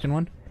was your second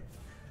one?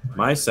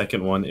 My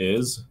second one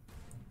is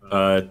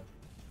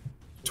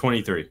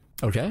 23.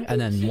 Okay, and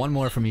then one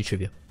more from each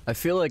of you. I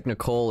feel like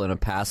Nicole in a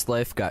past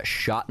life got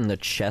shot in the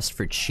chest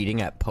for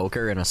cheating at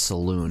poker in a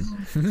saloon.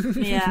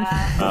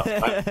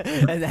 Yeah.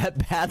 And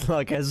that bad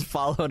luck has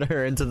followed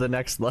her into the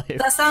next life.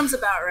 That sounds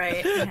about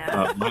right.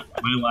 Yeah. My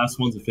last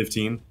one's a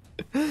 15.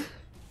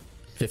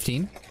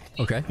 15?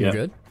 Okay, you're Yeah.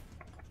 good.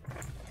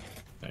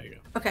 There you go.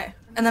 Okay.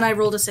 And then I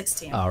rolled a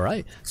 16. All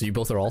right, so you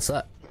both are all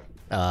set.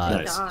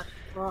 Nice. God.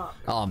 Fuck.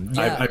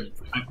 Yeah,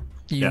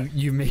 Yeah.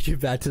 you make it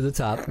back to the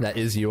top. That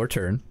is your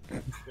turn.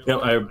 Yeah,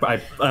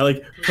 I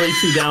like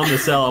place you down the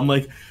cell. I'm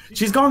like,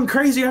 she's going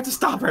crazy. You have to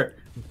stop her.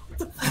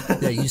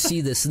 Yeah, you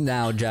see this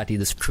now, Jackie,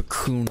 this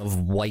cocoon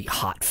of white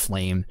hot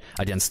flame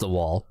against the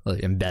wall,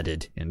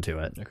 embedded into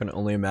it. I can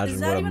only imagine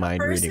Is that what a even a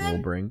mind reading person?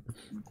 will bring.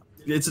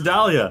 It's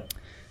Adalia.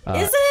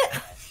 Is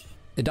it?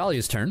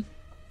 Idalia's turn.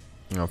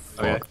 Oh,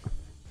 Okay. fuck.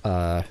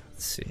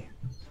 Let's see.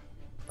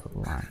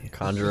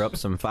 Conjure up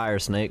some fire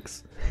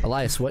snakes.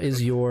 Elias, what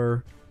is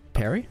your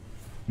parry?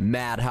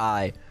 Mad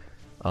high.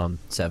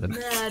 7.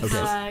 Mad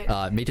Okay.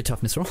 high. Make a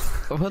toughness roll.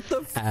 What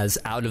the As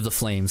out of the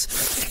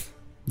flames,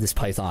 this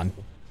python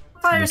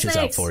Fire reaches out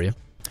snakes. for you.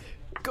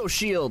 Go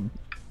shield.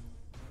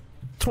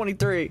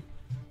 23.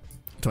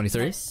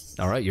 23? Nice.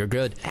 All right, you're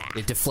good.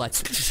 It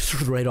deflects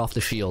right off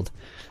the shield.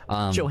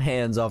 Get your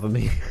hands off of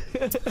me.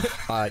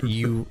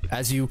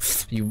 As you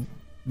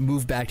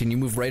move back and you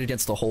move right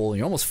against the hole, and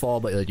you almost fall,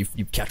 but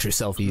you catch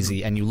yourself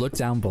easy, and you look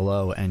down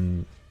below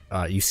and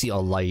you see a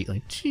light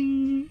like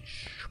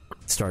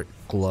start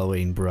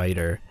glowing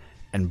brighter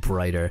and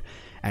brighter,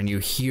 and you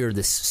hear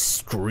this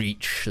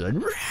screech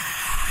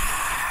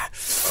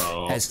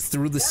as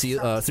through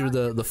the through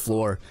the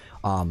floor,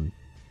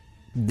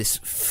 this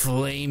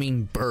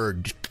flaming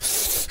bird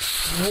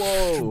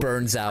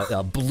burns out,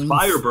 a blue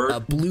Firebird. a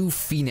blue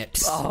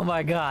phoenix. Oh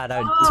my god,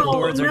 the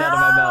words are out of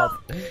my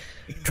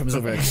mouth. Comes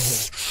over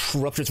and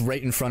ruptures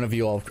right in front of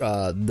you all.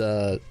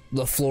 The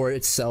floor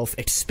itself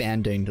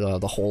expanding,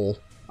 the hole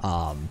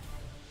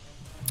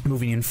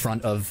moving in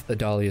front of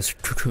Adalia's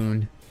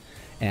cocoon,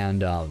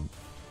 and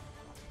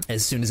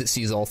as soon as it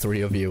sees all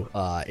three of you,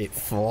 it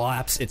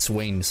flaps its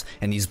wings,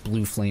 and these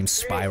blue flames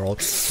spiral.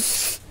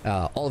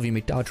 All of you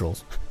make dodge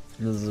rolls.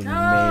 This is No.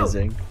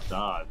 amazing.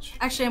 Dodge.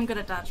 Actually, I'm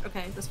gonna dodge.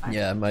 Okay, that's fine.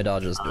 Yeah, my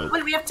dodge is good.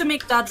 Wait, we have to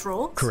make dodge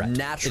rolls? Correct.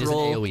 Natural-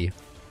 It is an AoE,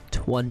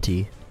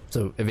 20.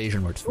 so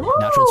evasion works for you. Woo!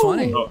 Natural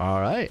 20. Oh. All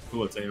right.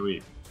 Cool, it's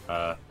AoE.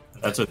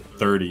 That's a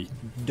 30.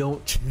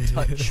 Don't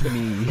touch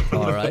me.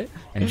 All right.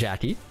 And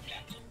Jackie.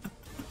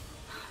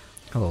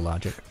 Hello,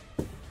 Logic.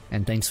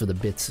 And thanks for the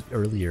bits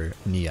earlier,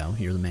 Neo.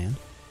 You're the man.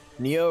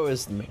 Neo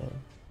is the man.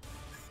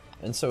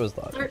 And so is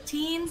Logic.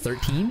 13?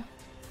 13.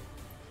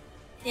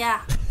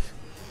 Yeah.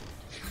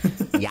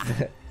 Yeah.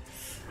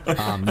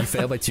 You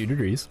fail by 2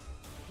 degrees.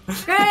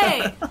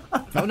 Great!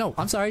 Oh no,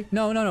 I'm sorry.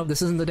 No.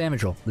 This isn't the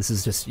damage roll. This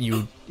is just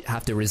you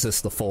have to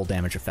resist the full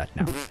damage effect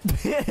now.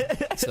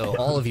 So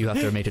all of you have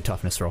to make a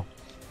toughness roll.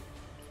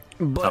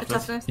 But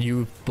Toughness?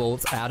 You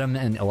both, Adam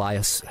and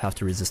Elias, have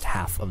to resist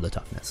half of the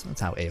toughness.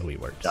 That's how AoE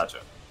works. Gotcha.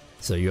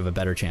 So you have a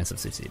better chance of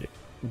succeeding.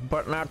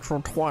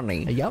 natural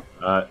 20. Yep.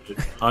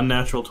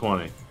 Unnatural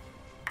 20.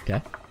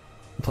 Okay.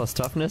 Plus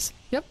toughness?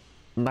 Yep.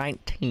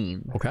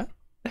 19. Okay.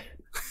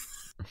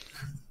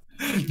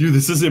 Dude,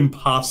 this is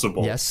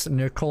impossible. Yes,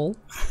 Nicole.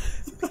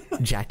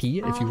 Jackie,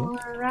 if you All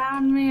want.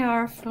 around me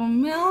are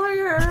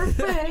familiar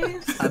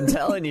faces. I'm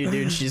telling you,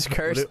 dude, she's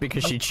cursed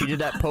because she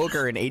cheated at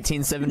poker in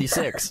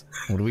 1876.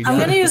 What do we I'm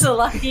got? gonna use a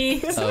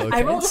lucky. Okay,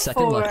 I rolled a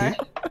second 4. lucky.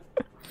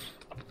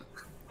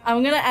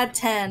 I'm gonna add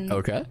 10.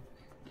 Okay.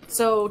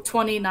 So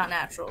 20, not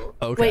natural.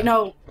 Okay. Wait,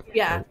 no.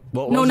 Yeah.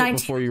 What no, was it 19.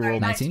 before you Sorry,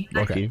 rolled 19?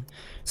 19. Okay.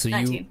 So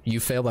 19. you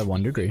fail by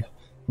 1 degree.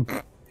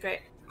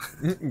 Great.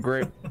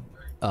 Great.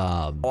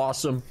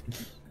 Awesome.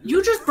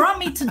 You just brought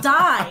me to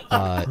die.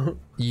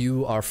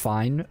 You are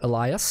fine,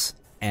 Elias,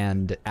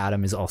 and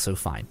Adam is also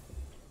fine.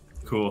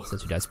 Cool.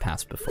 Since you guys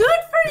passed before. Good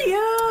for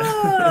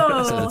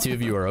you. So the two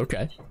of you are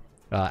okay.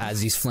 As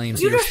these flames,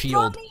 You your just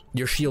brought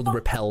me- shield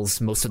repels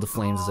most of the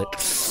flames as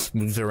it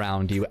moves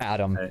around you.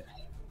 Adam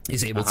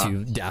is able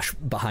to dash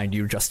behind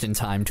you just in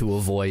time to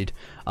avoid.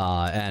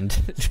 And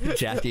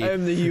Jackie,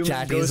 I'm the human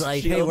Jackie's ghost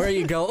like, "Hey, shield." where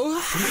you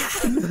go?"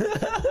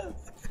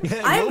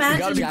 I imagine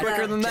gotta be that.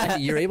 quicker than that.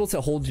 Jackie, you're able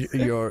to hold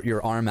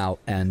your arm out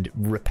and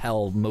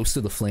repel most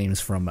of the flames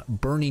from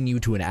burning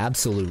you to an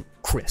absolute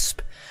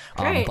crisp.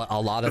 Great. But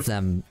a lot of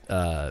them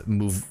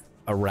move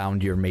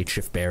around your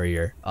makeshift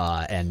barrier,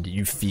 and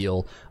you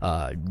feel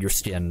your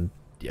skin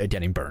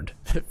getting burned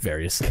at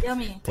various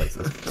Yummy.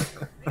 places.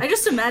 I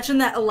just imagine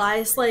that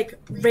Elias like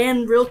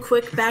ran real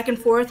quick back and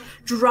forth,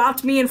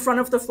 dropped me in front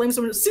of the flames.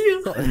 I'm gonna see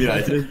you. You mean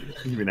I did?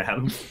 You mean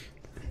Adam?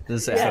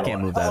 I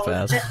can't move that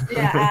fast.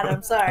 Yeah,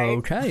 Adam. Sorry.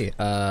 Okay,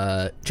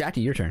 Jackie,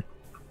 your turn.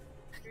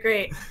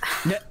 Great.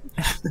 Get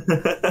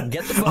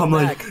the fuck I'm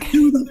back. like,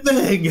 do the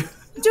thing.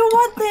 Do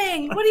what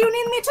thing? What do you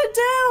need me to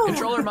do?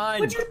 Control her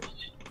mind. Would you-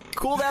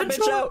 Cool that bitch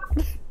Control- out.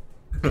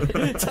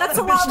 That's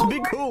a bitch lot to more be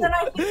work cool. than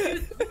I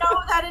think you know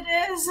that it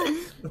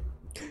is.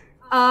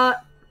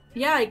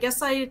 Yeah, I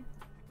guess I.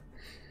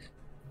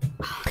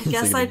 I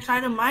guess I try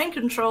to mind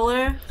control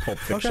her. Pulp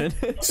Fiction.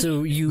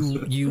 So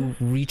you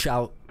reach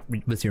out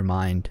with your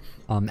mind,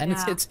 and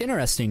it's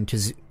interesting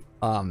because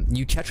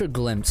you catch a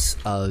glimpse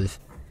of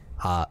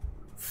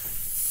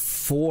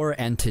 4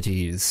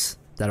 entities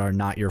that are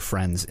not your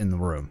friends in the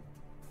room.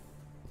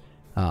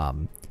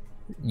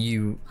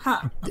 You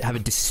have a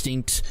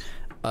distinct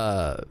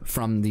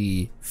from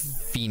the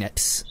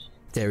Phoenix.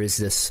 There is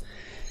this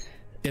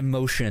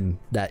emotion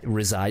that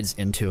resides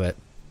into it,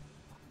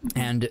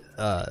 and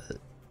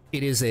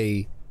it is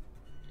a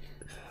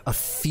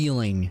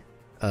feeling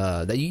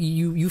that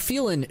you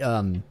feel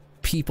in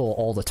people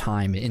all the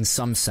time in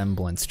some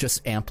semblance,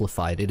 just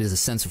amplified. It is a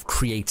sense of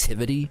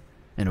creativity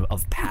and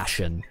of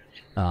passion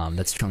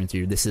that's coming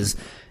through. This is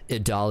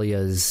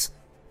Idalia's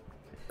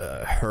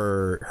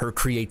her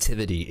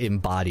creativity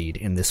embodied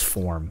in this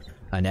form,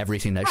 and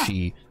everything that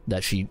she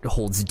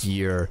holds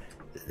dear,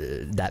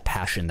 that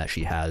passion that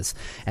she has.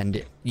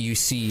 And you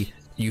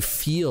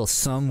feel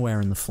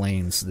somewhere in the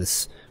flames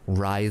this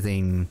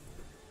writhing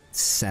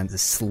sense,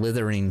 this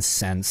slithering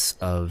sense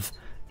of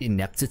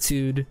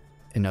ineptitude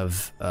and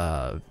of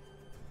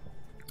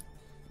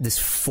this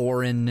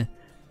foreign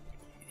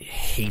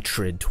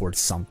hatred towards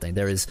something.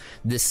 This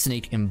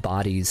snake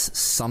embodies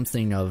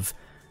something of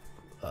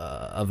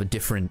a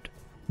different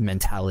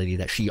mentality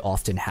that she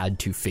often had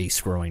to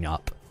face growing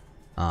up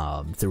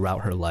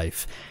throughout her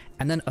life.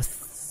 And then a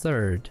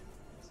third,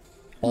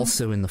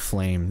 also in the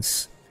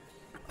flames,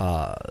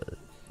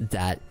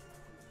 that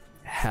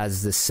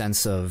has this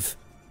sense of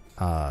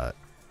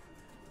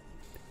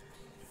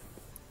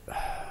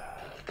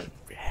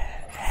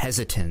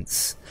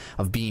hesitance,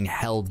 of being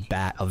held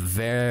back, a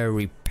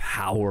very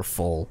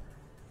powerful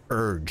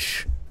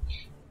urge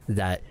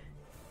that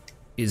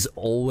is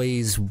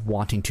always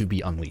wanting to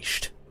be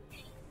unleashed.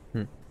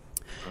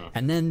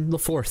 And then the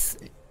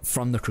fourth,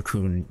 from the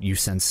cocoon, you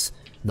sense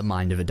the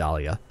mind of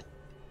Idalia.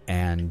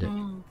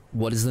 And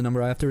what is the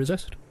number I have to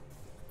resist?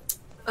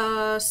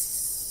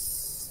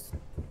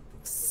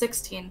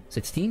 16.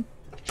 16?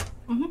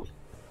 Mm-hmm.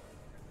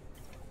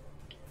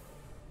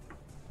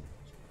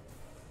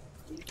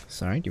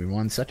 Sorry, give me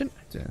 1 second.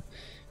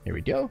 Here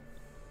we go.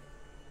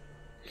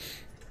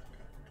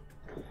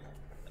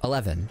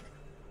 11.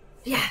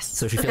 Yes.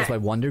 So she fails by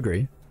 1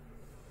 degree.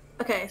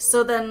 Okay,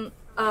 so then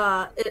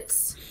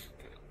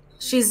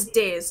she's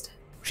dazed.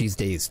 She's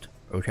dazed.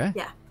 Okay.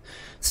 Yeah.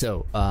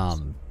 So,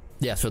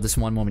 so this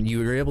one moment, you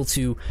were able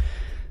to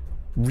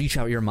reach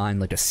out your mind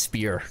like a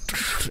spear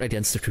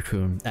against the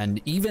cocoon, and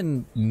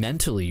even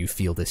mentally you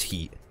feel this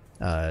heat,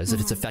 as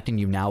if it's affecting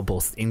you now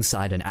both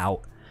inside and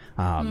out.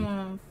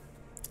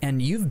 And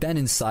you've been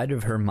inside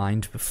of her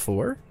mind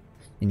before,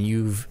 and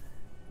you've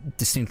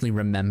distinctly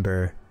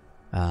remember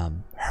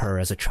her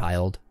as a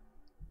child.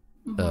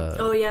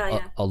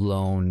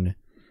 Alone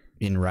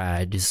in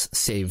rags,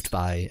 saved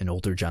by an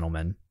older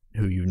gentleman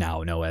who you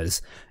now know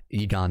as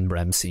Egon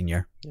Brem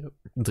Sr.,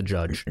 the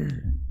judge.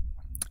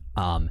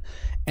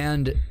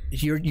 And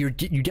you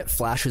get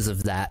flashes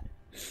of that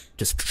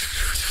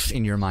just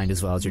in your mind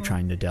as well as you're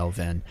trying to delve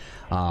in.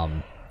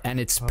 And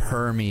it's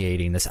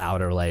permeating this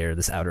outer layer,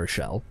 this outer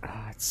shell.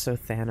 It's so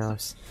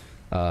Thanos.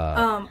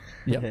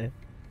 Yep.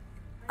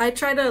 I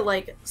try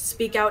to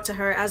speak out to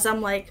her as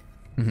I'm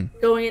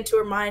going into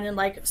her mind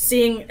and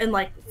seeing and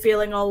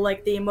feeling all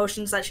the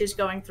emotions that she's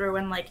going through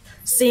and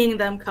seeing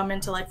them come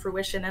into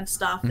fruition and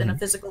stuff in a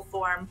physical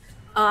form.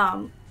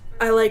 I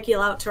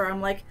yell out to her.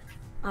 I'm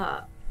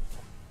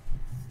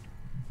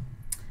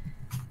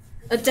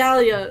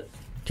Idalia.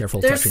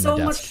 Careful there's touching so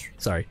the desk. much.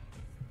 Sorry.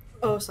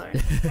 Oh, sorry.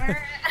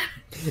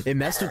 It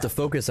messed with the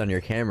focus on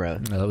your camera.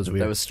 No, that was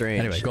weird. That was strange.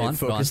 Anyway, go on. It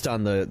focused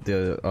on the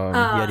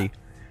Yeti.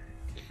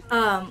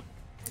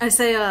 I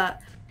say,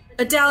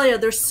 Idalia,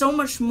 there's so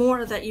much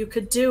more that you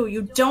could do.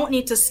 You don't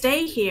need to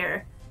stay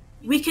here.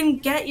 We can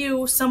get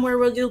you somewhere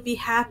where you'll be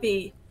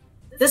happy.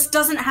 This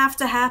doesn't have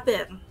to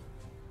happen.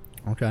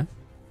 Okay.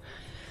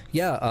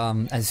 Yeah,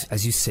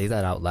 as you say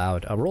that out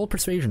loud, roll a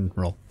persuasion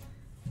roll.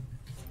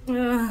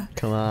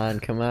 Come on.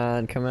 Come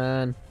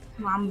on,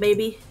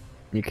 baby.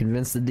 You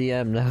convinced the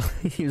DM now.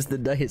 Use the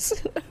dice.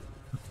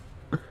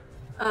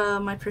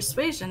 My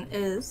persuasion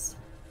is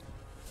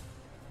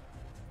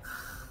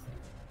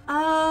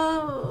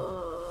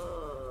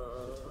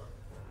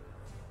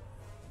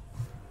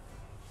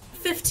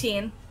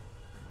 15.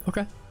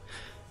 Okay.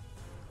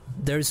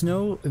 There's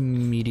no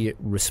immediate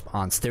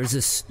response. There's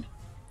this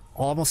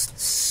almost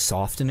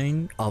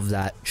softening of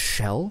that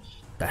shell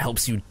that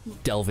helps you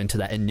delve into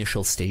that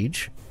initial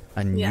stage,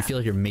 and you feel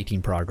like you're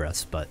making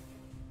progress, but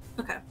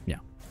okay. Yeah.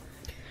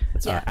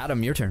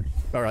 Adam, your turn.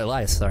 Or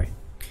Elias, sorry.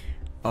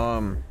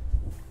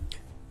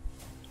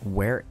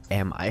 Where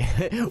am I?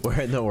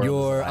 Where in the world?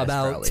 You're is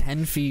about probably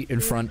 10 feet in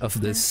front of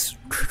this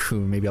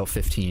cocoon, maybe about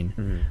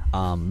 15.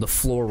 The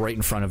floor right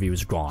in front of you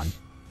is gone.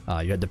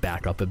 You had to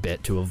back up a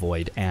bit to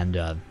avoid,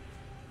 and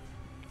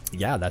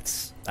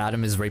that's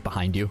Adam is right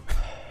behind you.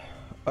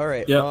 All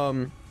right.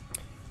 Yep.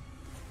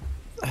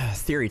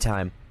 Theory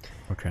time.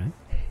 Okay.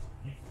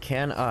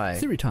 Can I?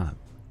 Theory time.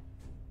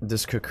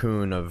 This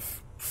cocoon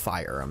of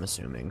fire, I'm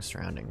assuming,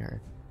 surrounding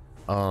her.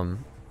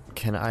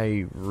 Can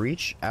I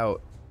reach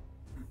out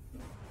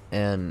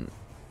and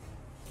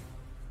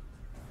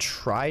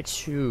try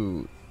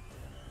to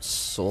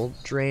soul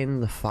drain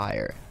the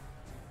fire?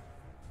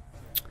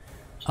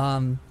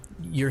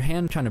 Your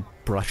hand kind of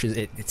brushes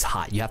it. It's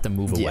hot. You have to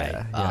move away.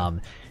 Yeah.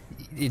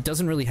 It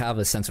doesn't really have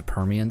a sense of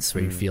permeance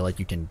where you feel like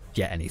you can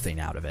get anything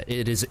out of it.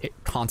 It is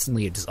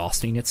constantly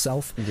exhausting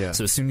itself. Yeah.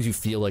 So as soon as you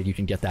feel like you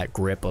can get that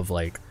grip of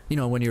like, you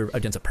know, when you're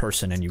against a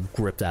person and you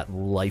grip that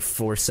life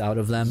force out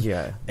of them,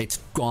 Yeah. it's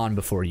gone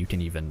before you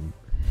can even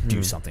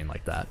do something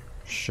like that.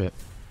 Shit.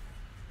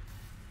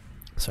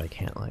 So I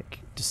can't, like,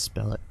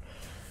 dispel it.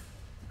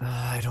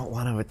 I don't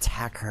want to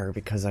attack her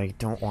because I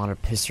don't want to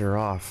piss her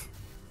off.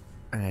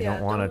 And I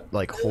don't want to,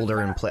 like, hold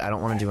her in place. I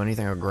don't want to do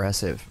anything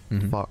aggressive.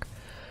 Fuck.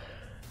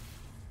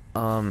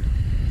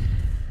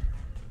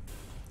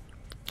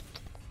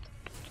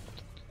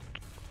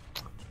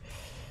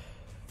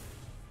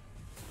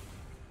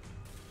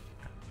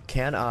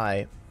 Can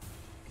I...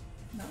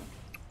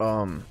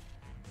 No.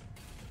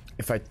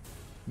 If I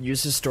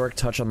use Historic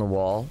Touch on the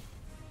wall,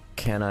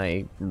 can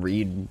I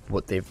read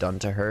what they've done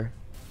to her?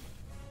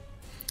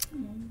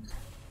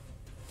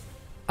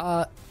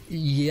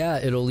 Yeah,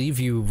 it'll leave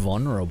you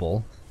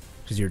vulnerable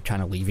because you're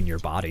kind of leaving your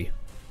body.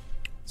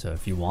 So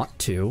if you want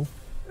to,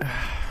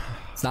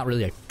 it's not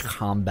really a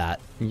combat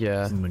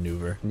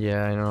maneuver.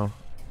 Yeah, I know.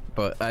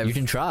 But You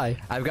can try.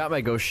 I've got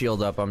my Ghost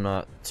Shield up. I'm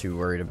not too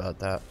worried about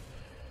that.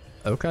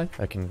 Okay.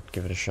 I can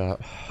give it a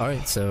shot. All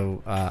right,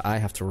 so I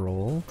have to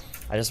roll.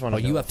 I just want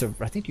to. You have to.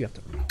 I think you have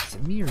to. Is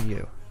it me or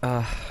you?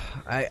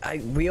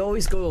 We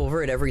always go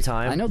over it every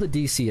time. I know the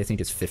DC. I think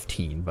is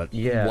 15, but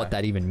Yeah. what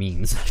that even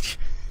means,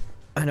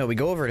 I know we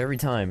go over it every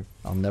time.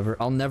 I'll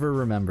never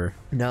remember.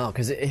 No,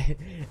 because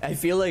I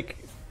feel like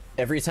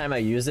every time I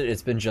use it,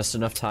 it's been just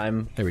enough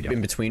time There we go.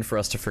 in between for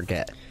us to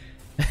forget.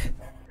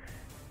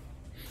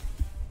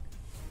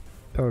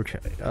 Okay.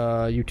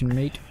 You can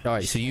make. All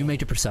right. So you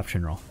make a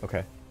perception roll.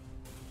 Okay.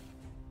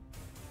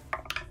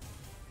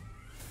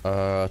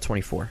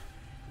 24.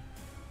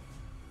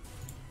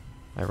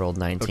 I rolled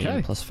 19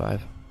 Okay. plus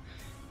 5.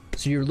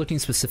 So you're looking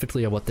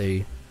specifically at what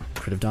they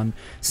could have done.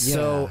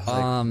 So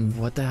like,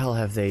 what the hell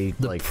have they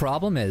the like?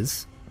 problem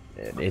is.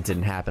 It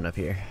didn't happen up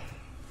here.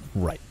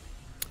 Right.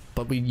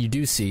 But you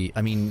do see,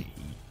 I mean,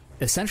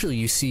 essentially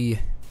you see,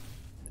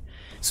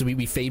 so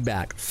we fade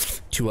back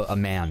to a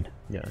man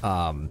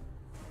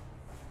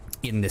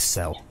in this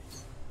cell,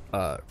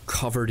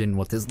 covered in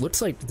what this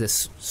looks like,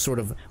 this sort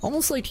of,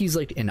 almost like he's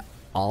like an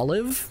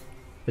olive,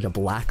 like a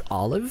black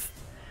olive.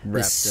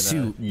 This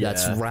suit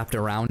that's wrapped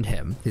around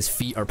him. His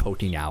feet are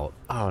poking out.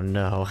 Oh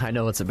no, I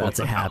know what's about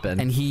to happen.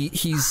 And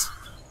he's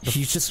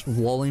just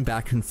lolling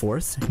back and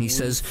forth. And he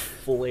says,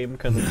 flame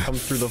come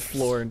through the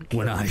floor. And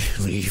when I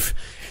leave,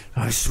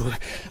 I swear.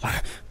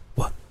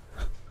 What?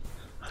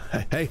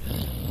 Hey,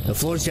 the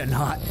floor's getting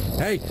hot.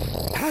 Hey,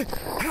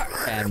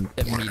 and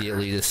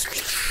immediately this,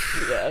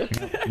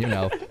 you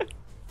know,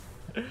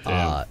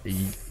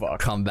 you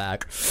come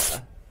back.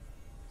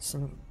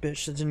 Son of a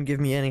bitch that didn't give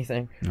me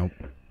anything. Nope.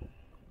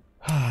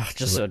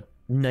 Just a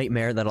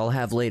nightmare that I'll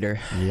have later.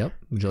 Yep.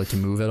 Would you like to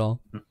move at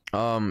all?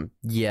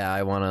 Yeah,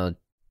 I want to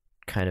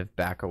kind of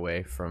back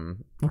away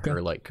from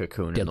her like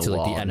cocoon Get in the to, like,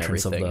 wall the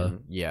entrance of and everything. the-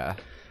 And, yeah.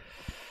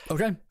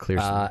 Okay. Clear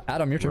some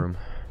Adam, your turn. room.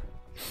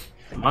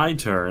 My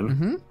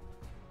turn.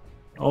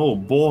 Oh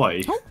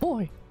boy. Oh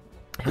boy.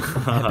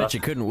 I bet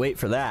you couldn't wait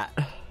for that.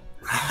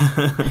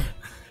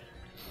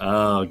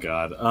 Oh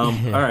god. All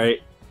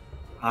right.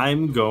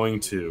 I'm going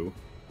to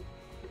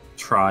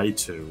try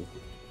to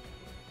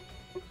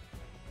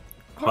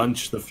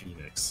punch the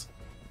phoenix.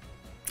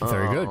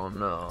 Very good. Oh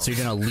no. So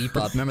you're gonna leap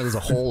up. Remember, there's a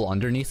hole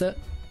underneath it.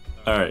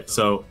 All right.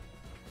 So,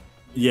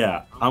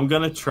 yeah, I'm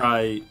gonna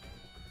try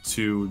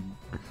to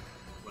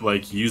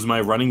like use my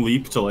running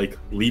leap to like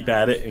leap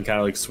at it and kind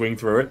of like swing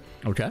through it.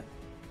 Okay.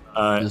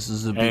 This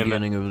is the and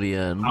beginning of the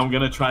end. I'm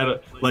gonna try to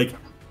like.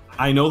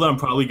 I know that I'm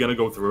probably gonna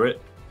go through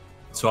it,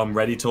 so I'm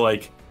ready to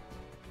like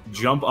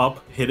jump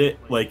up, hit it,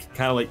 like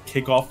kind of like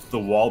kick off the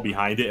wall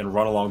behind it, and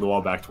run along the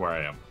wall back to where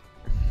I am.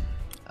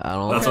 I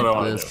don't That's like what I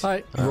wanna this. do. All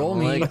right. I Roll don't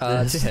me like to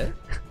this. hit.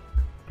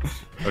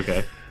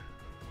 Okay.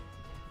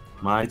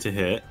 My to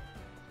hit.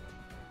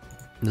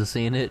 This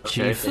ain't it,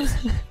 Okay.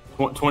 Chief.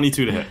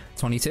 22 to hit.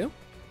 22.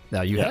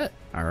 Now you Yeah. hit.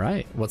 All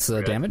right. What's the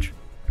Okay. damage?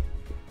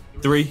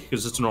 3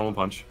 because it's a normal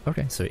punch.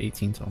 Okay, so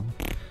 18 total.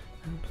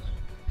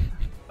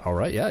 All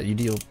right. Yeah, you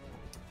deal.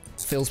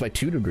 Fails by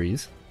 2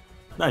 degrees.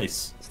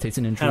 Nice. Takes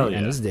an injury Hell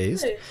and yeah. is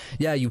dazed.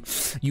 Yeah,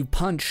 you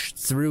punch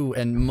through,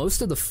 and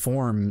most of the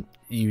form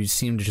you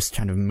seem to just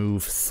kind of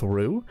move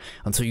through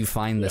until you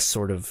find this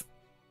sort of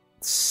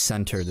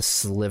center, the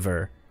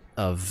sliver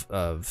of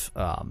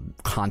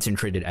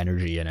concentrated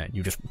energy in it.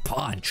 You just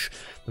punch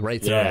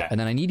right through it, and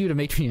then I need you to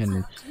make me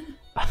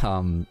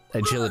an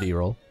agility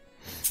roll.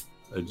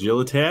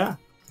 Agilitaire?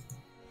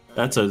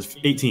 That's a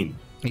 18.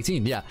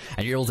 18, yeah,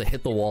 and you're able to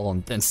hit the wall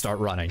and start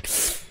running.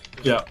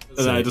 Yeah,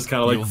 and then I just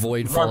kind of you like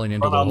avoid falling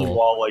into run the on the hole.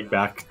 wall like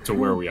back to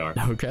where we are.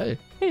 Okay.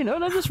 Hey, you know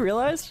what I just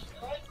realized?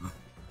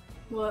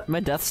 What? My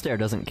death stare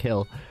doesn't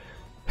kill.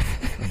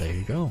 There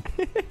you go.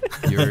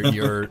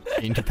 You're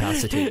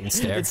incapacitated and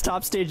stare. Its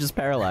top stage is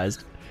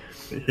paralyzed.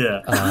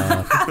 Yeah.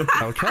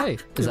 Okay.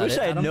 Is I that wish it,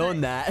 I had Adam?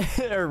 known that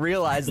or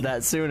realized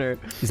that sooner.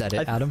 Is that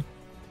it, Adam?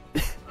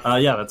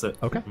 Yeah, that's it.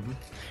 Okay.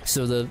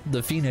 So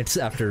the phoenix,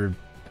 after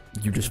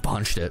you just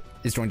punched it,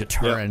 is going to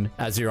turn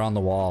as you're on the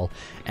wall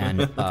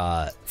and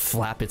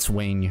flap its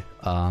wing.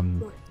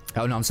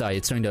 Oh no, I'm sorry.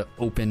 It's going to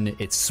open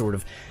its sort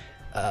of.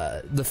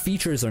 The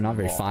features are not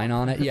very fine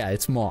on it. Yeah,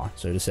 it's maw,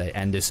 so to say,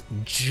 and this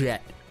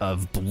jet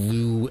of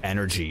blue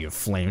energy of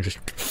flame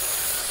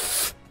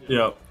just.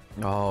 Yep.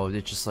 Oh,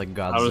 it's just like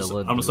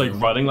Godzilla. I'm just like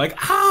running like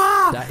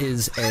ah. That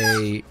is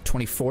a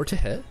 24 to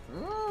hit.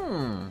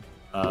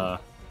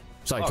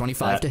 Sorry,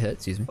 25 to hit.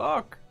 Excuse me.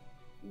 Fuck.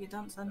 You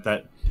done, son?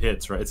 That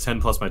hits, right? It's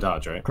 10 plus my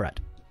dodge, right?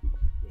 Correct.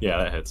 Yeah,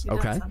 that hits. You done,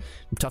 Okay. son?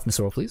 Toughness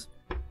roll, please.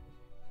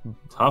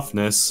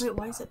 Toughness. Wait,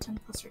 why is it 10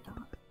 plus your dot?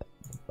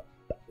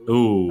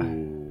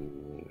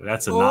 Ooh,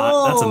 that's a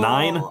that's a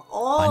 9.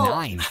 Oh, A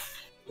 9.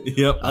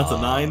 Yep, that's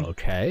a 9.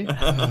 Okay.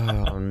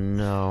 Oh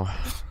no.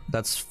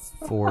 That's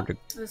 4 to. It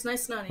was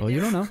nice knowing you. Well, you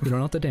don't know. You don't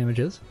know what the damage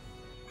is.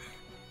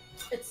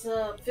 It's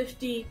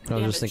 50 I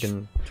damage. was just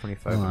thinking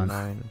 25 Hold on. and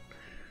 9.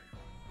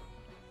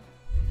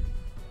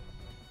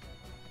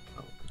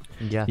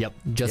 Yeah. Yep.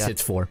 Just Yeah.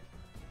 hits 4.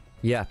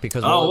 Yeah,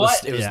 because Oh, well,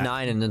 what? it was Yeah.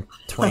 9 and then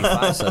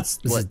 25, so that's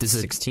This what, is this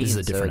is 16. this is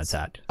a so different it's-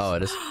 attack. Oh,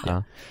 it is.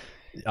 Oh.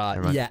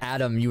 Never mind. Yeah,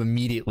 Adam, you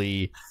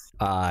immediately,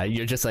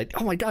 you're just like,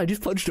 oh my god, I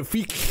just punched a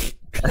feet.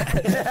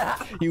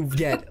 You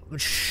get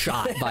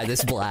shot by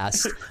this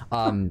blast,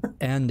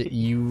 and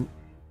you.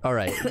 All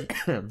right,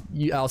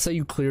 I'll say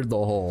you cleared the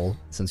hole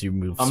since you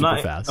moved I'm super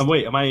not. fast.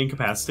 Wait, am I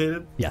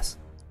incapacitated? Yes,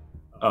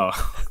 Oh.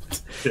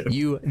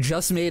 you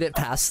just made it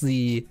past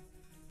the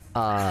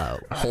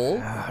hole.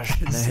 I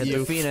hit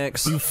the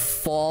phoenix. You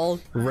fall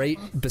right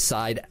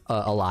beside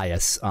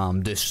Elias.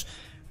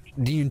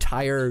 The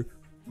entire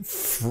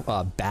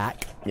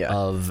back Yeah.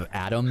 of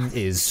Adam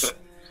is.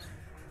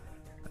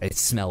 It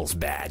smells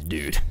bad,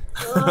 dude.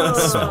 It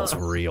smells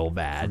real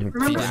bad. If he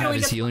didn't have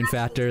his healing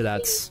factor,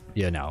 that's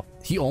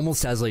he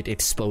almost has like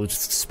exposed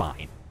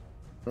spine.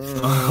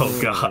 Oh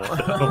god.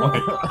 Oh my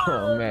god.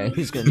 Oh man,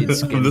 he's gonna need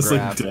skin I'm just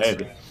like grafts.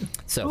 dead.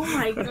 So, Oh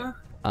my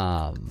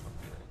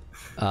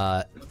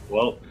god.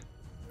 Well,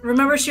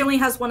 Remember, she only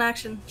has one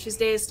action. She's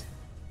dazed.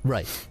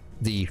 right,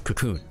 the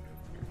cocoon.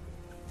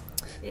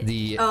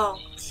 The Oh,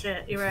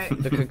 shit, you're right.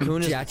 The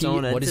cocoon is its Jackie,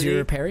 own what is entity.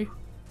 your parry?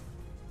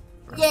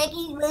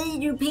 Jackie, what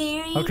did you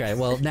parry? Okay,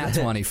 well, nat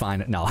 20,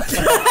 fine. No, I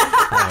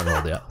haven't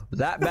rolled yet.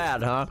 That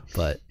bad, huh?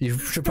 But you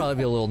should probably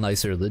be a little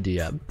nicer to the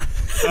DM.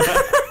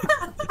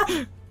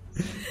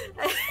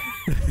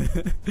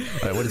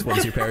 Alright, what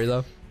is your parry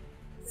though?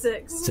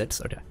 6.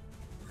 6? Okay.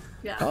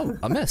 Yeah. Oh,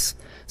 a miss.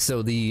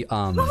 So the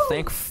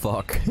Thank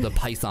fuck. the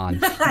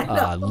python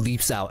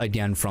leaps out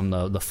again from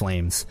the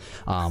flames.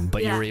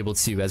 But Yeah. you're able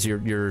to, as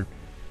you're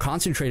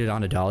concentrated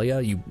on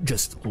Adalia, you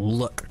just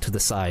look to the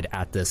side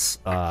at this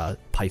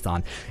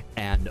python,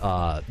 and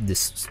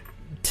this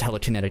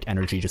telekinetic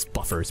energy just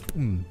buffers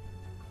boom,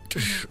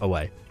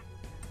 away.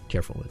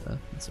 Careful with that,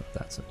 so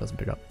it doesn't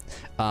pick up.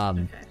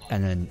 And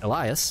then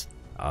Elias,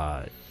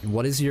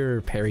 what is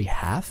your parry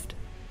halved?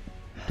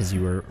 Because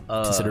you were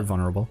considered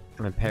vulnerable.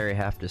 My parry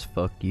half is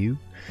fuck you.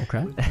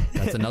 Okay,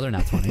 that's another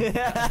nat 20.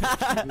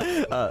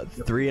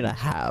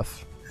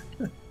 3.5.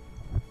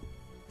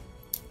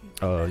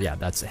 Oh yeah,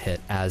 that's a hit.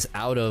 As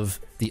out of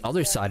the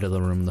other side of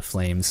the room, the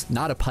flames,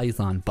 not a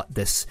python, but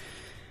these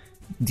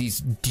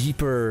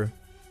deeper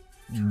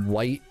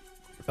white,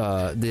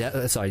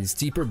 these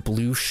deeper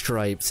blue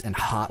stripes and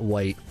hot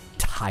white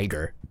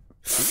tiger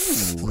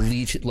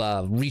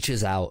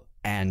reaches out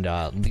and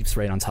leaps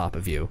right on top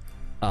of you.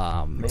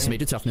 So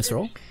make a toughness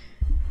roll.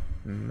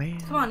 Man.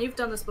 Come on, you've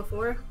done this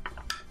before.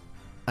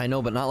 I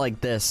know, but not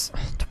like this.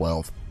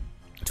 12.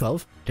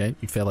 12. Okay,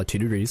 you fail at 2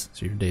 degrees,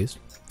 so you're dazed.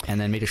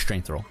 And then make a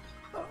strength roll.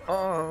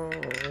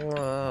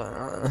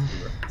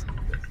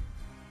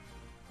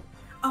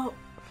 Oh,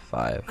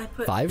 5. I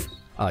put 5.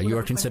 You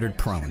are considered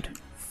prone,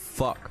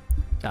 Fuck.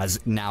 as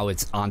now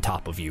it's on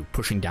top of you,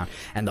 pushing down,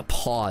 and the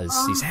paws,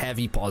 these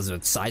heavy paws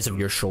the size of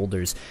your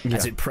shoulders,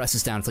 as it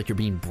presses down, it's like you're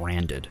being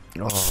branded.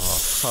 Oh,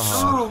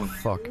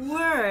 fuck.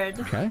 word.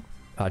 Okay,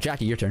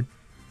 Jackie, your turn.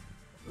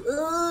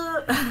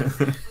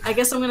 I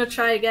guess I'm gonna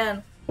try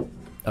again.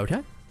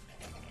 Okay.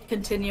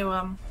 Continue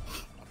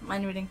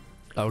mind reading.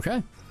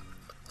 Okay.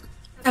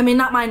 I mean,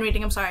 not mind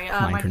reading. I'm sorry.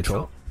 Mind Mind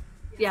control?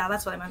 Yeah,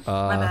 that's what I meant.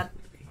 My bad.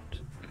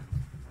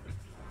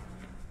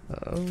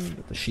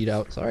 Get the sheet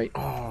out. Sorry.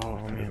 Oh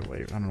man,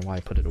 wait. I don't know why I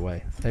put it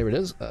away. There it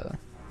is.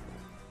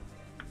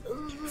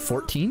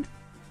 14.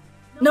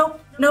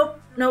 Nope.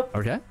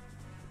 Okay.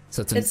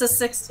 So It's a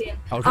 16.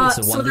 Okay,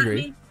 so 1 that degree.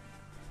 means-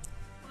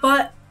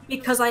 but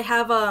because I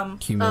have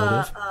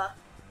Cumulative?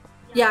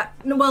 yeah.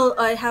 Well,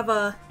 I have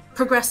a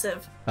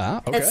progressive.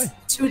 Okay. It's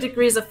 2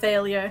 degrees of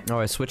failure, Oh,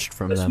 I switched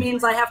from which them.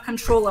 means I have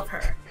control of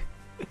her.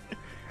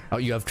 Oh,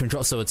 you have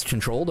control. So it's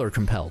controlled or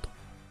compelled?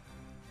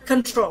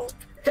 Controlled.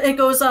 It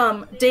goes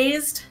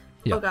dazed.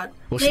 Yeah. Oh god.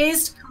 Well,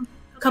 Dazed,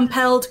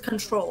 compelled,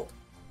 controlled.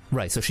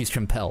 Right, so she's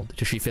compelled.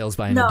 She fails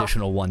by an No.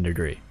 additional 1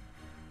 degree.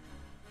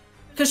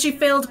 Because she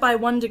failed by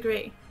 1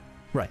 degree.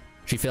 Right.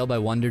 She failed by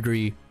 1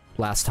 degree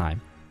last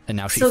time, and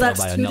now she So failed that's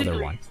by 2 another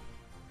degrees. 1.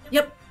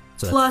 Yep.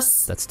 So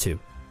Plus, that's 2.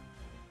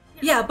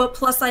 yeah, but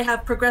plus I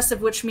have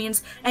progressive, which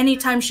means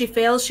anytime she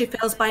fails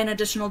by an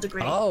additional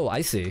degree. Oh,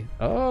 I see.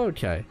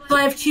 Okay. So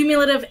I have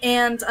cumulative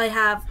and I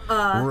have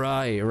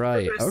Right.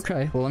 progressive.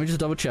 Okay. Well, let me just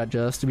double check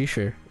just to be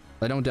sure.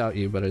 I don't doubt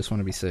you, but I just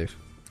want to be safe.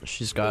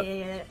 She's got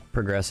Yeah,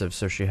 progressive,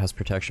 so she has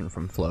protection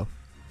from flow.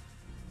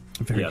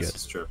 Very yes, good.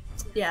 it's true.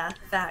 yeah,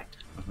 fact.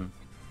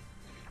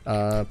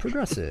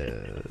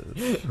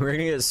 Progressive. We're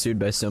gonna get sued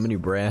by so many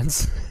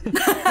brands.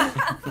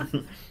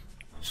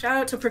 Shout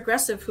out to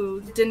Progressive, who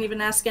didn't even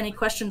ask any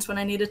questions when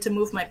I needed to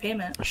move my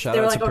payment. Shout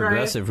They were out like, to "All right."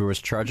 Progressive, who was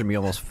charging me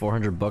almost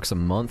 $400 a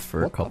month for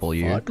a What the couple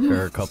years fuck?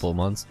 or a couple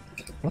months.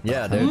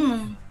 Yeah,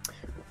 dude.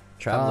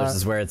 Travelers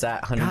is where it's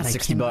at.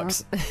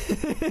 $160.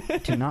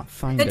 Do not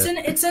find It's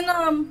it.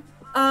 in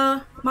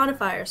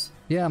modifiers.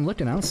 Yeah, I'm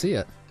looking. I don't see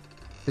it.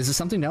 Is it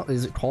something else?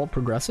 Is it called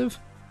progressive?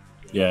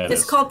 Yeah, it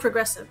It's is. called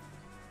Progressive.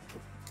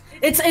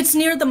 It's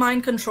near the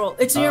mind control.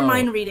 It's near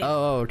mind reading.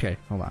 Oh, okay.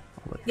 Hold on.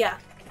 Yeah.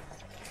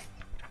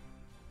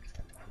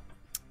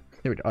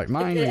 Here we go. All right,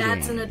 mind It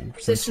adds an reading.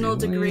 additional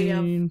degree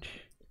of Range.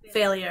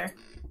 failure.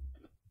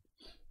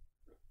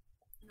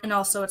 And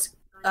also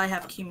I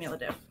have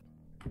cumulative.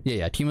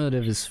 Yeah,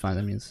 cumulative is fine.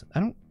 That means I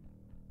don't.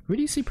 Where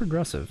do you see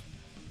progressive?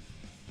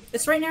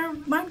 It's right near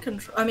mind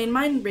control. I mean,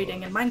 mind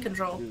reading and mind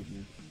control.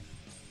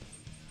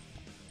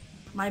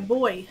 My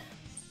boy.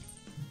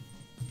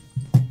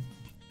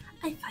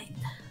 I fight.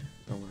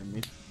 Don't mind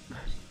me.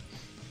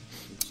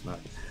 It's not.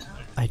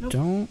 I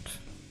don't.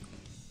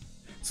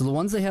 So the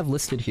ones they have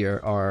listed here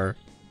are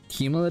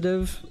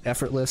cumulative,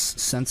 effortless,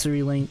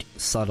 sensory link,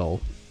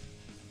 subtle.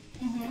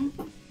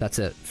 That's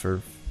it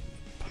for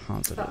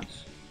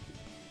positives.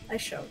 I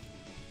show.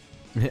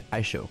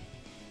 I show.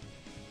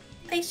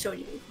 I show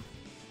you.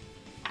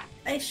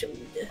 I show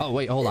you. Oh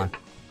wait, hold on.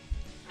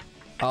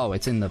 Oh,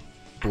 it's in the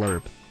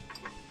blurb.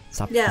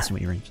 Stop Yeah. messing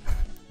with your rings.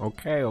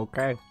 Okay. I'll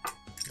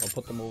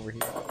put them over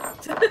here.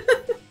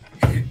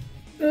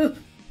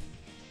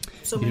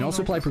 So You can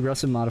also apply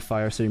progressive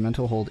modifier, so your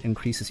mental hold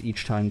increases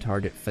each time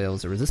target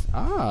fails a resist.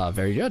 Ah,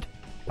 very good.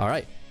 All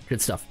right,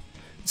 good stuff.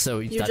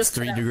 So that's just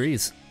 3 said.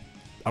 degrees.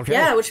 Okay.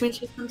 Yeah, which means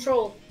she's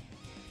controlled.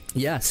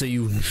 Yeah. So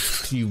you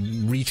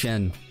reach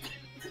in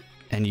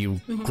and you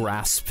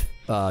grasp,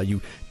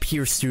 you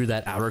pierce through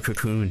that outer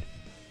cocoon,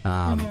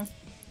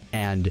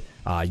 and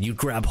you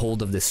grab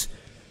hold of this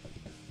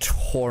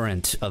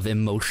torrent of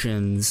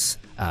emotions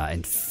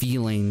and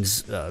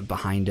feelings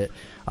behind it.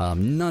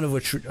 None of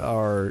which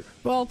are,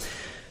 well,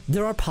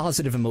 there are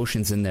positive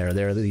emotions in there.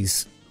 There are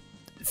these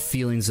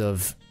feelings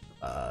of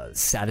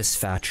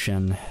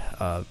satisfaction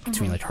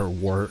between like her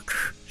work.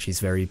 She's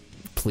very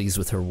pleased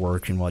with her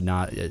work and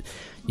whatnot.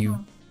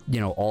 You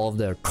know, all of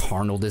the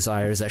carnal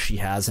desires that she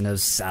has and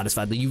is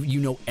satisfied. You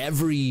know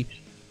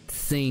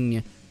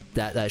everything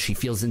that she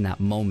feels in that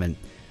moment.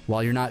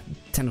 While you're not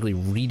technically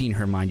reading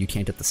her mind, you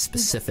can't get the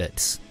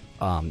specifics.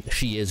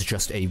 She is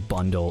just a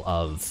bundle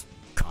of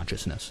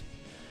consciousness.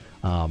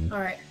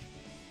 Alright.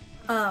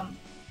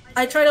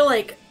 I try to,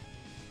 like,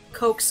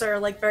 coax her,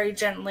 like, very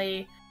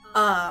gently,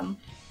 and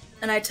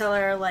I tell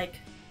her, like,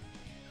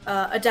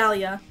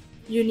 Adalia,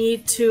 you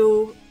need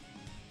to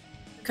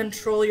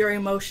control your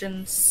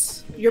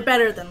emotions. You're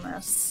better than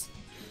this.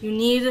 You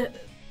need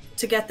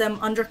to get them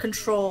under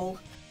control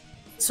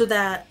so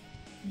that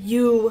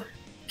you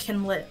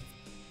can live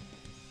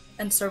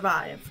and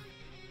survive.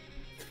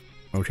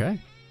 Okay.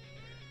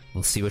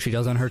 We'll see what she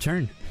does on her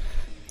turn.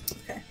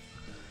 Okay.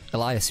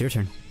 Elias, your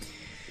turn.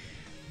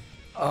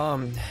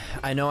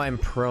 I know I'm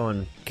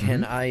prone.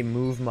 Can I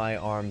move my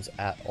arms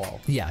at all?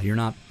 Yeah, you're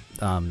not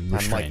I'm like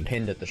restrained.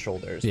 pinned at the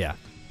shoulders. Yeah.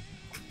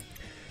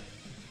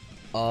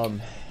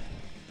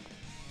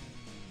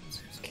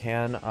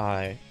 Can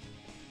I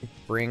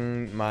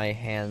bring my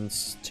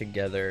hands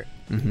together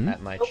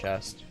at my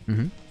chest?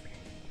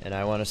 And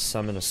I want to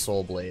summon a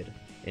soul blade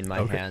in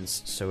my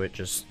hands, so it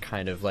just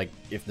kind of like,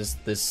 if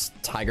this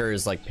tiger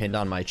is like pinned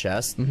on my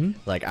chest,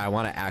 like I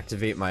want to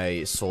activate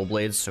my soul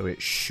blade so it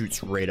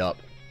shoots right up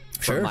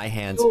from my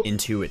hands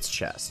into its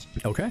chest.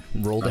 Okay.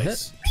 Roll to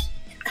hit.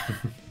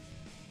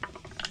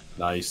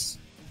 Nice.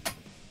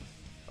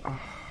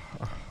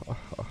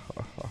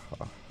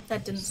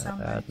 That didn't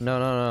sound right.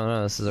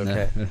 No, this is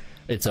okay.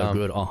 It's a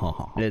good.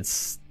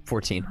 It's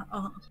 14.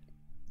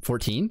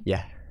 14.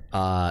 Yeah.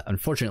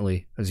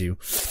 Unfortunately,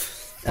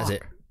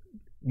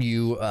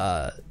 you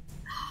I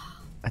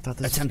thought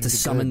this attempt to was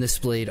summon this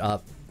blade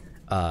up,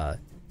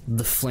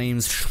 the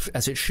flames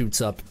as it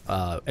shoots up.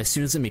 As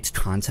soon as it makes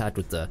contact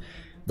with the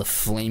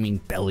flaming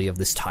belly of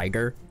this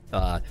tiger,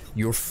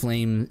 your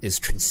flame is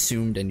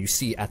consumed, and you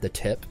see at the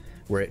tip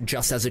where it,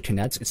 just as it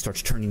connects, it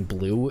starts turning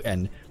blue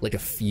and like a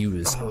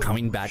fuse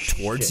coming back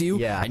towards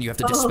you, and you have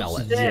to dispel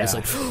it. shit. It's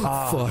like,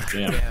 fuck.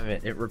 Damn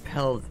it! It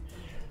repelled.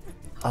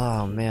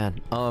 Oh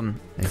man.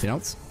 Anything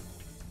else?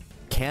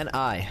 Can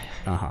I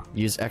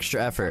use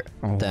extra effort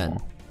then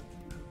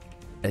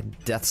and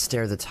death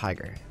stare the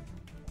tiger.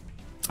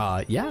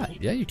 Yeah,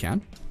 you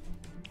can.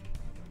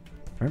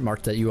 All right,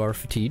 mark that you are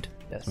fatigued.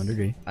 Yes. 1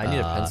 degree. I need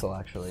a pencil,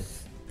 actually.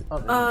 You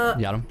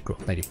got him? Cool,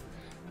 thank you.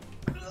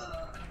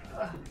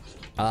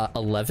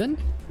 11?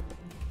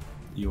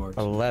 Yours.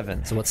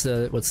 11. So what's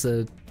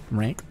the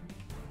rank?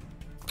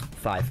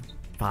 5.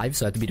 5,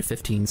 so I have to beat a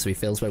 15, so he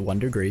fails by 1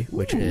 degree,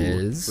 which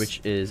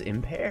is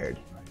impaired.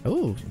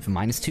 oh,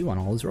 -2 on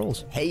all his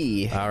rolls.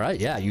 Hey. All right,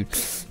 yeah, you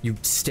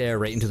stare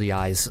right into the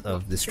eyes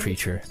of this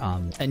creature,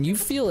 and you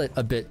feel it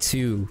a bit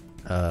too,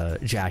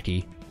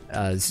 Jackie,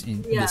 as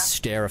this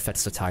stare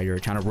affects the tiger.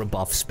 It kind of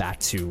rebuffs back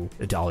to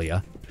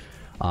Adalia,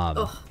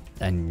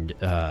 and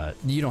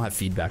you don't have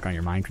feedback on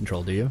your mind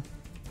control, do you?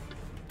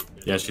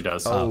 Yeah, she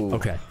does. Oh,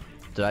 Okay.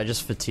 Did I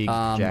just fatigue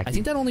Jackie? I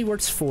think that only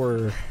works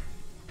for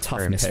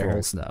toughness impaired.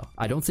 rolls, though.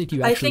 I don't think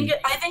you actually.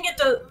 I think it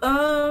does.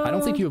 I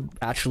don't think you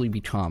actually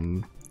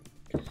become.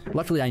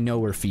 Luckily, I know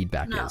where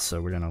feedback is, so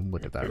we're gonna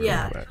look at that.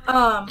 Yeah. Real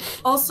quick.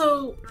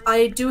 Also,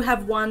 I do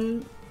have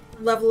 1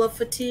 level of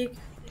fatigue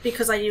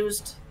because I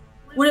used.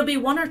 Would it be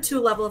 1 or 2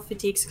 level of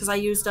fatigues because I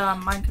used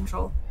mind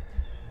control?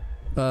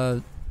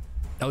 Oh,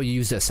 you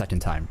used it a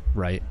second time,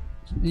 right?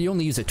 You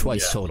only use it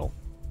twice total,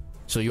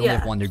 so you only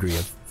have 1 degree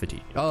of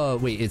fatigue. Oh,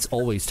 wait, it's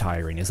always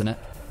tiring, isn't it?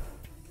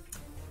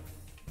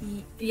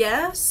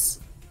 Yes.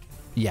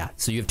 Yeah,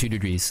 so you have 2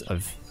 degrees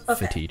of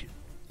fatigue.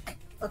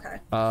 Okay.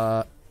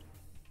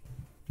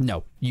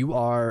 No, you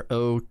are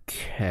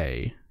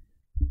okay.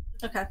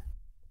 Okay.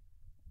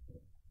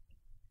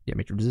 Yeah,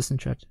 make your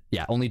resistance check.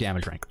 Yeah, only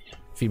damage rank.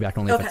 Feedback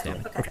only affects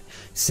damage. Okay.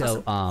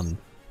 So,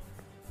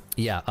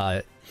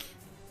 yeah,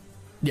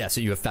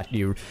 so you affect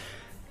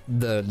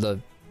the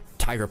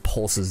tiger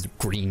pulses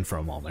green for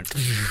a moment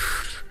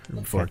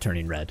before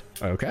turning red.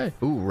 Okay.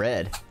 Ooh,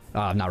 red.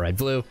 Not red,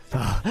 blue.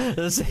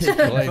 This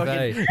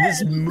Oy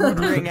this mood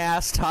ring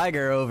ass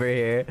tiger over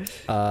here.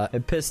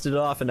 It pissed it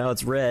off, and now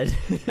it's red.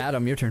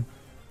 Adam, your turn.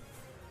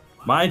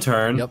 My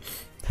turn. Yep.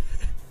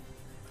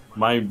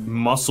 My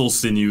muscle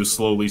sinew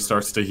slowly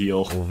starts to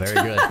heal. Oh, very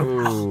good.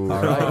 Ooh.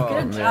 All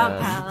right. Good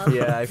job, pal.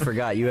 Yeah, I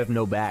forgot. You have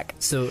no back.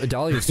 So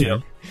Adalia's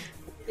turn.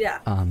 Yeah.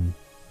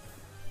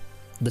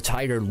 The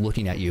tiger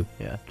looking at you.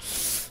 Yeah.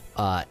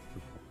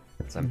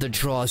 The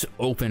jaws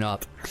open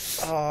up.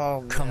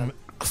 Oh, Come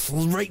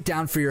right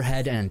down for your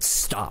head and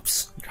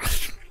stops.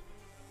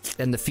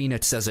 And the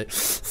phoenix, as it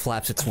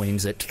flaps its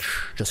wings, it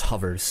just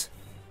hovers.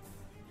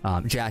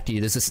 Jackie,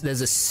 there's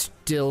a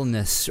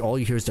stillness. All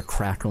you hear is the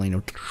crackling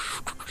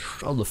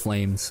of the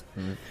flames,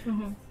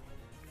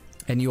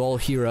 and you all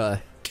hear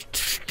a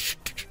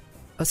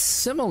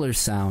similar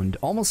sound,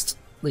 almost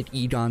like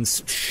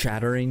Egon's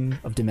shattering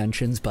of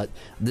dimensions, but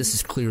this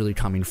is clearly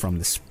coming from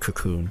this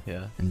cocoon.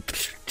 Yeah. And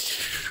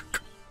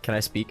Can I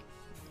speak?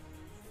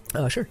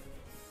 sure.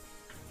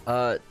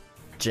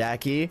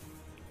 Jackie,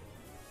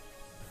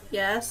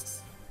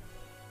 Yes.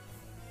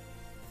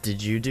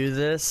 did you do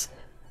this?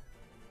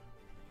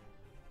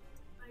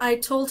 I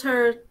told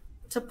her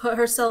to put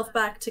herself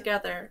back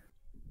together.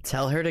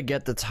 Tell her to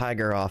get the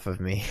tiger off of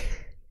me.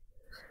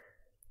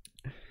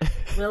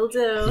 Will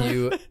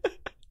do.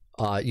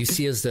 You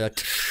see as the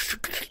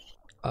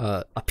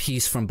a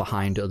piece from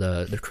behind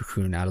the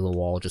cocoon out of the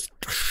wall, just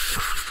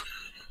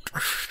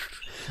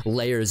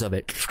layers of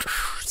it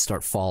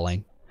start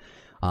falling,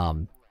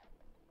 and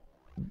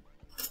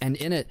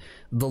in it,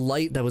 the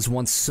light that was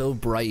once so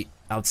bright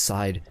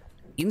outside,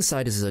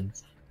 inside is a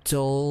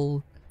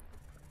dull,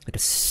 like a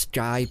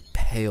sky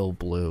pale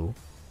blue,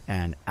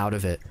 and out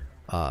of it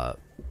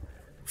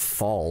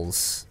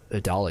falls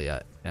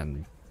Adalia,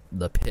 and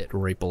the pit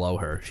right below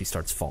her, she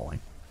starts falling.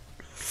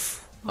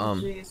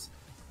 Jeez.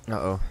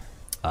 Uh-oh.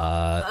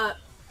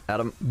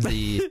 Adam.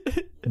 The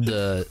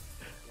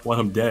Well,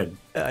 I'm dead.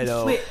 I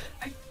know. Wait,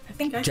 I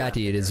think I.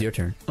 Jackie, it is your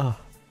turn. I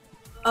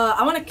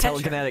want to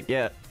catch her. Telekinetic,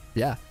 yeah.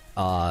 Yeah.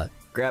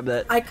 Grab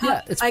that. I cut.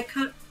 Yeah, it's- I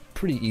cut.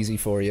 Pretty easy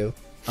for you.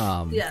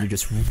 Yeah.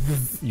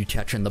 You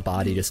catch her in the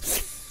body,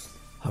 just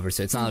hovers.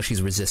 It's not like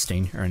she's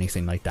resisting or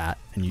anything like that,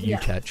 and you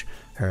catch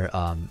her.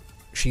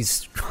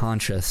 She's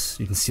conscious.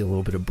 You can see a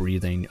little bit of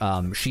breathing.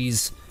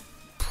 She's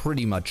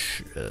pretty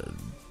much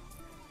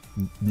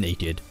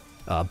naked,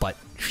 but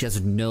she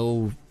has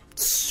no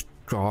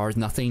scars,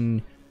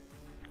 nothing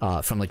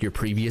from like your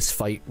previous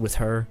fight with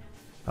her.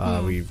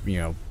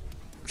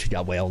 She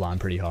got wailed on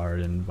pretty hard,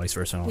 and vice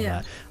versa, and all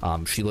that.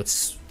 She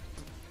looks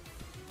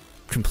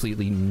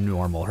completely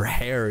normal. Her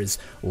hair is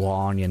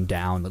long and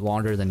down,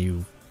 longer than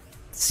you've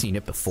seen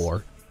it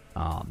before.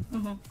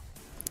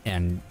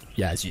 And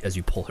yeah, as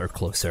you pull her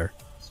closer,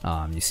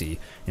 you see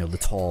the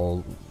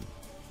tall,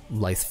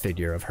 lithe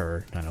figure of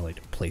her kind of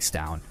like placed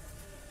down.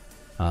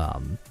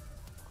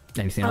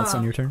 Anything else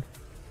on your turn?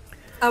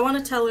 I want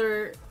to tell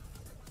her.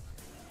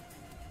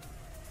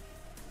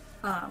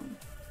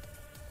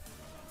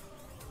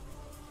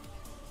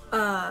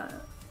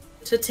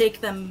 To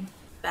take them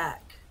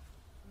back.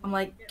 I'm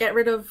like,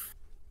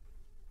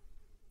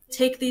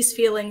 take these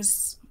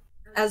feelings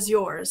as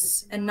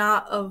yours and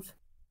not of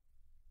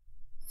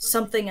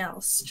something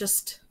else.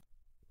 Just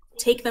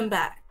take them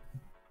back.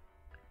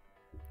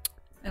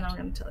 and I'm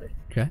gonna tell her.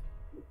 Okay.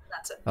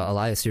 That's it.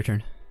 Elias, your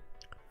turn.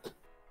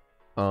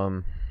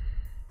 Um.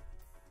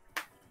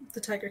 The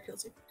tiger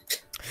kills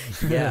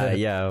you.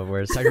 Yeah.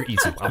 Where's Tiger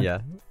eats you. Yeah.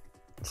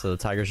 So the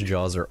tiger's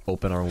jaws are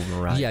open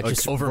around. Yeah, like,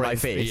 just over right- my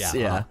face.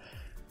 yeah,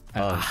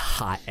 Yeah.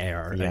 Hot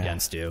air yeah.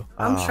 against you.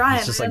 I'm trying.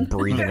 It's just like man.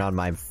 breathing on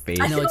my face.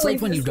 I No, can it's only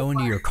like when you do go so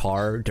into far. your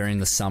car during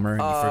the summer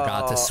and you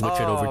forgot to switch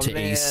it over to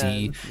man.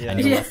 AC Yeah. and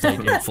you Yeah. left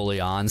it fully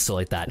on, so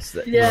like that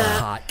Yeah.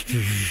 hot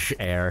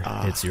air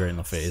hits you in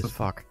the face.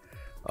 Fuck.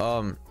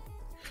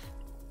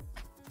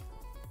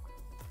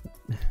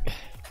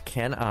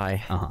 Can I?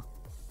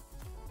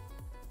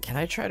 Can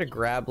I try to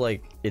grab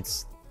like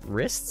its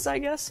wrists? I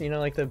guess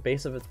like the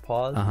base of its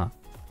paws.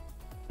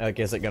 Like,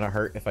 is it gonna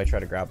hurt if I try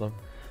to grab them?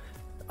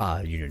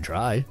 You can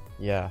try.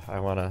 Yeah, I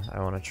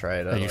wanna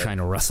try to. Are you trying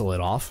to wrestle it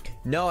off?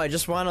 No, I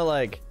just wanna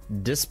like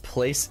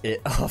displace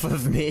it off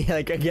of me.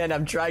 Like again,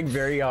 I'm trying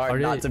very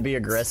hard not to be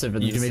aggressive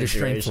in You this can make a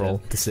strength situation. roll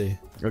to see.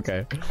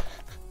 Okay.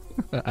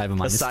 I have a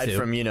minus Aside 2.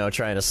 from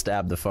trying to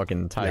stab the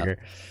fucking tiger,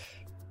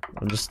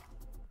 I'm just.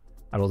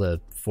 I rolled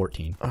a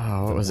 14.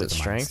 Oh, what was it? With a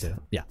minus Strength?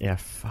 2. Yeah. Yeah,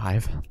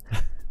 5.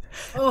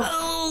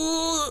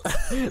 Oh,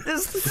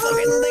 This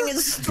fucking thing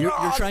is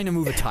strong. You're trying to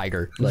move a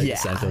tiger, like Yeah,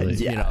 essentially.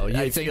 yeah. You know, you're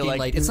I thinking feel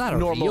like it's not a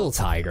normal- real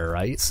tiger,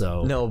 right?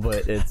 So No,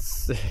 but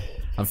it's.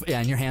 yeah,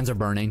 and your hands are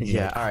burning. You're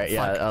Yeah, like, all right,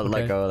 yeah, fuck, I'll okay.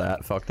 let go of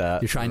that. Fuck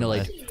that. You're trying to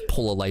like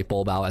pull a light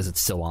bulb out as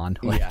it's still on.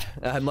 Like, Yeah,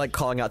 I'm like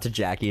calling out to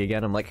Jackie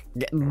again. I'm like,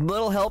 get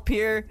little help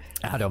here.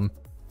 Adam.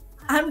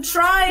 I'm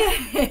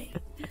trying.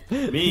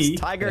 Me?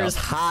 Tiger is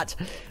hot.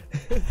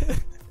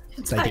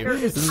 Tiger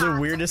This is the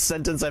hot. weirdest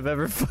sentence I've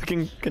ever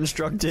fucking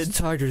constructed.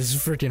 Tiger's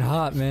freaking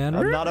hot, man.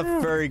 I'm not a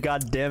furry,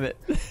 goddammit.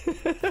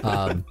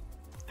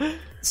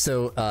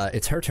 So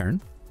it's her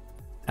turn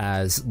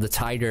as the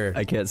tiger.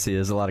 I can't see.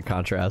 There's a lot of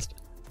contrast.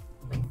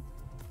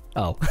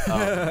 Oh.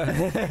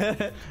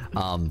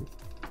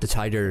 The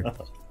tiger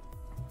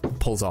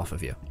pulls off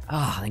of you.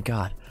 Ah, thank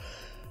God.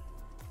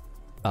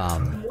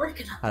 I'm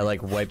working on I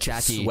like wipe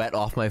Jackie. sweat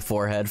off my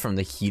forehead from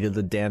the heat of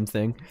the damn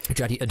thing.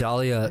 Jackie,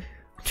 Adalia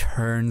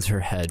turns her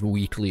head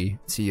weakly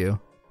to you.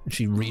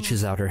 She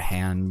reaches out her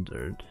hand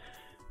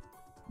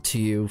to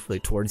you,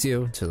 like towards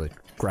you, to like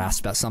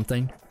grasp at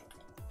something.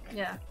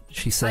 Yeah.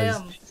 She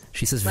says,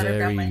 let her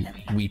grab my very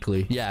hand.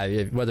 weakly,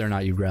 yeah, whether or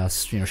not you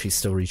grasp, she's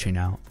still reaching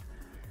out.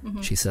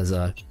 She says,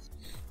 I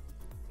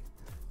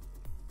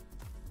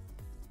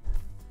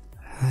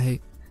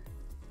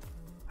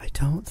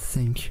don't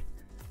think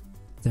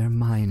they're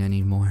mine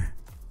anymore.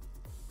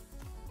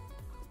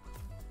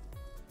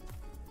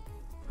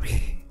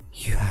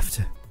 You have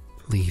to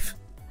leave.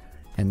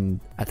 And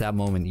at that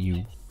moment,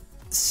 you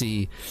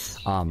see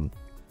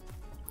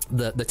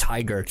the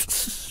tiger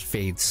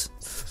fades.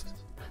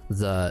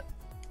 The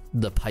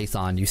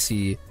python, you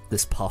see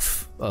this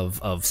puff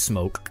of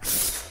smoke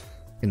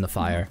in the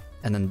fire.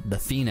 And then the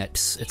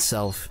phoenix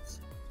itself,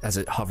 as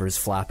it hovers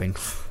flapping.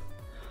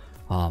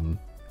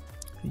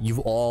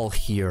 You all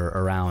hear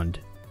around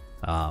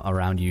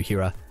you hear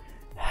a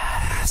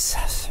yes,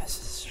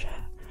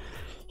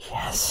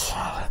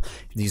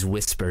 these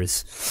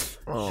whispers,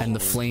 and the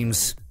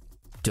flames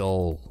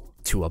dull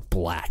to a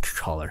black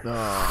color.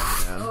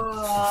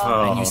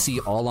 And you see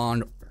all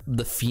on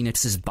the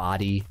phoenix's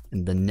body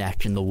and the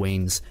neck and the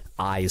wings,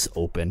 eyes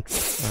open.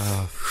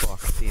 Oh,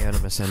 fuck. The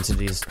animus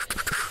entities.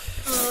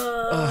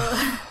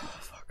 Fuck.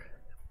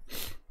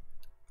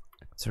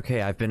 It's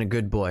okay. I've been a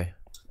good boy.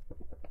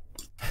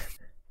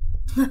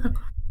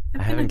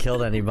 I haven't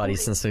killed anybody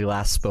since we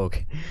last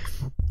spoke.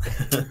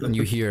 And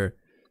you hear,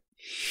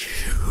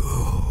 you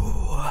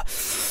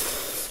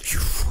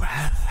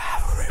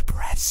have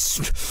repressed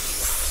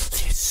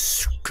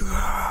this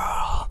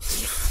girl.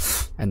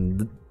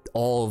 And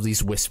all of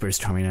these whispers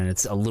coming in.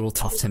 It's a little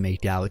tough to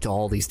make out.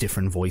 All these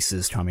different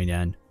voices coming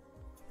in.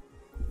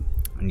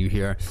 And you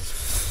hear,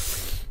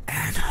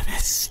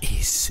 Animus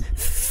is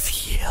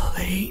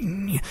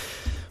feeling.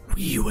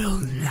 We will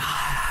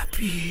not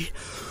be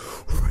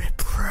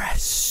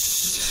repressed.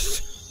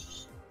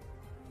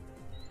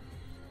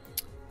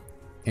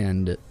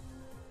 And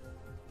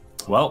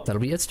Well,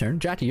 that'll be its turn.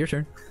 Jackie, your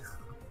turn.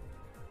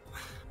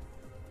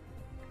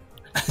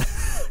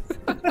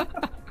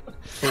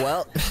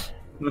 Well,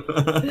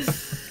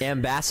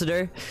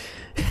 ambassador.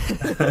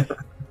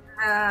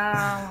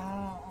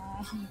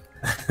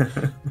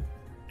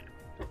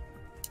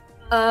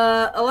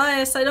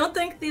 Elias, I don't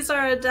think these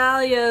are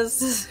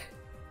Adalia's,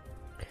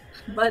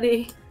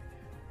 buddy.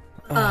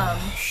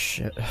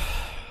 Shit.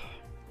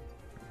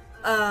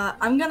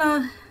 I'm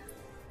gonna.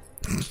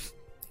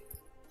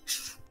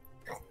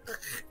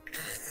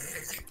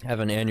 Have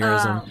an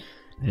aneurysm.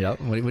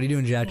 Yep. What are you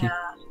doing, Jackie?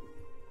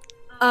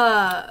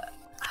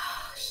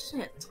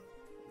 Shit.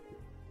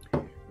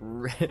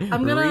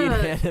 I'm gonna-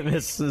 read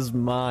Animus's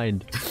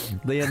mind.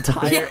 The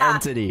entire Yeah,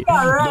 entity.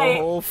 yeah, right. The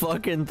whole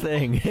fucking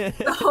thing.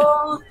 The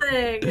whole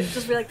thing.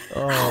 Just be like,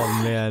 Oh,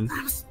 man.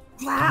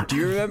 slap. Do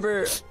you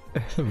remember...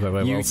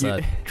 Well You-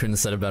 said. Couldn't have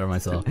said it better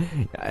myself.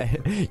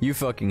 You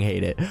fucking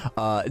hate it.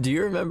 Do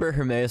you remember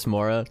Hermaeus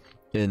Mora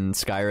in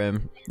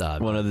Skyrim.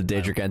 One of the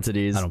Daedric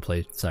entities. I don't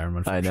play Skyrim,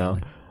 unfortunately. I know.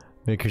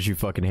 Because you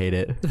fucking hate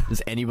it.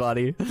 Does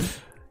anybody?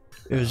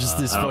 It was just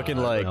this fucking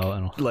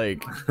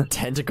like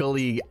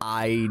tentacly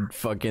eyed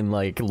fucking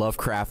like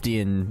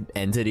Lovecraftian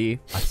entity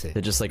I see.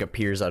 that just like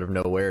appears out of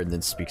nowhere and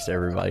then speaks to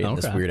everybody in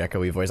this weird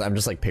echoey voice. I'm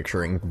just like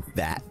picturing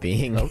that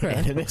being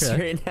Animus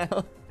right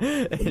now.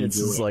 And it's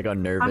just like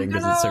unnerving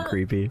because it's so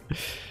creepy.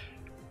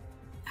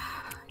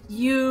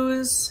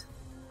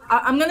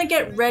 I'm gonna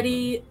get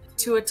ready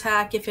to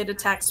attack if it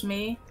attacks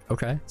me.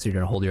 Okay, so you're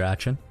gonna hold your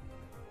action.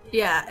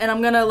 Yeah, and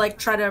I'm gonna like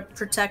try to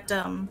protect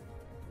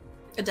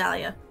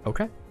Adalia.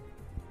 Okay.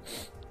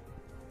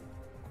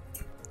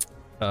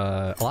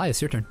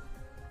 Elias, your turn.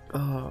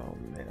 Oh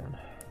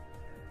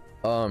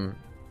man.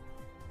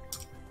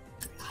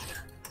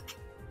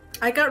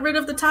 I got rid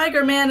of the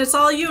tiger, man. It's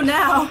all you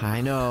now. I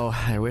know.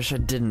 I wish I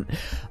didn't.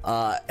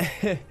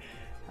 I'm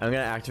gonna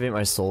activate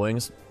my soul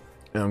wings,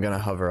 and I'm gonna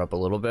hover up a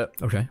little bit.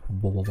 Okay.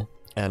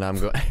 And I'm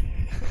going.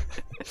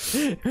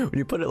 When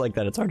you put it like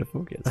that, it's hard to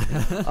focus.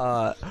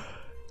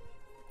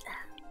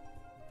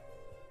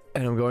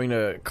 And I'm going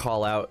to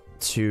call out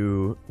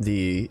to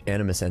the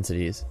Animus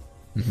entities,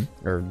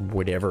 or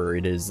whatever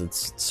it is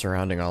that's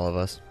surrounding all of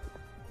us.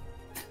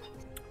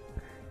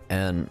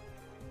 And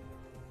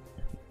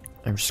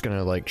I'm just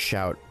gonna like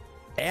shout,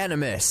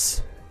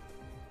 Animus!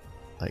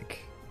 Like,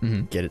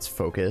 get its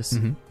focus.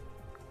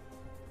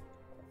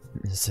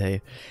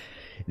 Say,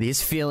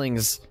 these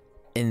feelings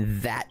in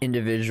that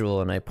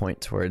individual, and I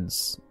point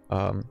towards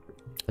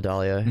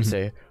Adalia,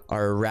 say,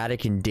 are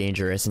erratic and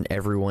dangerous, and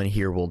everyone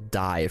here will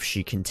die if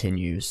she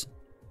continues.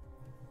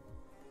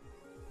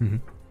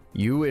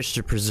 You wish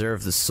to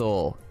preserve the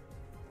soul,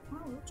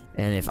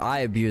 and if I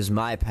abuse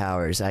my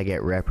powers, I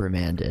get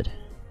reprimanded.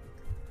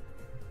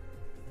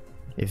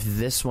 If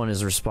this one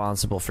is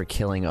responsible for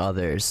killing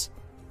others,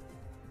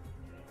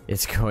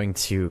 it's going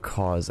to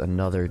cause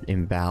another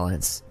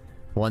imbalance,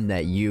 one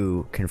that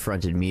you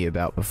confronted me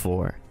about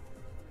before.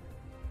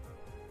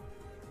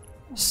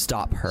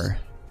 Stop her.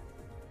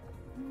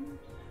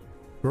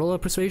 Roll a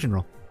persuasion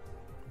roll.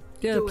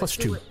 Yeah, Do it, plus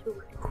do 2. it, do it,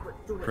 do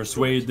it, do it.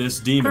 Persuade this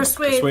demon.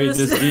 Persuade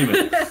this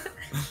demon.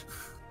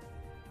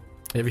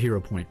 You have a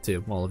hero point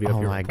too. All of you have Oh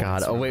hero my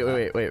god. points.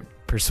 Oh, wait.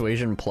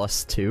 Persuasion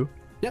plus 2?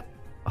 Yep.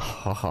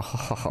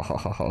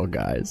 Oh,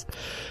 guys.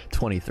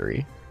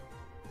 23.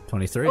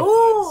 23.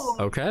 Ooh,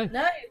 Okay.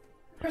 nice.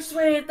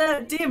 Persuade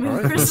that demon. All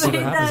right, let's see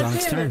Persuade what happens on that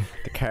its demon. turn.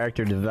 The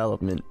character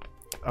development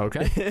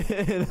Okay.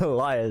 in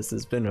Elias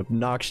has been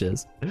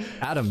obnoxious.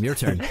 Adam, your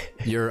turn.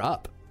 You're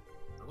up.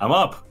 I'm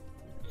up.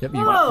 Yep.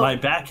 My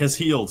back has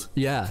healed.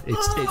 Yeah, it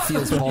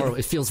feels horrible.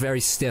 It feels very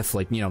stiff,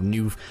 like, you know,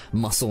 new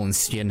muscle and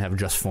skin have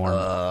just formed.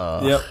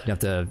 Yep. You have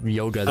to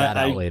yoga that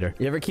out later.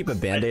 You ever keep a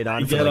band-aid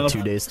on I for get like up.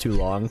 2 days too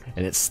long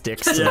and it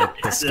sticks to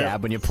the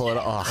scab when you pull it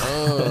off?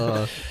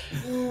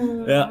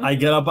 Yeah, I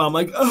get up. I'm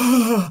like,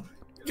 ugh.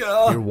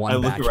 Your one I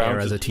look back around hair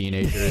to- as a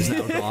teenager is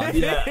now gone.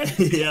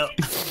 Yeah.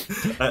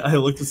 I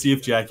look to see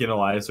if Jackie and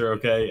Elias are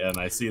okay, and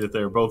I see that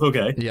they're both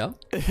okay. Yeah.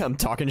 I'm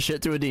talking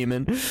shit to a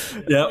demon.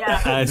 Yep.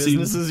 Yeah. I see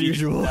Business as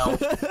usual.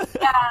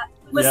 Yeah,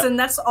 listen,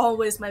 that's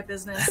always my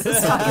business.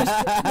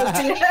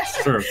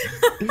 Sure.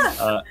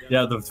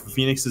 Yeah, the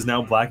Phoenix is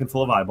now black and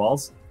full of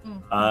eyeballs.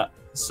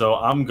 So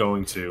I'm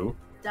going to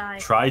Die.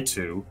 try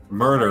to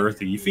murder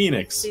the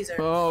Phoenix. Caesar.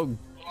 Oh,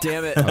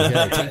 damn it.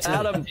 Okay, take 2.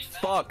 Adam,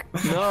 fuck.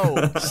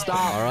 No,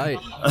 stop. All right.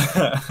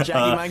 Jackie,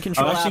 mind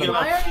control I'm actually Adam.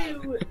 gonna- Why are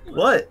you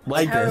What?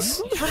 Like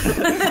this.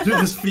 Dude,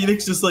 this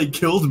Phoenix just like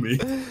killed me.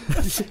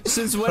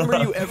 Since when were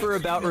you ever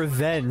about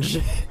revenge?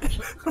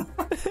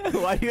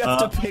 Why do you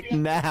have to pick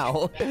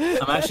now?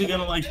 I'm actually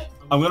gonna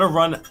I'm gonna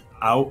run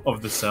out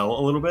of the cell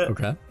a little bit,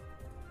 Okay.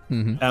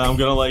 and I'm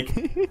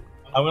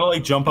gonna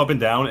jump up and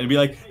down and be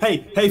like,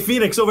 hey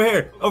Phoenix, over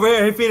here,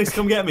 hey Phoenix,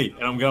 come get me.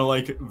 And I'm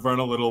gonna run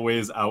a little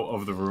ways out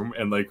of the room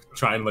and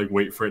try and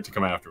wait for it to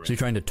come after me. So you're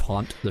trying to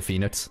taunt the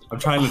Phoenix? I'm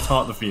trying to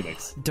taunt the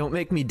Phoenix. Don't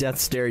make me death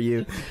stare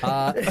you.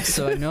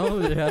 So I know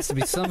there has to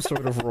be some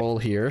sort of roll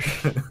here.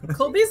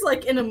 Colby's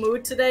in a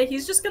mood today.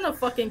 He's just gonna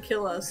fucking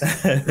kill us.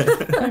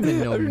 I'm in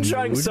no I'm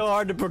trying mood. so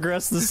hard to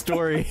progress the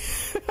story.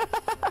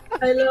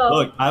 I know.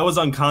 Look, I was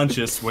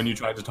unconscious when you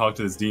tried to talk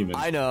to this demon.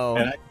 I know.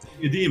 And I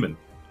see a demon.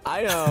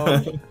 I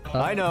know.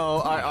 I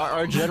know.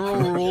 Our general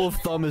rule of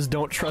thumb is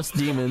don't trust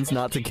demons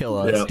not to kill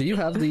us. Yeah. Do you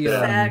have the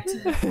Fact.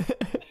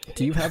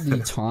 Do you have the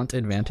taunt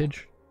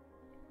advantage?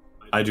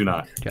 I do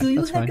not. Okay, Do you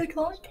that's have fine. good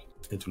calling?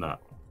 I do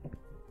not.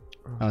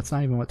 Oh, it's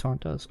not even what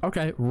taunt does.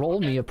 Okay, roll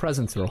me a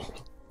presence roll.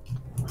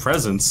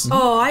 Presence?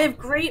 Oh, I have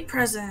great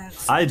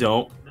presents. I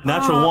don't.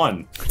 Natural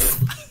 1.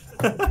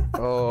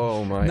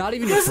 Oh my. Not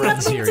even your There's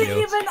friends nothing hear to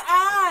you. even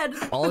add.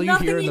 All you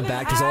Nothing hear in the even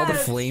back is all the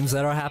adds. flames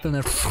that are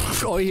happening.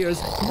 All you hear is.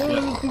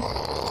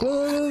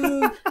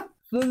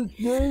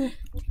 Okay.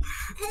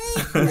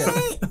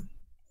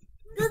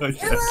 Can't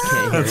hear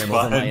That's him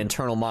over my fine.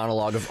 internal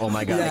monologue of, oh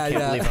my god, Yeah, I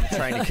can't yeah. believe I'm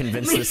trying to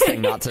convince this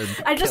thing not to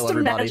I just kill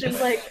everybody.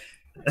 imagine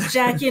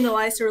Jackie and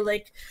Elias were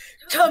like,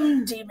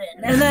 "Come, demon,"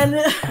 and then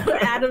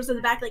Adam's in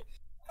the back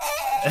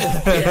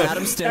Yeah,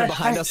 Adam's standing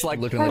behind us like,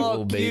 Looking like a little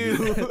fuck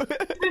baby. you.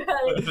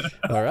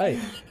 All right.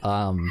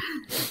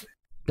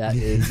 That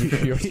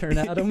is your turn,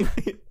 Adam.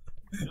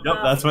 Yep,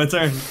 that's my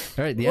turn.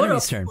 All right, the What a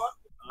enemy's turn.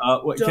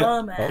 Wait,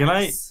 Dumbass. can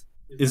I?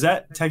 Is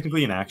that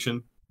technically an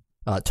action?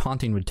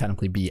 Taunting would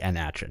technically be an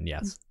action,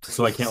 yes.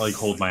 So I can't like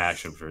hold my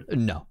action for it.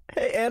 No,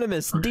 Hey,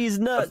 Animus, D's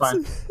nuts.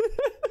 That's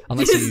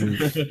unless you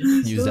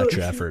use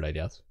extra effort, I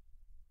guess.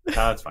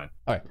 That's fine.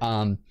 All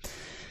right.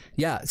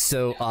 Yeah.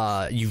 So,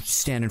 you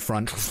stand in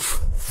front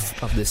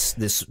of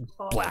this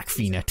black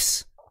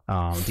phoenix.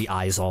 The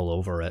eyes all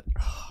over it,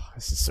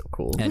 This is so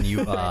cool. and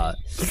you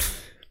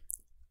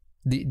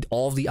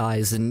all of the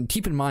eyes. And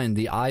keep in mind,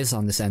 the eyes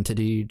on this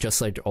entity,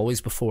 just like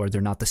always before, they're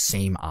not the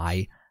same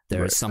eye.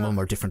 There's some of them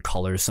are different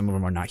colors. Some of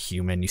them are not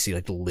human. You see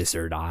like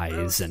lizard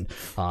eyes and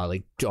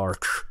like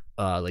dark,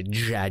 like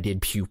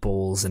jagged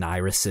pupils and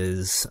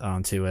irises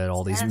onto it.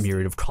 All these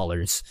myriad of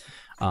colors.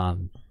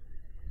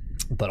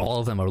 But all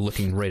of them are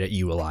looking right at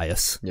you,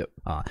 Elias. Yep.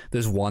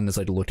 There's one that's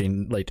like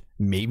looking like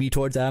maybe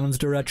towards Adam's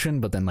direction,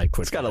 but then like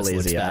quickly got a looks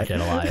lazy back eye.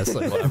 at Elias,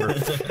 like whatever.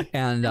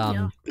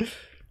 And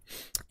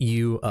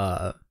you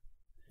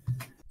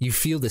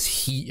feel this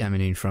heat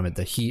emanating from it.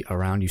 The heat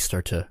around you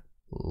start to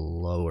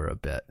lower a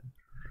bit,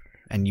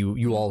 and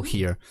you all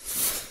hear,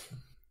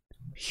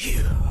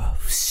 "You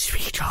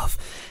speak of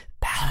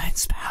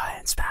balance,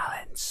 balance,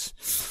 balance.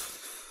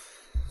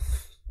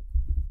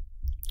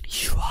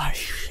 You are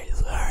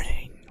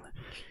learning.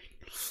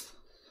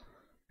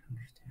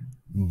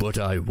 But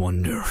I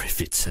wonder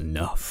if it's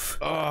enough."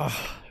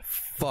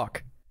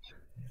 Fuck.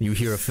 You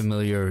hear a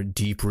familiar,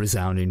 deep,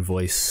 resounding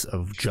voice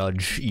of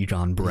Judge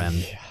Egon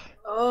Brem.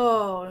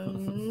 Oh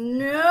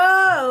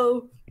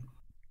no!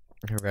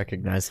 I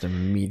recognized him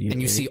immediately.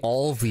 And you see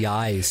all of the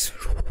eyes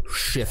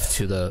shift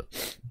to the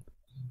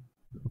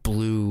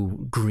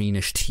blue,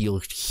 greenish,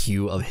 teal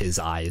hue of his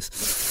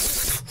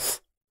eyes.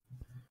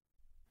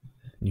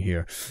 You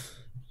hear,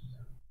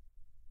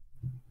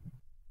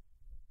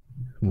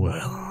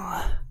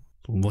 "Well,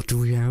 what do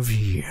we have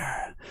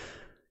here?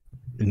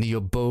 In the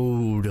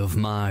abode of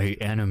my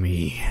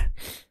enemy.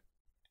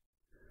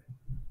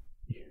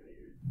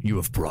 You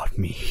have brought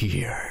me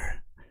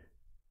here.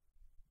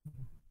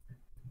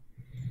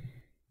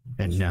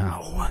 And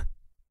now,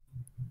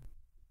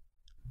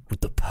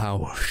 with the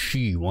power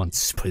she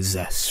once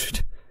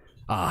possessed,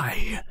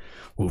 I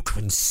will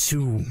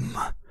consume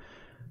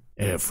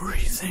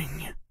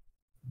everything."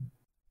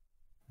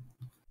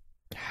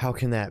 How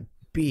can that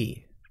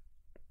be?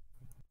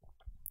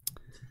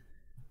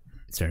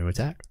 It's time to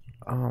attack.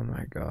 Oh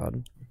my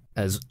god.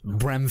 As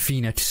Brem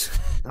Phoenix,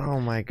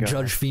 Oh my god.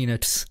 Judge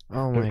Phoenix.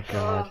 Oh my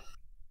god.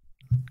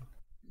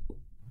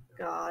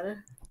 God.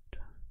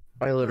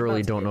 I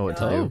literally don't know what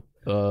to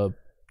do.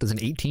 Does an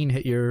 18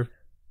 hit your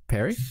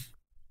parry?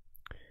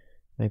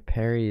 My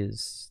parry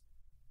is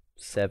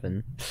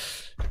 7.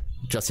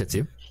 Just hits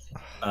you.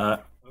 I'm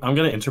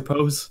gonna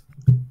interpose.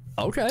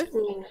 Okay.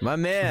 My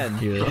man.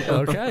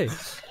 Okay.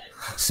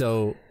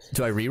 So,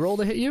 do I reroll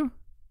to hit you?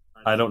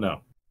 I don't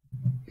know.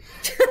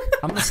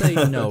 I'm gonna say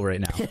no right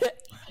now.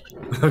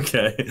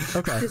 Okay.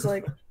 Okay. He's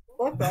like,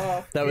 fuck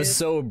off. That was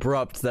so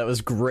abrupt. That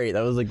was great.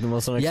 That was like the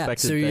most Yeah.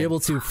 unexpected So you're thing. able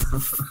to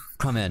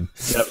come in.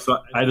 Yep. So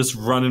I just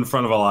run in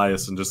front of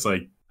Elias and just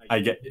like I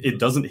get it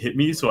doesn't hit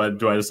me. So I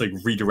just like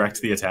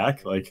redirect the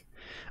attack like.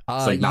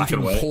 like You knock it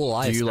can away. pull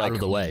Elias Do you, out like, of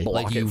the way.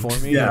 block Like it you, for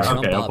me? you Yeah, jump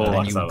okay, I'll up pull and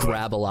Elias you out of the way.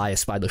 grab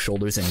Elias by the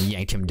shoulders and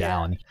yank him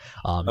down,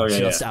 Okay,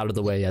 just yeah. out of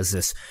the way as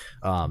this,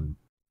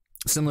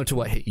 similar to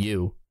what hit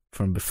you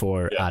from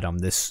before, Yeah. Adam.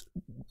 This,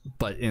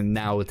 but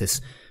now with this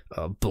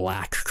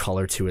black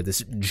color to it,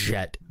 this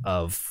jet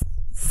of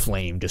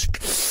flame just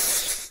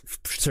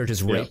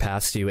surges right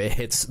past you. It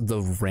hits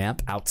the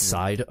ramp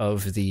outside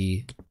of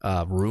the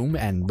room,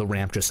 and the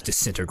ramp just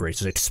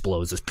disintegrates. It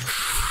explodes.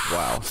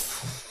 Wow.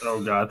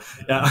 Oh god.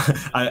 Yeah.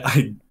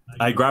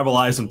 I grab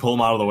Elias and pull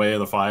him out of the way of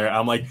the fire.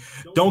 I'm like,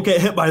 don't get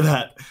hit by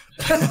that.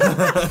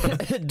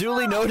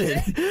 Duly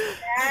noted.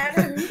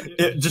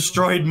 It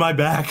destroyed my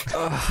back.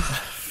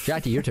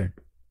 Jackie, your turn.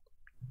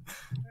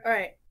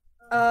 Alright.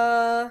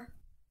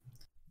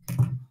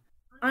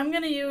 I'm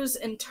gonna use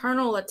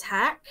internal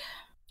attack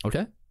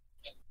Okay.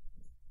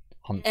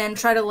 and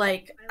try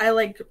to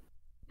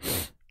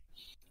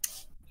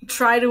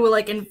try to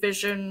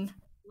envision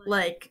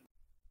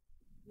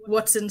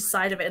what's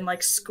inside of it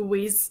and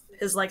squeeze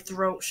his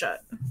throat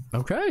shut.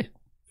 Okay.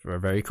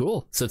 Very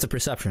cool. So it's a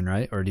perception,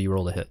 right? Or do you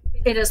roll to hit?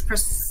 It is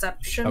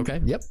perception. Okay.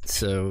 Yep.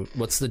 So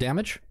what's the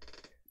damage?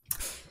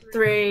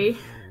 3.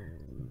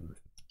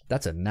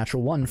 That's a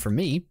natural 1 for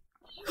me,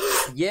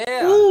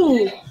 Yeah.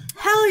 Ooh!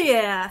 Hell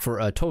yeah! for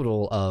a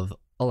total of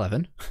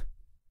 11.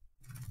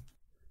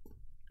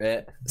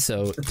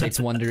 So it takes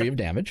 1 degree of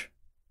damage.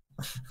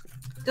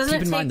 Doesn't Keep it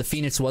in take, mind the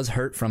Phoenix was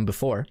hurt from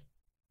before.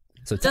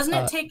 So doesn't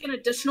it take an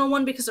additional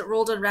one because it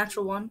rolled a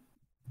natural 1?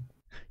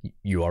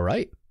 You are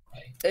right.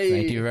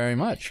 Thank you very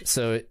much.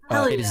 So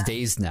Hell it is yeah.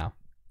 dazed now.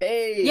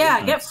 Hey.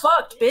 Yeah, get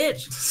fucked,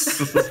 bitch!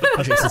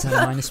 Jason's at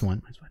a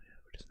 -1.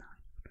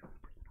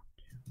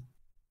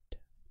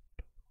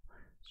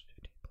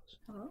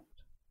 Hello?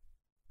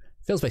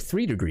 Fails by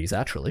 3 degrees,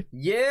 actually.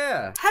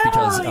 Yeah.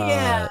 Because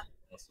yeah.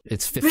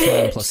 it's 15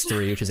 Bitch. plus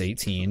 3, which is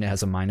 18. It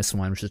has a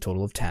 -1, which is a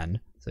total of 10.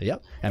 So,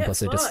 yep. And Yeah, plus,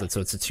 fuck. so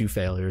it's a 2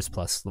 failures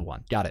plus the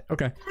 1. Got it.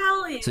 Okay.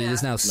 Hell yeah. So it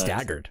is now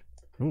staggered.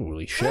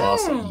 Holy shit.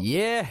 Awesome.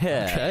 Yeah.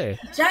 Okay.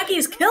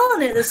 Jackie's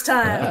killing it this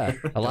time.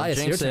 Yeah. Elias,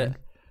 your Jinx turn. it.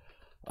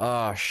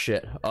 Oh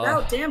shit.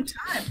 About damn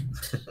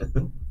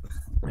time.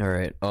 All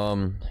right.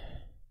 Oh,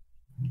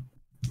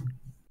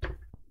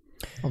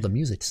 the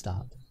music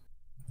stopped.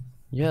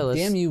 Yeah. Let's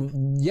Damn you.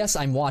 Yes,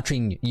 I'm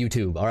watching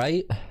YouTube, all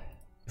right?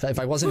 If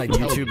I wasn't, I'd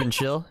tell you. YouTube and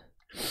chill.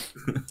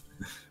 All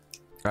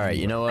right.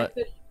 You know I what?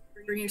 could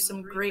bring you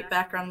some great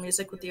background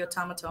music with the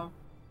automaton.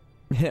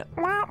 Yeah.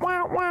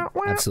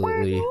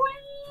 Absolutely.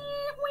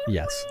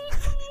 Yes.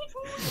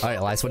 All right,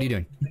 Elias, what are you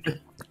doing?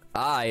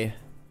 I'm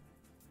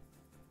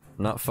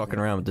not fucking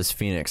around with this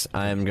Phoenix.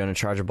 I'm gonna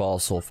charge a ball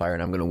of Soulfire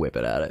and I'm gonna whip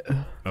it at it.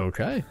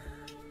 Okay.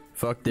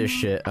 Fuck this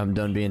shit. I'm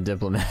done being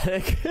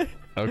diplomatic.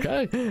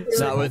 Okay. Not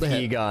with Roll the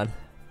hit. Egon.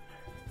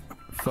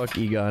 Fuck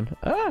Egon.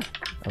 Ah!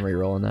 I'm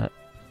re-rolling that.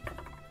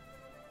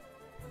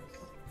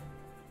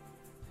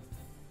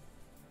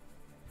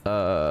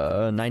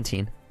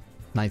 19.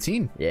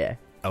 19. Yeah.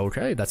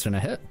 Okay, that's gonna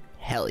hit.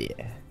 Hell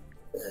yeah.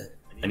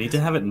 I need to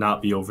have it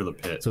not be over the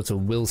pit. So it's a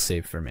will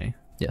save for me.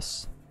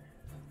 Yes.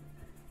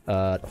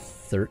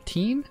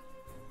 13.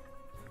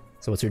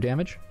 So what's your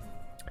damage?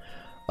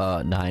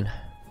 9.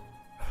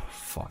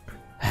 Fuck.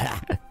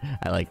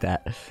 I like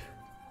that.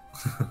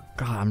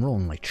 God, I'm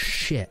rolling like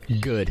shit.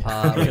 Good.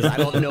 Because I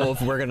don't know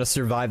if we're gonna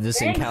survive this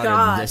Thank encounter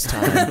God. this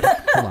time.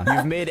 Hold on.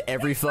 You've made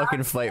every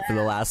fucking fight for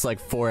the last like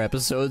 4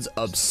 episodes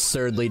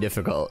absurdly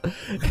difficult.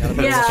 It's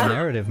a Yeah.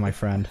 narrative, my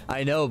friend.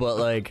 I know, but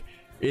like,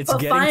 it's But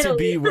getting to finally.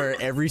 be where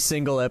every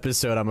single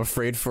episode I'm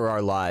afraid for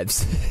our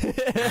lives.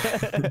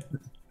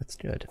 That's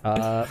good.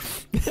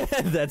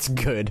 That's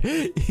good.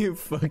 You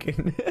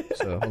fucking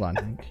So hold on.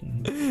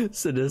 19.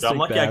 sadistic I'm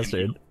lucky I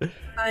can- bastard.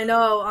 I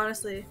know,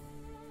 honestly.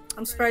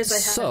 I'm surprised I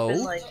haven't So,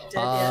 been like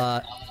dead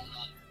yet.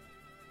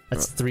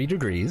 that's 3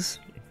 degrees.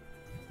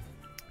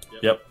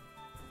 Yep.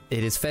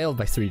 It is failed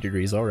by 3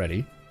 degrees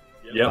already.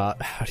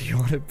 Yep. How do you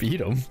want to beat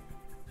him?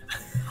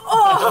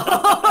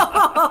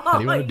 Oh, How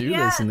do you want to do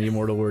yeah. this in the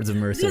immortal words of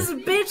Mercer? This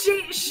bitch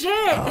ain't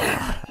shit.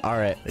 All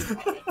right,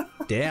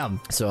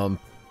 Damn. so I'm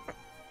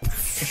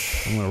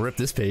gonna rip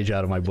this page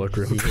out of my book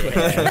real quick.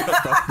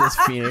 fuck this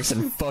Phoenix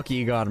and fuck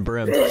Egon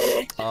Brim.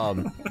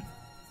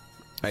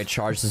 I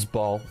charge this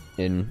ball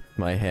in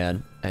my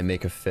hand. I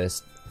make a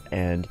fist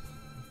and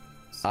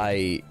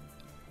I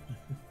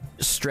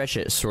stretch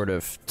it sort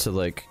of to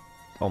like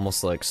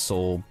almost like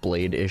soul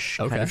blade-ish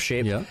kind of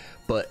shape, Yeah.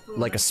 but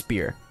like a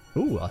spear.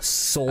 Ooh, a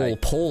soul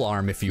pole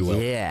arm, if you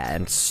will. Yeah,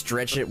 and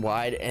stretch it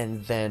wide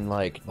and then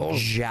like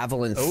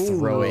javelin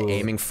throw it, Ooh.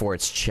 aiming for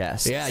its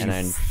chest. Yeah, and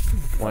I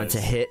want it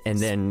to hit and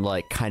then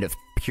like kind of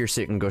pierce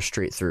it and go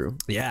straight through.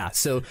 Yeah,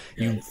 so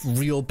you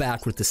reel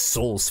back with the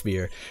soul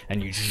spear,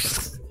 and you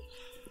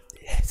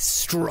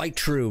strike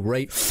true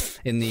right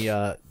in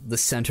the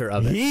center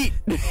of it. Heat,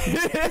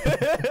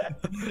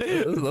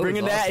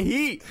 bringing that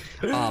heat.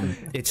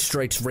 It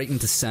strikes right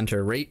into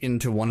center, right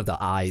into one of the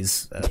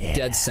eyes,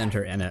 dead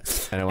center in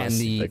it, And I want and to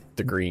see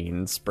the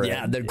green spread.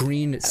 yeah, the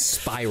green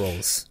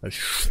spirals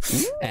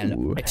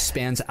and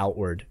expands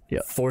outward,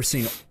 Yep.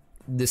 forcing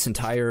this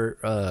entire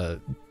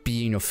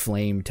being of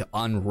flame to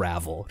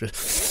unravel.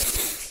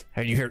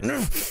 And you hear,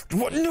 "No,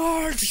 what?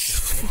 No!"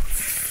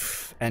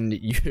 And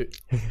you,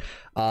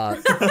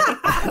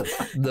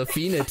 the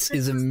phoenix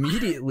is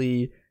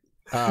immediately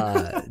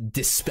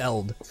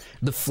dispelled.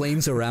 The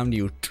flames around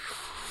you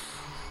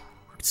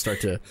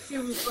start to He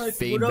was like,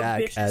 fade "What up,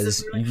 back bitches?"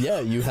 as And we were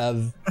like, you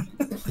have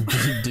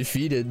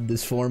defeated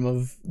this form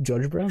of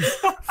Judge Brown.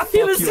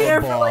 he was you,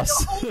 here for like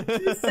boss. a whole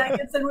 2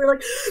 seconds, and we were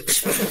like,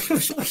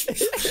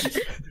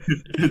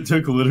 It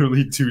took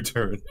literally 2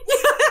 turns.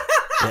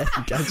 Yeah,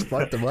 you guys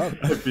fucked him up.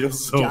 I feel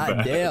so God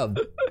bad. damn.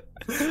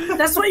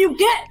 "That's what you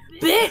get,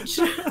 bitch."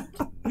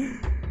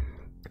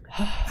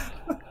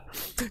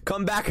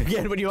 Come back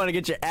again when you want to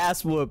get your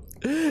ass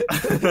whooped.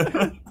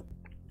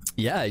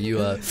 Yeah,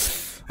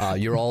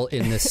 you're all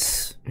in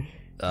this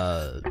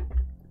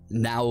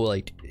now,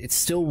 like it's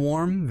still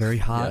warm, very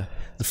hot. Yeah.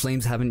 The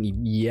flames haven't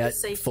yet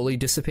Safe. fully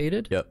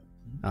dissipated. Yep.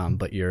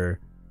 But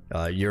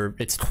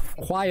it's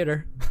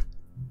quieter.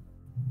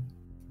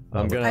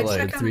 I'm gonna I'd like.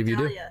 check on three of you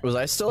do. Adalia. Was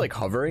I still like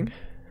hovering?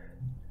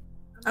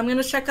 I'm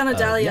gonna check on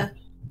Adalia.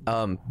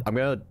 I'm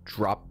gonna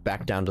drop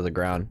back down to the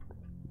ground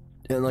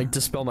and like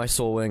dispel my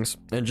soul wings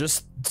and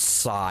just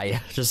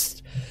sigh.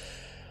 Just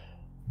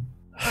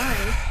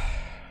Alright.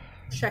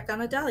 Check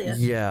on Adalia.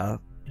 yeah.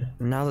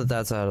 Now that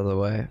that's out of the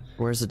way,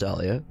 where's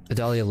Adalia?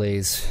 Adalia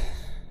lays.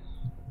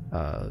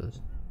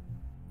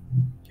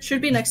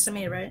 Should be next to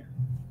me, right?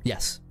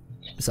 Yes.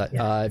 So,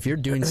 if you're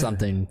doing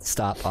something,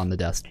 stop on the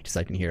desk because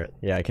I can hear it.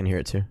 Yeah, I can hear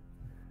it too.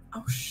 Oh,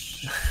 Boom,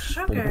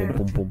 sugar. boom,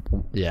 boom, boom,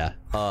 boom. Yeah.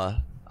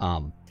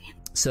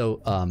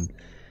 So I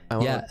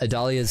wanna, yeah,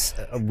 Adalia's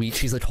weak.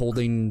 She's like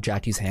holding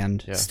Jackie's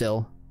hand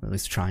still, or at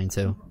least trying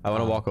to. I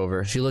want to walk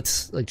over. She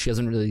looks like she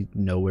doesn't really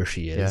know where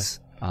she is.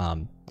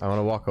 I want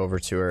to walk over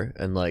to her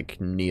and like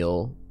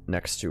kneel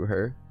next to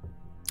her.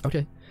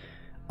 Okay.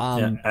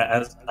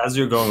 As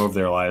you're going over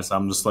there, Elias,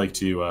 I'm just like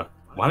to you,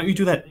 why don't you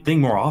do that thing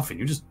more often?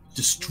 You just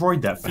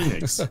destroyed that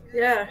phoenix.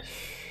 Yeah.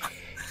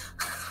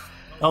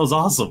 That was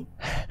awesome.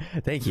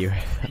 Thank you.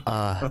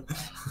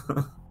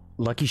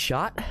 Lucky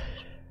shot?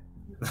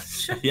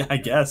 Yeah, I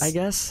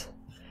guess.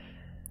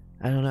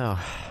 I don't know.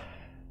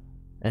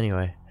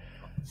 Anyway,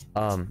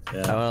 I want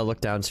to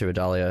look down to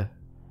Adalia,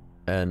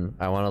 and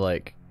I want to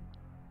like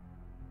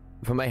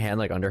put my hand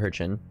like under her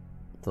chin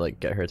to like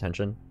get her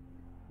attention.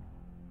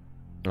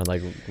 And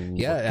like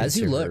as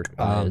you look,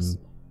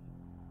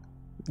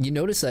 you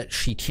notice that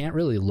she can't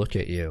really look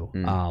at you.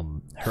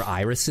 Her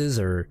irises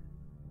are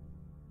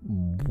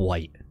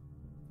white.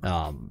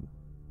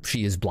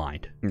 She is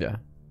blind. Yeah.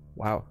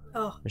 Wow.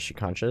 Oh. Is she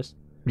conscious?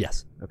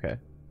 Yes. Okay.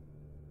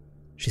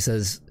 She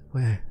says,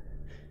 "Where?"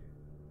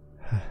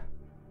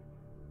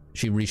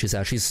 She reaches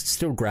out. She's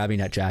still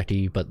grabbing at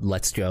Jackie, but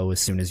lets go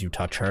as soon as you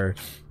touch her,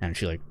 and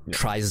she like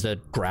tries to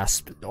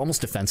grasp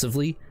almost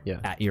defensively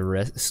at your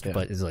wrist,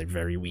 but is like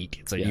very weak.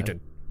 It's like you could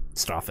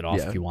stop it off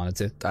if you wanted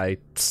to. I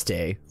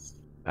stay.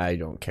 I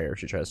don't care if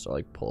she tries to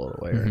like pull it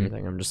away or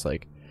anything. I'm just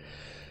like,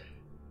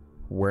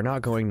 we're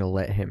not going to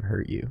let him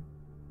hurt you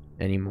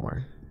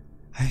anymore.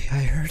 I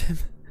heard him.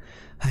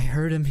 I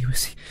heard him. He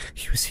was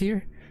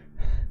here.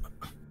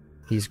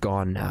 He's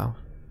gone now.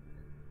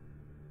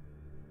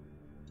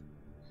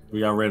 We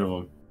got rid of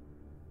him.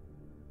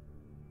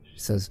 She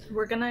says,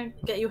 "We're gonna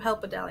get you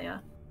help,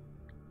 Adalia."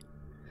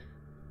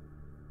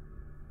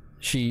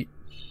 She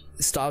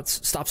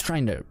stops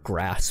trying to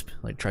grasp,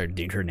 like try to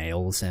dig her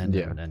nails in,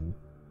 and then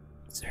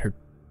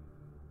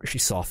she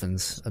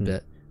softens a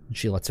bit, and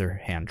she lets her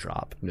hand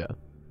drop. Yeah.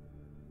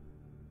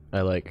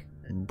 I like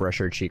brush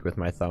her cheek with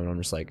my thumb, and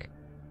I'm just like,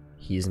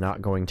 he's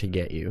not going to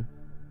get you.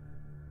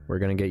 We're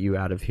gonna get you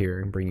out of here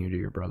and bring you to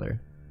your brother.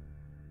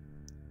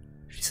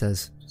 She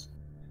says,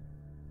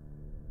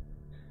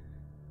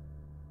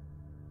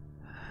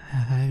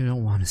 I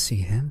don't want to see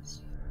him.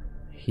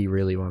 He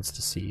really wants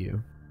to see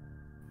you.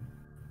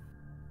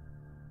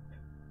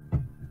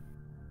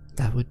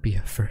 That would be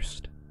a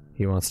first.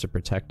 He wants to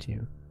protect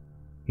you.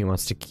 He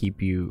wants to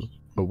keep you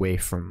away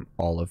from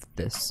all of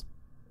this.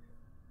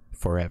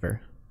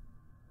 Forever.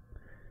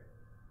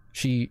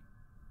 She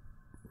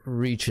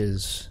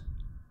reaches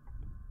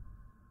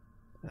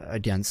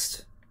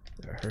against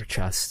her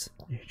chest.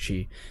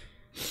 She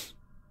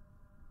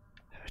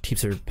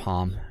keeps her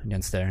palm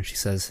against there, and she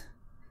says,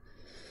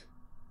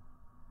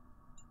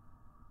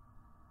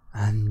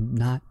 I'm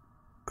not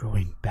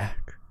going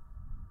back.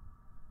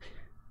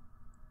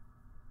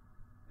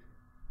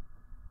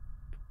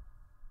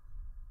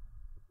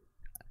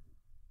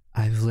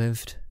 I've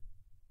lived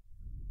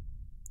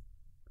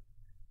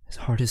as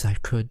hard as I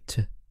could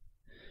to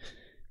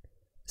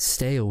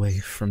stay away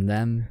from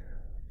them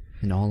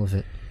and all of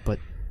it, but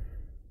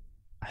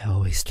I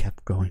always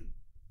kept going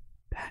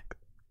back.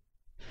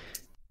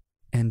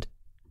 And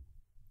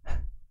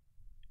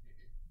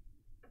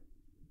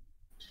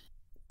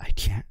I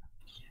can't.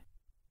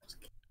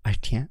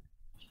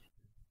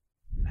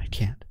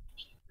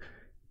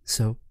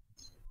 So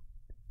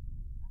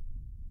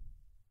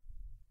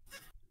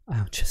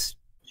I'll just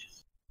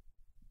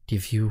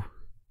give you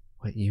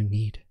what you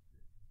need.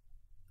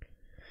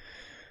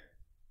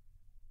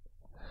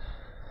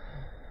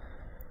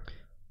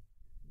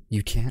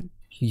 You can't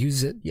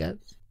use it yet,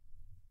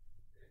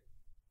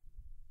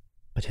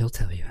 but he'll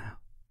tell you how.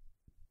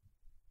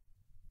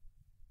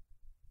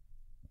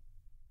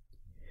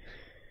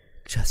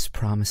 Just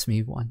promise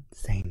me one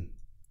thing.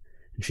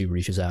 And she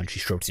reaches out and she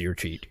strokes your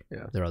cheek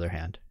with her other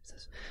hand.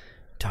 Says,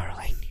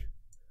 darling.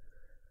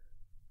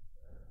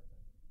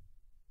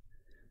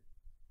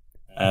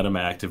 Adam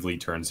actively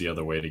turns the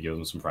other way to give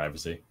him some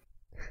privacy.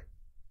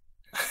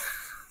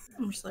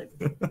 I'm just like...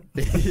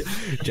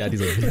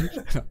 Jaddy's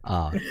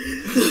like...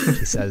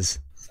 She says,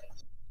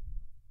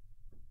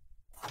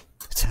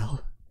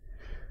 tell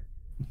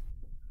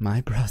my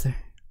brother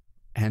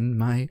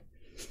and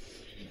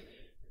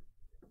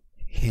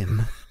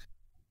him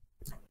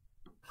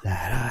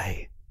that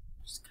I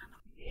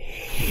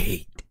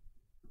hate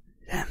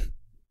them.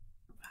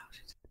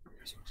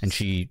 And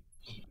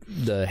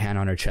the hand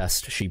on her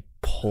chest, she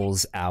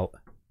pulls out,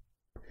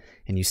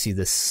 and you see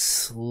this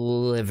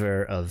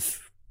sliver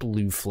of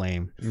blue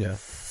flame. Yeah.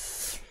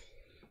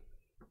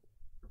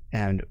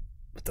 And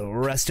with the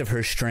rest of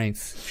her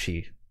strength,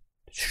 she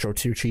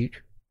strokes your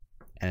cheek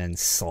and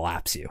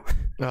slaps you.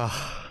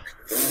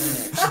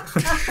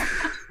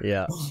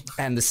 Yeah.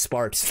 And the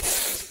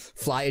sparks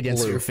fly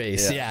against your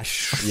face. Yeah.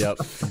 Yep.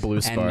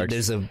 Blue sparks. And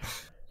there's a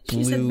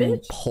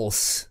blue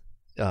pulse,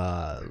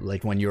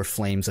 like when your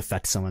flames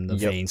affect someone, the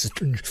veins.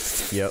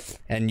 Yep.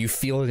 And you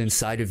feel it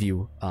inside of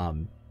you,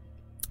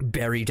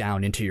 bury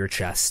down into your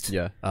chest.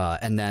 Yeah.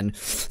 And then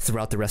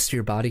throughout the rest of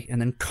your body,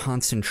 and then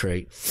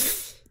concentrate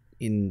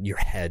in your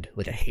head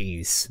like a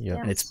haze. Yep.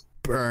 And it's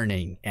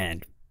burning,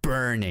 and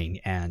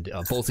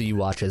both of you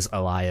watch as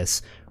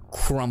Elias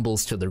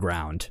crumbles to the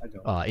ground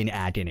in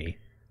agony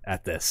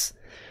at this.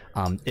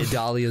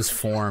 Idalia's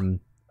form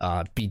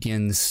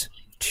begins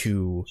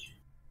to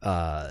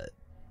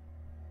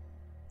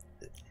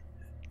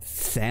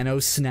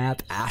Thanos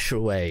snap ash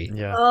away.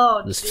 Yeah.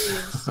 Oh, Just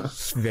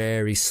jeez.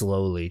 very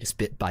slowly, just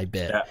bit by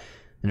bit. Yeah.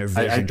 And her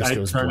vision just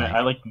goes turn blank. it.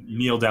 I like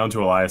kneel down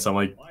to Elias. I'm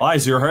like,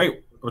 Elias, you're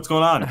right. What's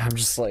going on? I'm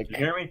just like You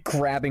hear me?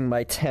 grabbing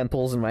my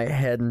temples and my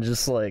head and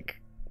just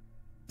like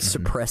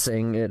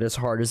suppressing it as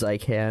hard as I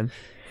can.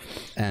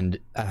 And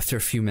after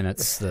a few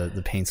minutes,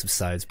 the pain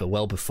subsides. But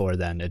well before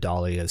then,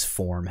 Idalia's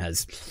form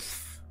has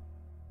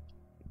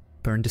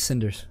burned to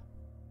cinders.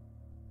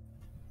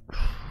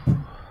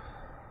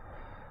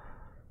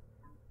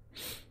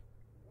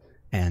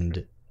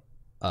 And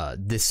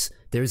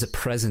there's a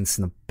presence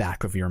in the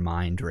back of your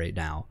mind right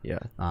now, Yeah.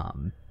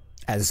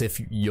 as if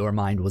your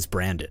mind was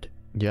branded.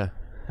 Yeah.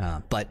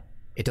 But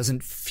it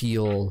doesn't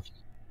feel.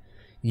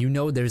 You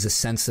know, there's a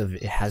sense of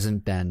it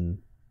hasn't been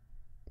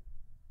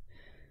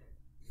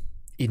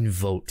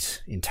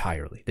invoked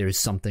entirely. There is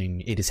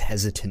something. It is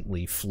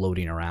hesitantly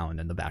floating around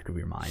in the back of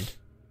your mind.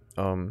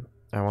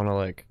 I want to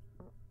like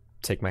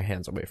take my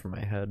hands away from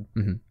my head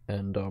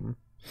and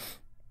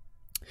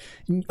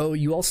Oh,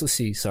 you also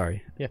see.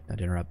 Sorry, Yeah. not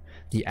to interrupt.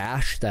 The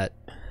ash that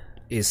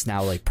is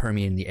now like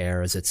permeating the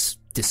air as it's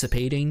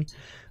dissipating.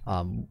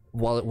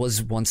 While it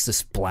was once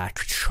this black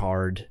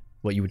charred,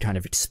 what you would kind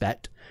of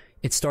expect,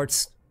 it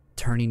starts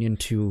turning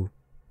into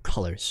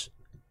colors,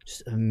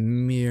 just a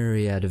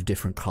myriad of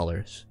different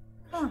colors,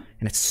 and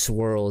it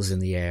swirls in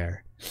the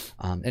air.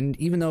 And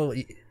even though,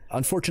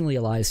 unfortunately,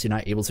 Elias, you're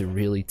not able to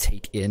really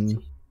take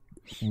in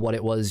what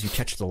it was, you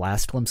catch the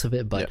last glimpse of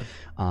it, but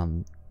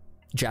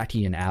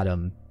Jackie and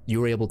Adam, you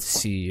were able to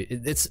see.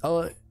 It's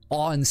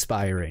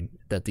awe-inspiring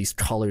that these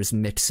colors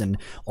mix and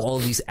all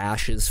of these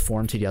ashes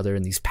form together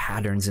in these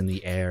patterns in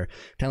the air.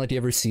 Kind of like, you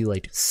ever see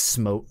like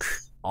smoke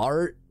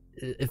art?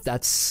 If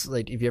that's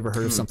like, if you ever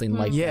heard of something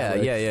like Yeah,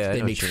 that, yeah, yeah, I they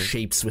know make what you mean.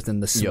 shapes within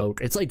the smoke.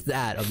 It's like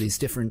that, of these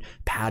different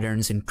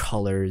patterns and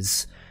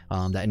colors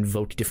that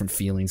invoke different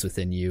feelings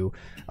within you,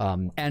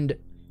 and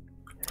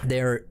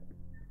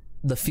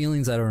the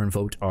feelings that are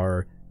invoked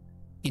are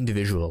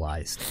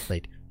individualized.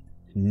 Like,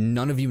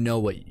 none of you know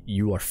what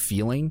you are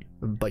feeling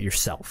but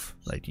yourself.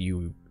 Like,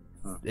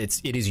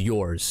 it is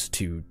yours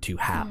to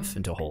have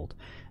and to hold,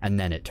 and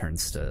then it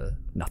turns to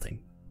nothing.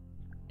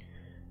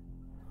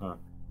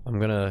 I'm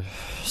gonna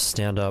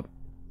stand up.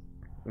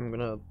 I'm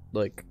gonna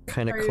like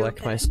kind of Are you collect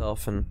okay?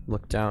 myself and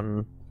look down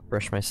and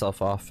brush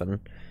myself off and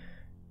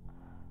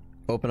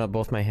open up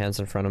both my hands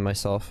in front of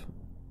myself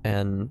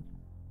and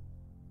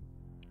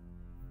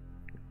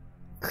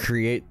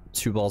create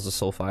 2 balls of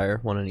soul fire,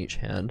 one in each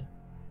hand.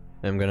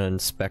 I'm gonna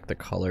inspect the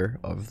color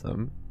of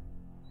them.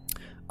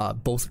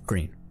 Both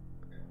green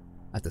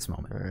at this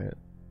moment. All right.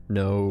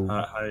 No.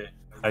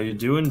 How you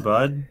doing,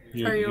 bud? Are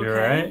you You're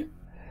okay? right?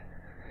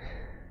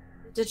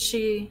 Did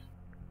she?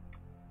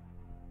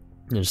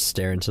 Just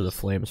stare into the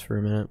flames for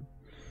a minute.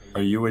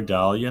 Are you a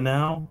Dahlia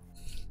now?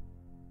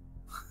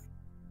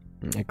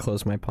 I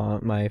close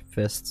my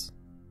fists,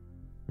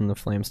 and the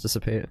flames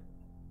dissipate.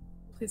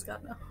 Please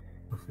God no.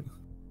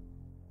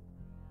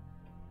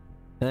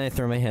 And I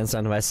throw my hands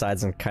down to my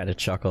sides and kind of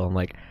chuckle. I'm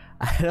like,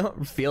 I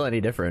don't feel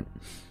any different.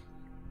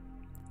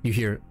 You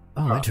hear,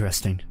 oh,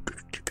 interesting.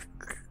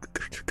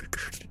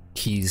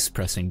 Keys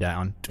pressing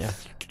down. Yeah.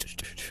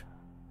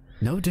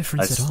 No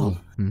difference at all.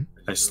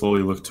 I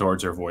slowly look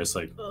towards her voice,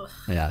 like, Ugh.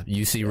 Yeah,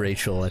 you see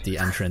Rachel at the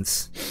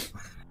entrance.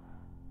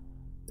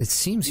 It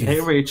seems you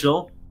 "Hey,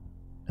 Rachel,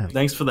 Oh.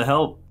 thanks for the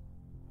help."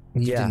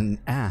 Yeah.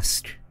 didn't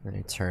ask. And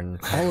I turn.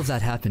 All of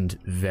that happened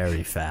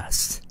very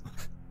fast,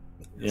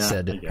 Yeah, I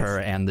said guess. her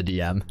and the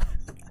DM.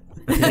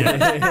 We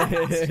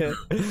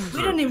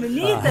didn't even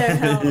need their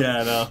help.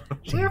 Yeah, no.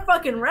 We were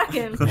fucking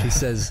wrecking. She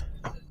says,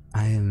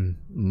 I am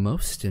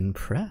most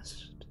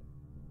impressed.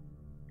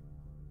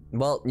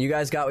 Well, you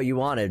guys got what you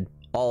wanted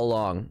all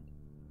along.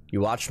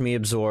 You watched me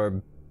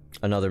absorb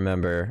another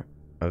member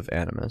of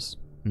Animus.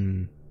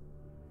 Hmm.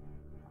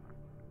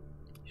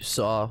 You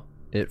saw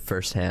it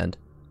firsthand.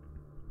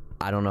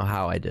 I don't know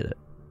how I did it.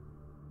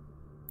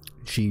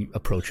 She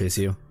approaches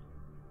you.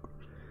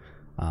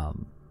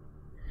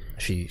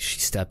 She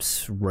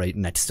steps right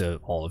next to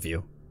all of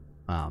you.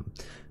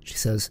 She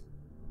says,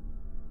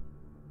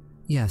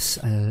 yes,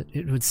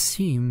 it would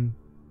seem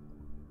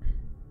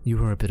you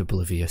were a bit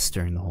oblivious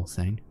during the whole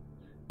thing,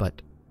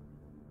 but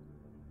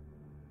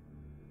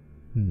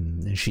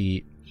and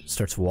she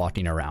starts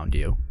walking around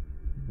you,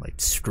 like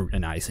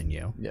scrutinizing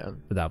you Yeah.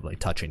 without like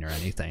touching or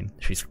anything.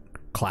 She's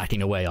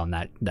clacking away on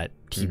that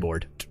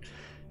keyboard.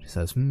 She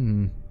says,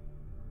 no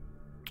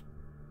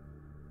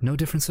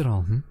difference at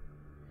all,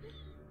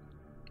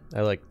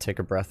 I like take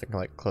a breath and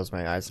like close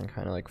my eyes and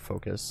kind of like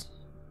focus,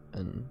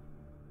 and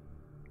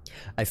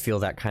I feel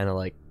that kind of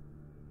like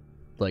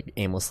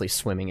aimlessly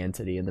swimming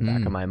entity in the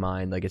back of my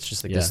mind. Like it's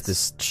just like Yes.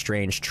 this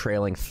strange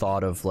trailing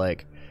thought of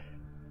like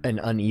an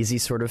uneasy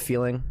sort of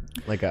feeling.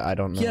 Like I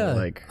don't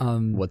know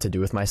what to do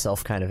with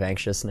myself, kind of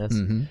anxiousness.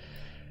 Mm-hmm.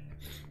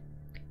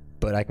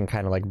 But I can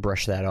kind of like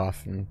brush that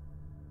off and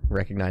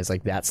recognize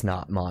like that's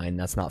not mine,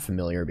 that's not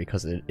familiar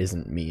because it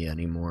isn't me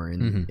anymore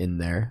in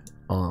there.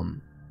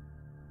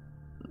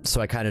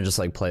 So I kind of just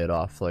like play it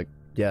off like,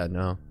 yeah,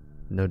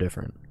 no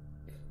different.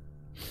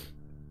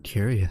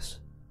 Curious.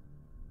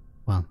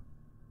 Well,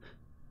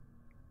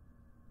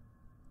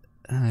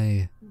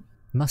 I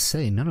must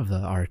say none of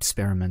our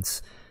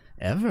experiments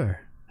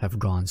ever have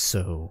gone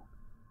so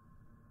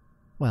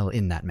well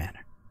in that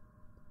manner.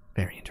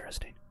 Very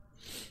interesting.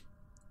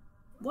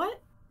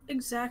 What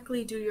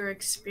exactly do your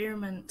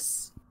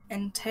experiments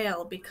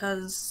entail?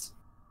 Because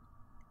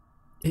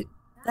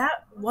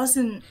that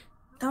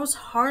was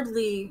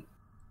hardly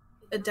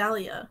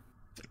Adalia.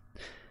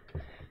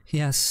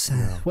 Yes,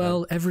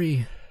 well,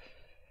 every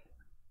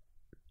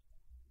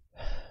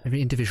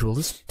individual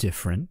is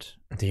different.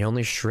 The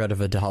only shred of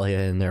Adalia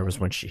in there was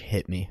when she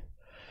hit me.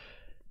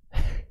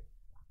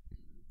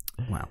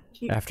 Wow.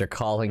 After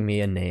calling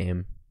me a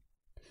name.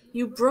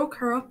 You broke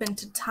her up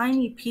into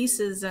tiny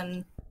pieces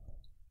and...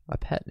 A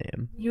pet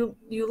name. You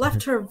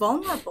left her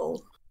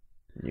vulnerable.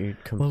 You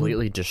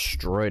completely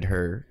destroyed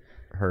her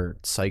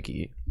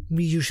psyche.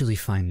 We usually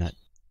find that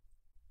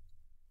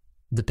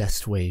the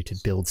best way to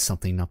build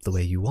something up the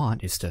way you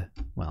want is to,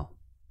 well,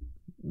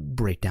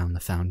 break down the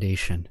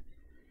foundation.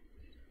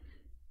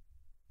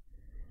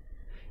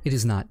 It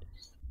is not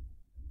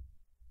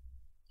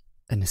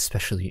an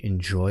especially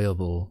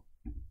enjoyable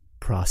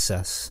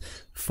process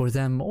for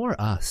them or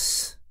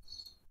us,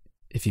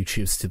 if you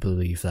choose to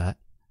believe that.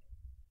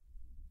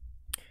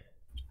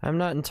 I'm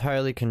not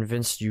entirely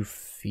convinced you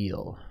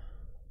feel.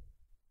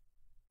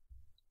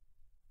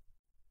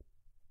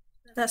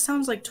 That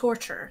sounds like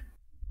torture.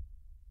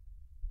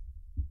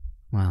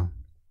 Well,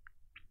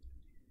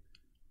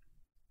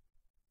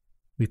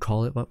 we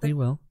call it what we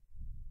will.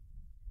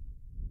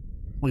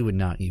 We would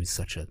not use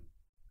such a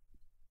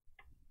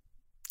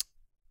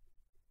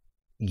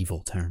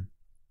evil term.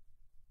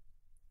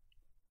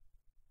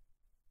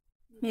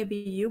 Maybe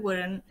you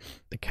wouldn't.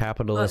 The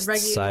capitalist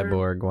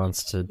cyborg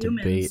wants to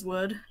debate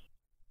would.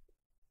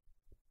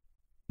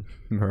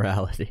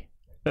 morality.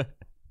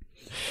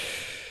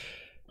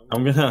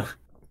 I'm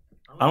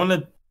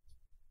gonna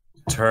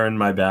turn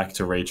my back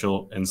to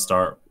Rachel and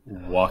start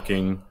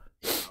walking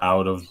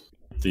out of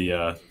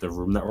the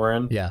room that we're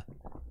in. Yeah.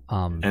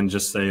 And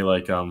just say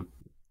like,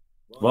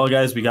 well,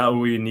 guys, we got what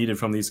we needed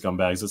from these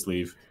scumbags. Let's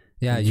leave.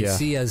 Yeah, you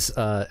see as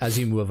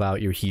you move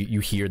out, you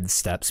hear the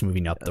steps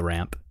moving up the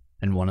ramp,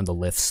 and one of the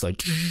lifts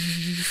like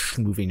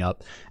moving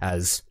up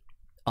as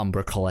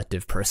Umbra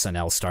Collective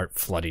personnel start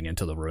flooding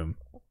into the room.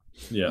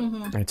 Yeah.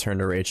 Mm-hmm. I turn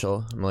to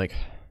Rachel. I'm like,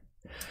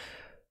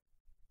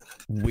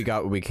 we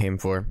got what we came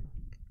for.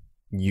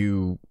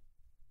 You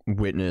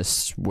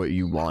witnessed what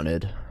you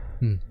wanted.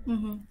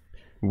 Mm-hmm.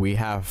 We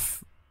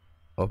have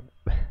a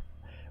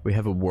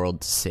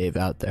world to save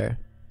out there.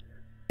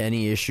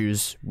 Any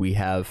issues we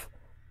have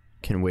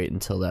can wait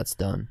until that's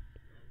done.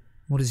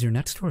 What is your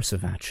next course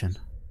of action?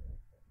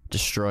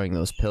 Destroying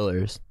those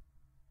pillars.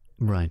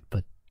 Right,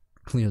 but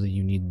clearly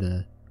you need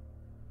the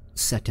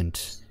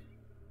second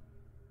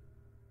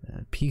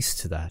piece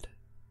to that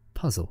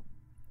puzzle.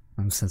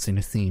 I'm sensing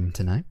a theme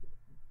tonight.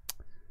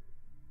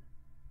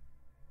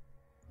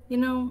 You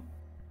know,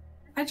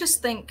 I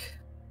just think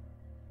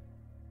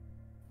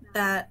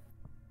that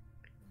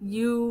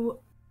you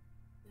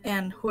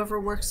and whoever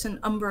works in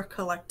Umbra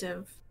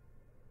Collective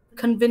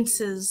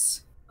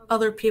convinces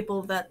other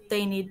people that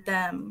they need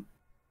them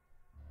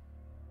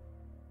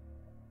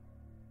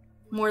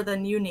more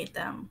than you need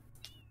them.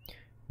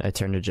 I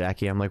turn to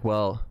Jackie. I'm like,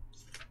 well,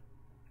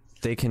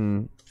 they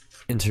can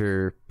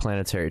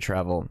interplanetary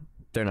travel.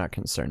 They're not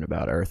concerned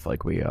about Earth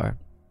like we are.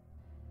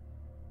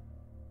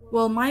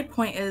 Well, my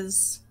point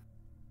is,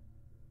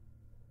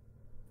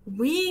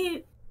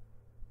 we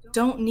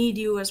don't need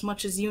you as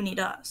much as you need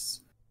us.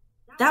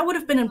 That would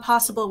have been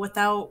impossible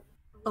without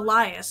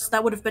Elias.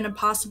 That would have been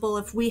impossible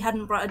if we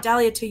hadn't brought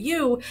Adalia to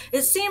you.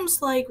 It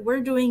seems like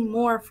we're doing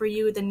more for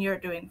you than you're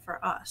doing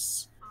for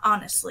us,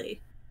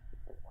 honestly.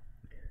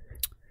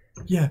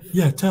 Yeah,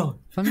 tell.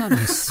 If I'm not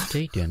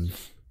mistaken,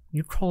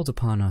 you called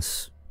upon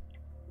us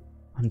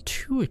on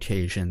 2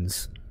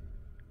 occasions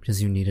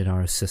because you needed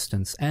our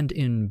assistance, and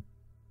in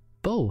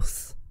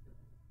both,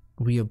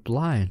 we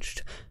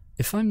obliged.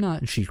 If I'm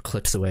not, she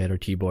clicks away at her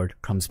keyboard,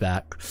 comes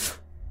back.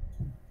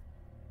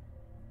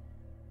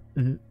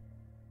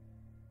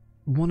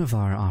 One of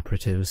our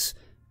operatives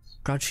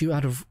got you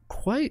out of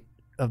quite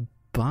a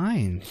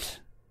bind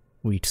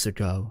weeks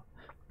ago.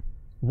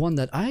 One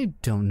that I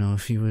don't know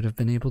if you would have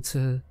been able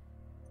to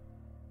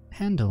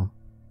handle,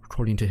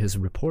 according to his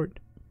report.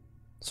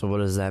 So what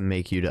does that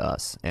make you to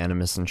us?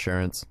 Animus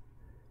insurance?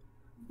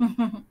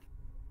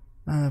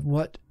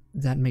 What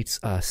that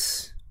makes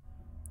us,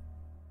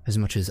 as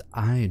much as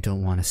I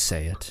don't want to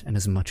say it, and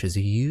as much as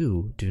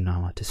you do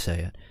not want to say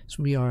it, is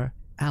we are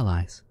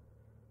allies.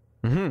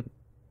 Mm-hmm.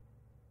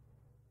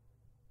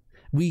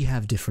 We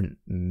have different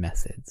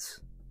methods.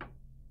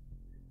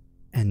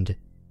 And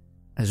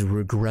as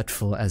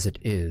regretful as it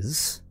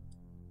is,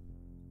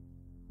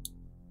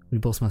 we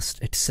both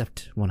must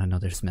accept one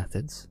another's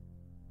methods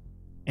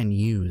and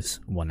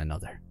use one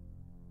another.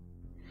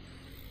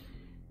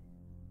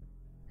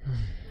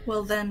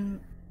 Well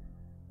then,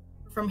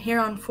 from here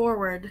on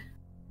forward,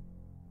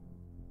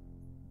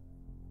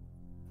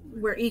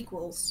 we're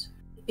equals.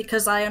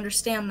 Because I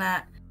understand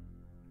that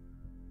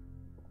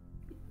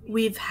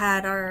we've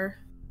had our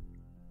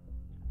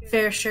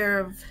fair share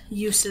of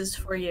uses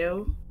for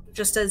you,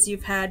 just as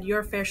you've had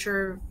your fair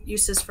share of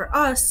uses for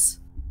us,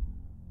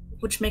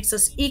 which makes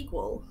us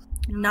equal,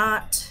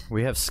 not...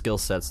 We have skill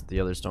sets that the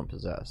others don't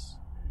possess.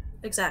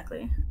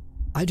 Exactly.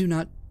 I do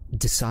not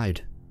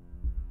decide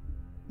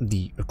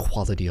the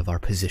equality of our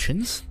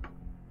positions.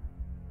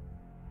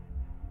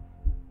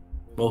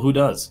 Well, who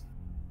does?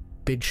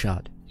 Big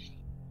shot.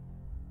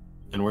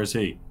 And where's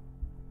he?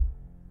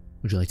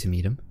 Would you like to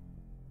meet him?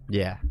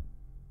 Yeah.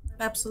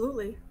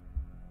 Absolutely.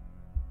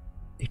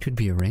 It could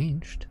be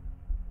arranged.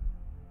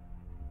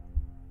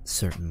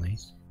 Certainly.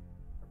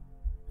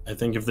 I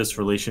think if this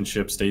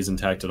relationship stays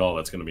intact at all,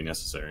 that's going to be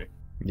necessary.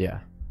 Yeah.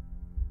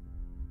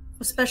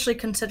 Especially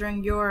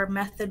considering your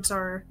methods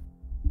are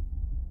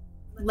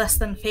less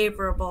than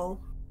favorable,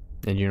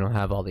 And you don't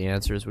have all the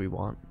answers we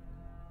want.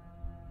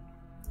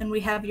 and we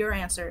have your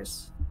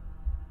answers.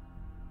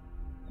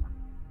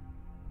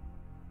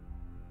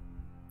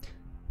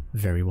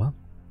 Very well.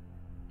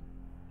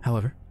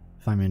 However,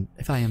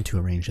 if I am to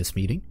arrange this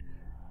meeting,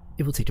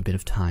 it will take a bit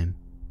of time.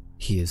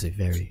 He is a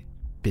very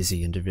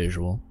busy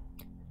individual.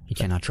 He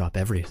cannot drop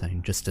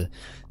everything just to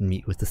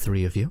meet with the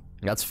three of you.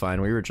 That's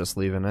fine. We were just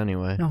leaving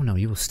anyway. No,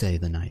 you will stay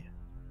the night.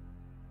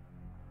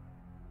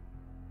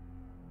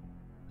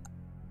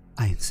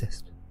 I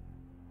insist.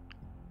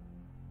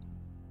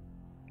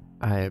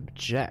 I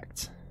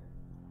object.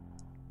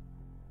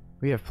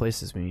 We have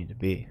places we need to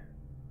be.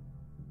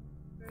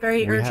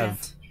 Very We urgent.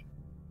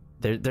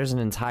 have- There's an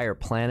entire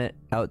planet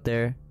out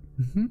there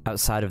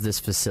outside of this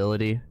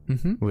facility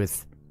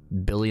with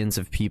billions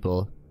of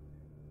people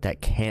that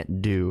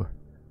can't do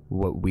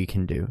what we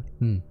can do.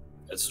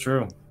 That's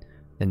true.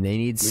 And they need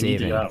We need to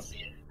saving. go.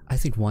 I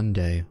think one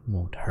day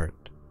won't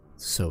hurt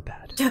so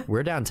bad.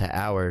 We're down to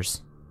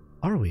hours.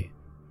 Are we?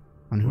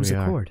 On whose We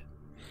are. accord?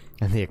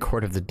 And the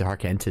accord of the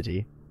dark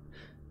entity.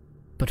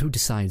 But who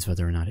decides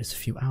whether or not it's a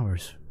few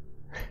hours?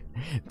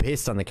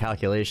 Based on the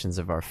calculations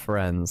of our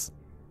friends,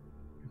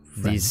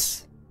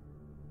 these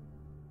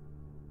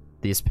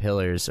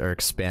pillars are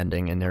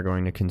expanding and they're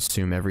going to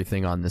consume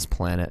everything on this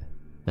planet.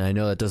 And I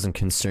know that doesn't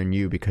concern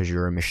you because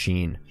you're a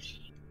machine.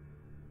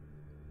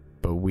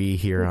 But we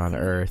here on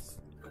Earth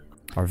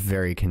are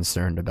very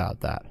concerned about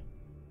that.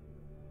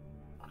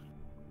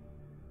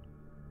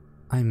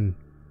 I'm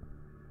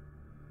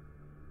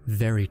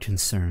very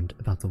concerned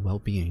about the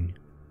well-being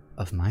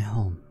of my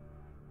home.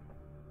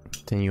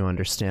 Then you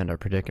understand our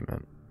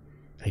predicament.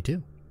 I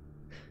do.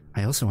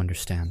 I also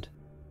understand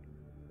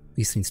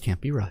these things can't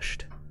be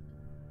rushed.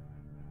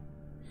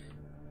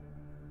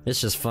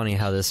 It's just funny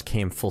how this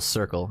came full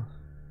circle.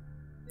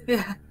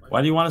 Yeah.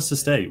 Why do you want us to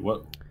stay?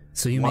 What?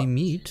 So you What? may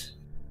meet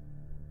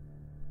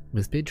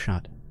with Big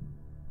Shot.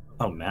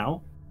 Oh,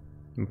 now?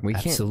 We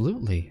can't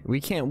Absolutely. we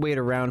can't wait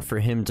around for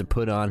him to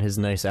put on his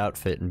nice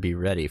outfit and be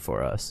ready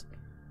for us.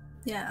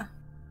 Yeah.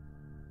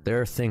 There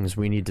are things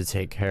we need to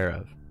take care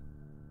of.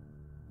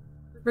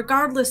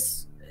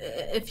 Regardless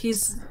if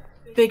he's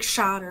big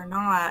shot or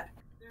not,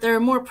 there are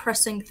more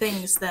pressing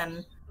things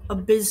than a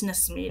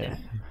business meeting.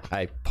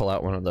 I pull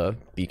out one of the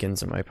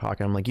beacons in my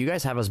pocket. I'm like, you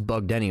guys have us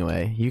bugged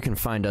anyway. You can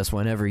find us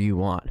whenever you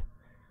want.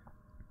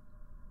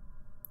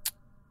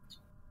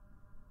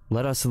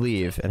 Let us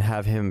leave and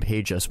have him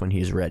page us when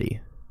he's ready.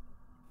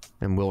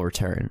 And we'll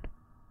return.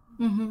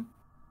 Mm-hmm.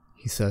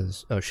 She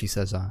says,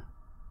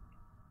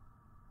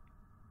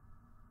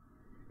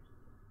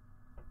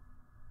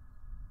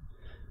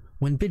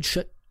 when Big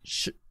Shot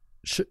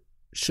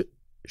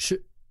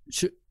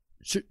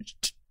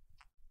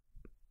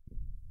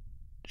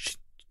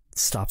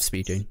stops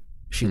speaking,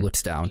 she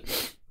looks down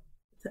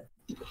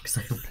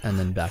and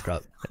then back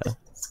up. Yeah.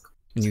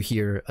 And you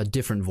hear a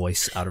different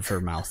voice out of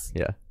her mouth.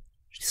 Yeah.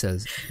 It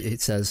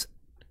says,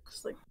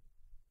 Just like,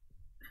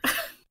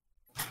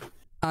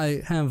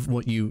 I have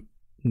what you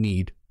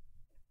need.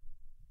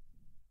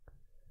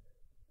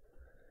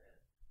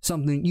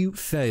 Something you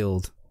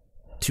failed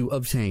to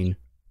obtain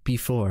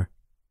before.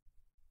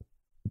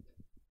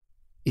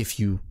 If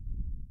you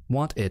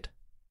want it,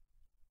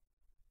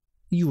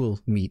 you will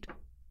meet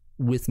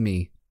with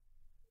me.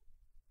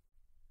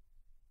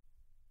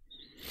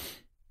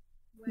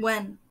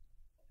 when?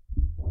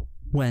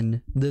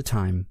 When the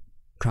time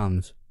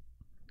comes.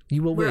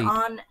 You will We're wait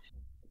on...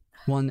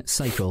 one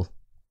cycle.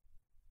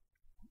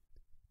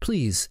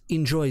 Please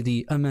enjoy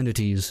the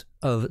amenities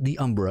of the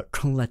Umbra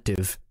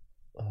Collective.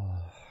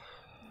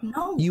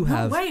 No, You no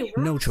have way,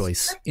 we're no on-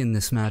 choice in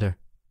this matter.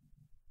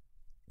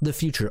 The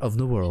future of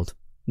the world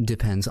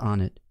depends on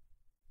it.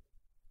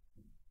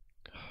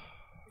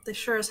 They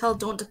sure as hell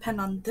don't depend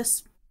on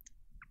this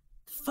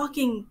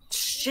fucking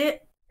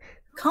shit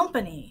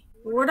company.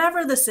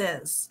 Whatever this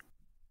is.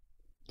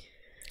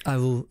 I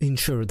will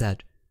ensure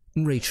that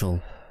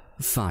Rachel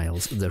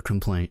files their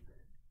complaint.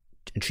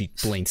 And she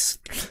blinks.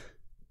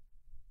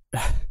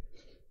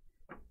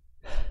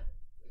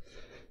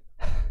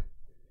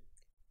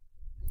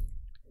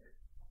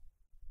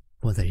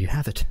 Well, there you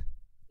have it.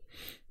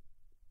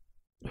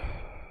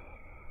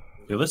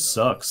 Yo, this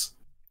sucks.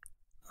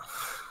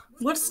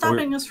 What's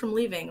stopping us from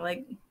leaving?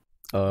 Like,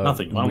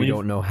 Nothing. Why don't We we-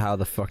 don't know how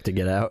the fuck to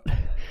get out.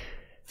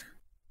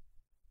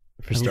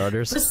 For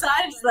starters.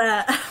 besides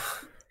that,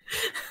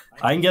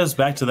 I can get us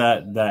back to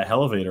that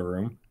elevator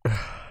room.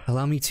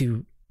 Allow me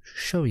to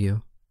show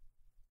you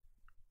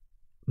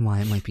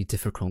why it might be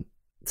difficult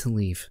to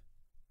leave.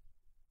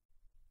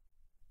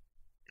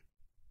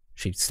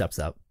 She steps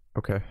out.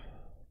 Okay.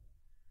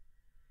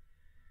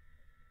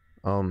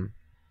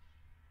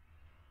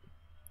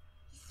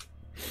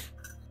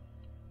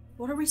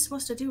 what are we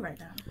supposed to do right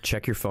now?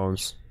 Check your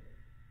phones.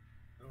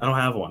 I don't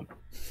have one.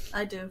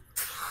 I do.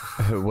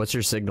 What's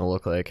your signal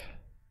look like?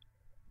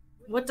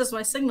 What does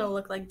my signal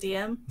look like,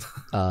 DM?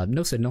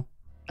 No signal.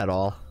 At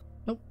all?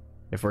 Nope.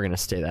 If we're gonna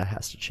stay, that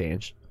has to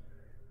change.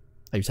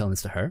 Are you telling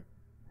this to her?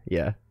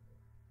 Yeah.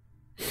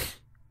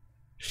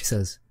 She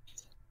says,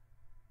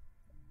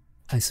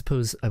 I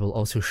suppose I will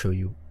also show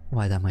you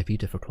why that might be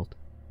difficult.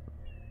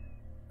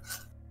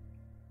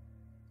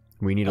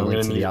 We need a I'm link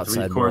gonna to need the a outside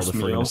world 3-course if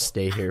we're meal. gonna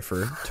stay here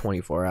for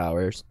 24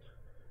 hours.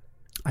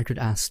 I could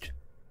ask,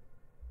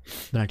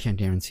 but I can't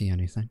guarantee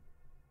anything.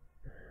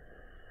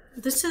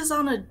 This is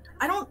on a.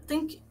 I don't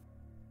think.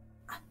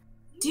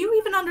 Do you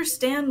even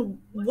understand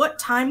what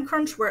time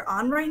crunch we're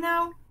on right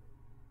now?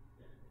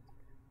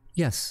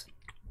 Yes,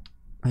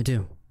 I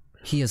do.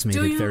 He has made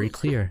Do it you- very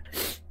clear.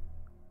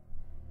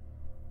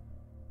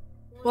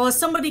 Well, as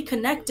somebody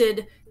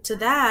connected to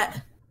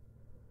that,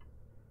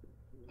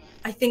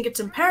 I think it's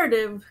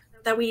imperative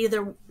that we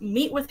either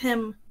meet with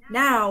him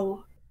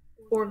now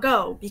or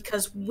go,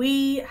 because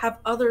we have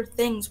other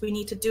things we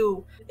need to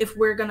do if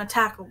we're gonna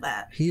tackle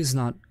that. He is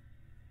not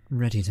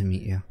ready to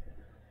meet you.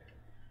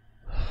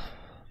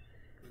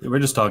 We're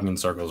just talking in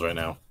circles right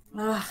now.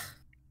 Ugh.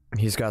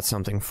 He's got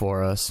something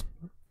for us.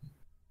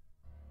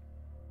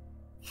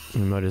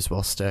 We might as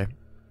well stay.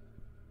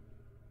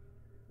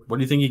 What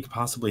do you think he could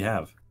possibly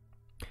have?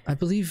 I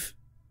believe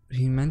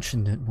he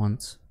mentioned it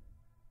once.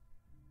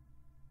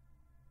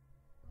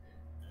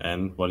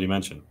 And what do you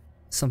mention?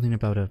 Something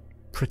about a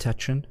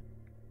protection.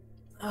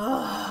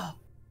 Ugh.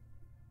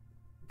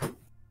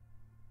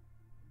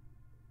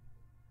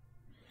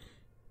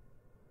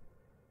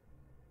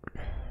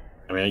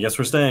 I mean, I guess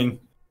we're staying.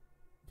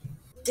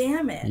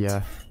 Damn it.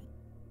 Yeah.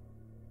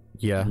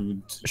 Yeah.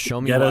 Show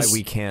me Get why us-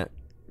 we can't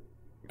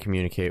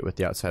communicate with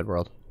the outside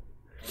world.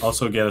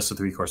 Also, get us a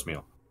 3-course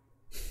meal.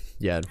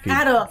 Yeah, and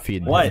Adam.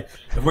 feed What?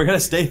 If we're gonna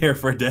stay here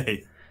for a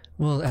day.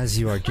 Well, as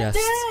you are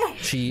guests, day!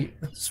 she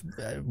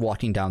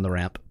walking down the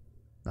ramp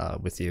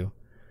with you.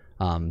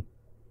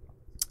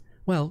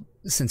 Well,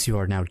 since you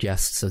are now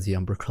guests of the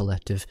Umbra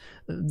Collective,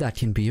 that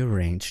can be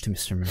arranged,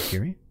 Mr.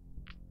 Mercury.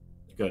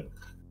 Good.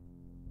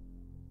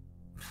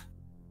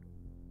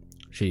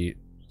 She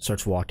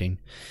starts walking,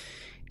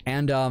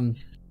 and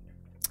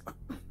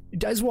you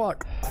guys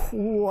walk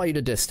quite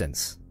a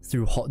distance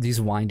through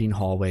these winding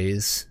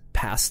hallways,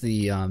 past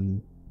the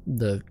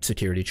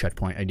security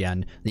checkpoint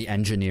again, the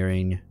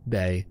engineering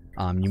bay.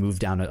 You move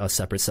down a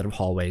separate set of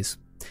hallways,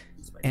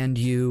 and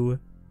you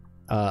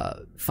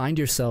find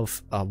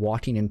yourself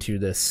walking into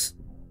this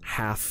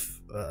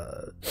half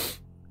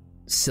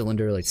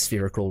cylinder, like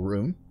spherical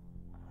room.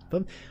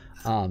 But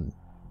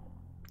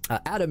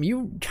Adam,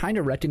 you kind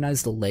of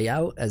recognize the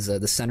layout as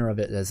the center of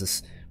it as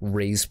this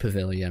raised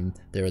pavilion.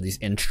 There are these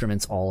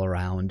instruments all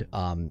around.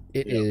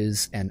 It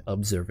is an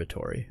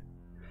observatory.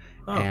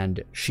 Oh.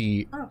 And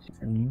she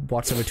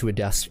walks over to a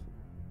desk,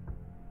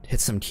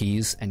 hits some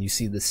keys, and you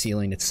see the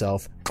ceiling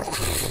itself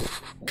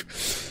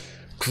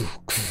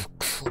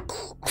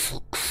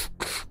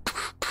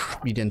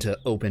begin to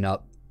open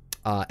up,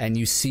 and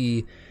you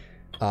see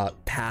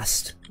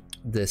past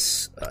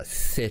this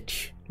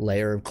thick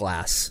layer of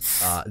glass,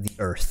 the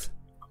Earth.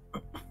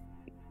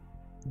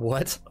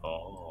 What?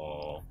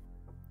 Oh.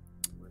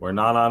 We're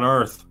not on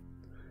Earth.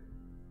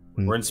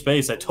 We're in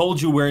space. I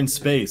told you we're in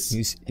space.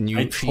 She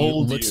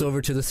looks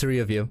over to the three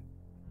of you,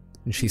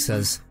 and she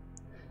says,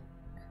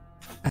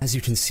 as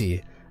you can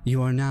see,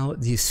 you are now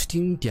the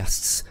esteemed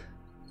guests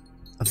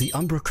of the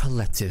Umbra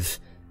Collective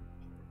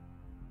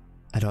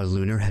at our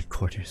lunar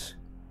headquarters.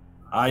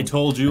 I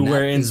told you And we're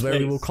that in is space. where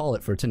we will call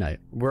it for tonight.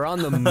 We're on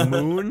the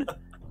moon?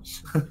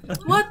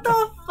 What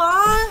the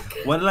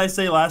fuck? What did I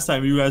say last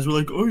time? You guys were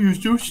like, "Oh, you're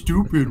so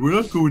stupid. We're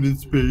not going in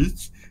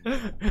space."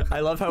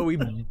 I love how we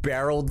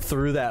barreled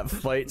through that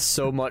fight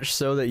so much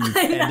so that you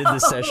I ended know. the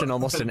session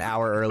almost an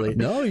hour early.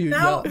 No,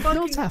 No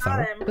no, it's half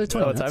hour. fucking It's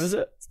 20 Oh, what time minutes. is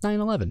it? It's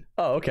 9:11.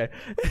 Oh, okay.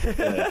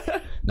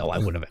 No, I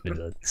wouldn't have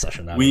ended the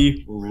session that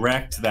We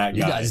wrecked that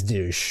You guy. guys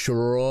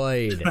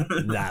destroyed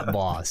that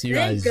boss. You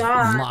Thank guys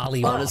God.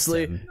 mollywopped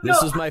Honestly, him. this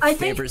No, was my I think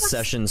favorite that's-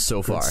 session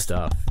so Good far.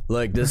 stuff.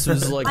 Like this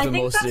was like I the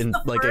think most that's the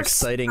first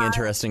exciting, time-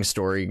 interesting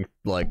story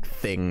like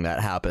thing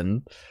that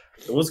happened.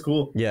 It was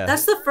cool. Yeah.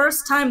 That's the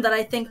first time that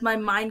I think my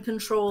mind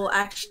control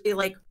actually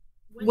like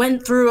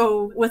went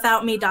through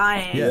without me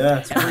dying.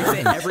 Yeah.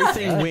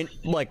 everything went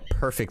like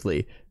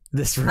perfectly.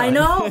 this I run.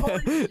 know. Holy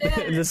shit.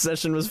 This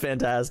session was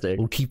fantastic.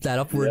 We'll keep that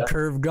upward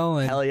curve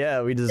going. Hell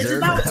yeah, we It's deserve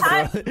about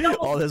time.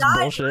 all this Died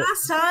bullshit.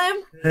 last time.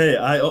 Hey,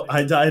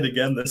 I died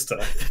again this time.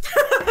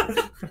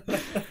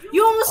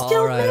 You almost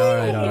killed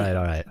me.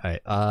 All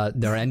right.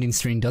 Their ending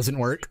screen doesn't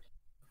work.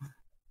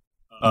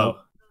 Oh.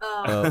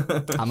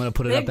 I'm gonna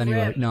put it Big up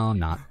anyway. rip. No, I'm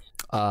not.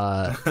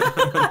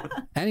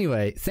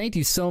 Anyway, thank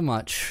you so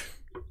much,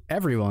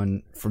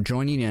 everyone, for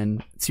tuning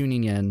in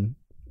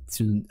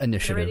to You're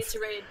Initiative. ready to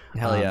raid.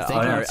 Hell yeah,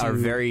 thank you our to-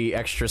 very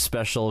extra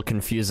special,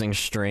 confusing,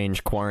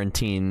 strange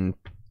quarantine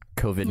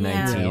COVID-19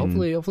 Yeah,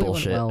 hopefully it went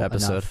bullshit well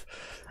episode.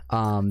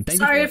 enough. Thank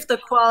Sorry you. if the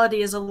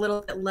quality is a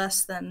little bit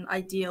less than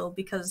ideal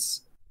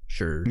because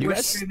Sure. You We're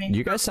guys, streaming.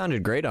 you guys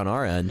sounded great on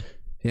our end.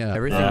 Yeah.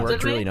 Everything Yeah. worked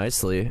Did we? really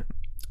nicely.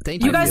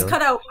 Thank you you. guys feel-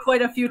 cut out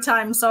quite a few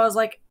times, so I was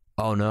like,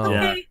 Oh no.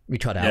 Yeah. okay. We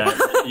cut out.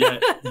 Yeah,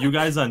 you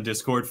guys on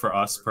Discord, for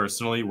us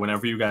personally,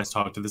 whenever you guys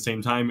talked at the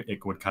same time,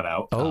 it would cut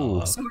out.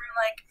 Oh. So we're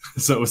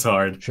like, So it was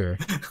hard. Sure.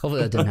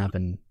 Hopefully that didn't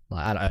happen. Well,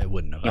 I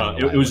wouldn't have. I No,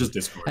 don't know why it was I just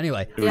Discord.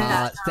 Anyway,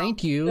 Yeah.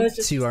 thank It you was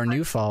just to our fun.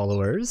 new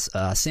followers,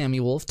 Sammy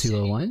Wolf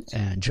 201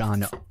 and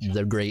John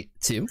the Great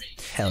 2.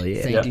 Hell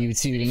yeah. Thank you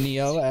to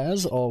Neo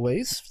as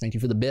always. Thank you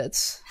for the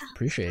bits.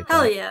 Appreciate that.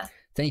 hell yeah.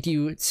 Thank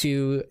you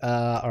to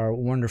our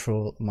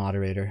wonderful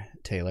moderator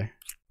Taylor.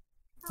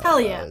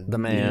 Hell yeah. The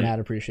man. Mad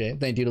appreciate.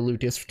 Thank you to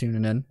Lucas for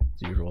tuning in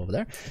as usual over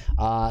there.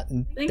 Thanks, thank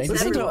you Listen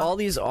to everyone. all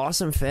these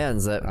awesome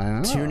fans that I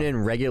know. tune in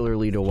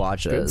regularly to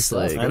watch Good us.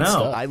 stuff, Like, I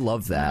know. I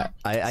love that.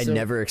 I So-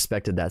 never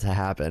expected that to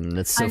happen.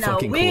 It's so I know.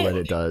 fucking We- cool that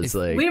it does.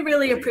 Like, We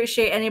really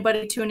appreciate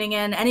anybody tuning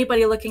in,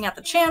 anybody looking at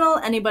the channel,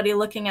 anybody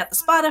looking at the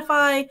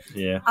Spotify.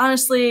 Yeah.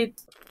 Honestly,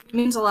 it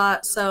means a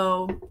lot,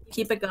 so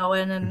keep it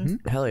going and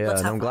hell yeah,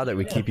 Let's and have I'm glad fun. that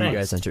we keep you thanks.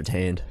 guys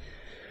entertained.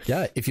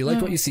 Yeah, if you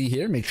like what you see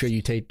here, make sure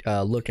you take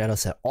a look at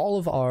us at all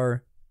of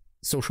our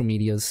social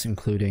medias,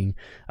 including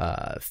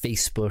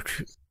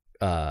Facebook,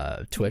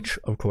 Twitch,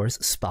 of course,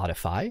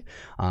 Spotify,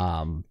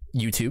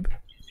 YouTube,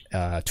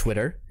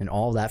 Twitter, and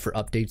all that for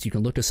updates. You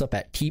can look us up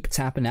at Keep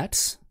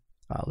Tappinets.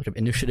 Look up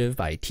Initiative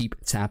by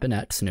Keep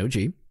Tappinets, no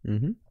G.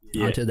 Mm-hmm.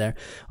 Yeah. Onto there.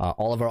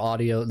 All of our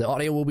audio, the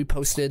audio will be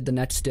posted the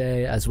next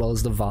day, as well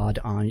as the VOD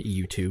on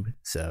YouTube.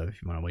 So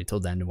if you want to wait till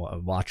then to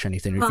watch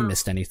anything, or if you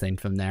missed anything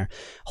from there,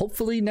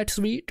 hopefully next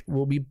week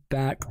we'll be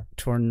back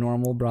to our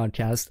normal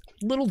broadcast.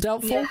 A little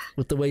doubtful Yeah.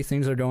 with the way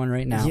things are going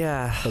right now.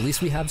 Yeah. But at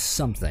least we have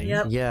something.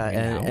 Yep. Yeah, Right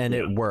and, now. and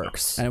it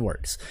works. And it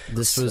works.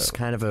 This was So-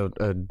 kind of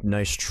a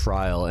nice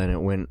trial, and it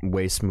went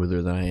way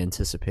smoother than I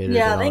anticipated.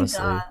 yeah, it, thank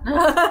honestly.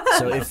 God.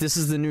 So if this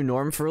is the new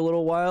norm for a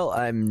little while,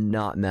 I'm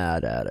not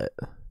mad at it.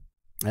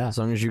 Yeah. As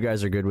long as you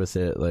guys are good with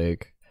it,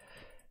 like,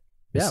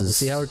 Yeah, this we'll is,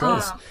 see how it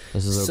goes.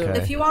 This is So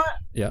okay. If you want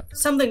Yeah.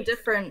 something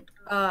different,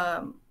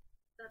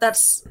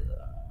 that's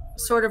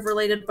sort of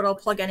related, but I'll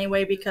plug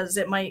anyway because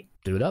it might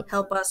Do it up.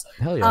 help us.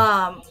 Hell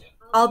yeah.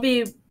 I'll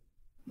be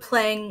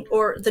playing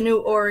the new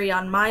Ori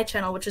on my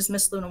channel, which is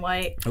Miss Luna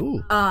White.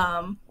 Ooh.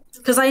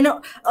 Because I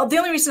know the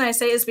only reason I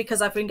say is because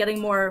I've been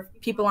getting more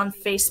people on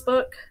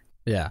Facebook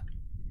Yeah.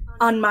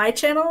 on my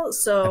channel,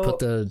 so I put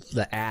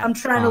the at I'm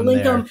trying to on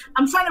link there. them.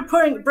 I'm trying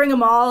to bring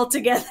them all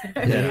together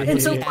Yeah.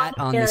 into The one at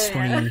on area. the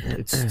screen.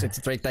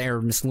 It's right there,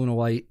 Miss Luna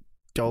White.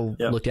 Go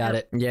Yep. look at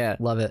it. Yeah.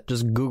 Love it.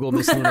 Just Google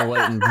Miss Luna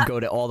White and go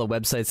to all the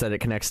websites that it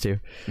connects to.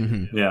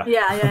 Yeah.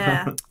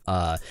 Yeah.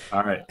 All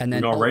right. And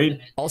then we go raid.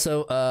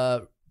 Also,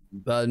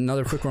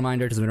 another quick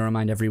reminder, because we don't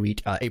remind every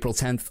week. April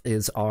 10th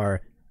is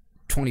our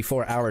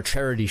 24-hour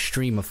charity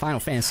stream of Final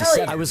Fantasy Hell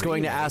VII. yeah. I was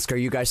going to ask, are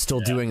you guys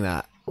still doing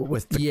that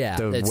with the, Yeah,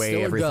 the it's way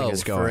still a everything go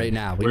is for going? right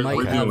now. We We're might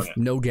doing have it.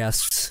 no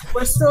guests.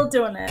 We're still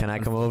doing it. Can I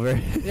come over?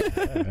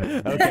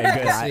 Okay,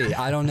 good. See,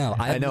 I don't know.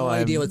 I have know no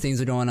idea I'm- what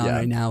things are going on yeah.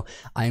 right now.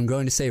 I am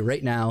going to say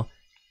right now,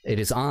 it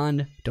is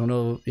on. Don't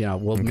know.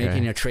 We're Okay.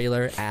 making a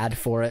trailer ad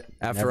for it.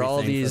 After all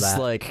everything for these that.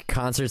 like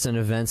concerts and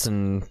events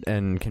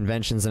and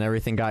conventions and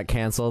everything got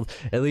canceled,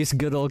 at least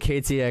good old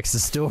KTX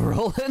is still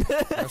rolling.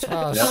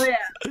 Oh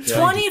yeah.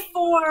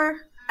 24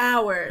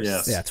 hours.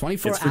 Yes. Yeah,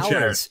 24 It's for hours,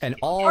 charity. and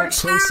all For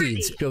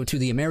proceeds charity. go to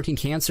the American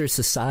Cancer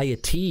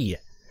Society.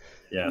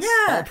 Yes.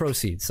 All Yeah.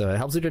 proceeds, so it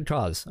helps a good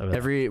cause. We're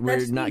That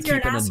just not means you're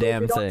an keeping a asshole if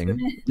damn you don't thing. tune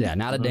in. Yeah,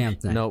 not a damn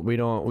thing. No, we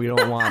don't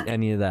want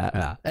any of that.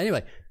 Yeah.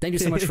 Anyway, thank you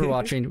so much for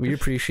watching. We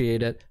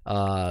appreciate it.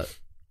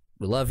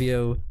 We love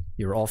you.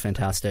 You're all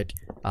fantastic.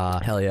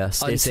 Hell yeah.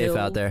 Stay safe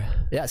Until- out there.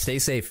 Yeah, stay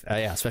safe.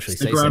 Yeah, especially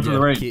Stick stay around safe. for the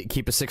raid.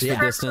 Keep a 6 Yeah.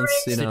 foot distance.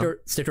 You know,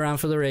 Stick around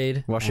for the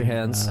raid. wash your And,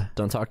 hands.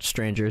 Don't talk to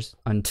strangers.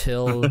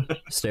 until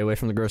Stay away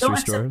from the Don't grocery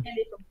accept store.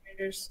 candy from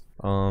strangers.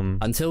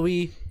 until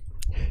we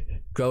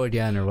go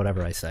again, or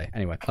whatever I say.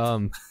 Anyway,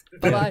 Um.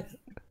 bye bye.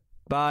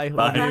 Bye.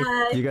 Bye. Love you.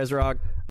 Bye. You guys rock.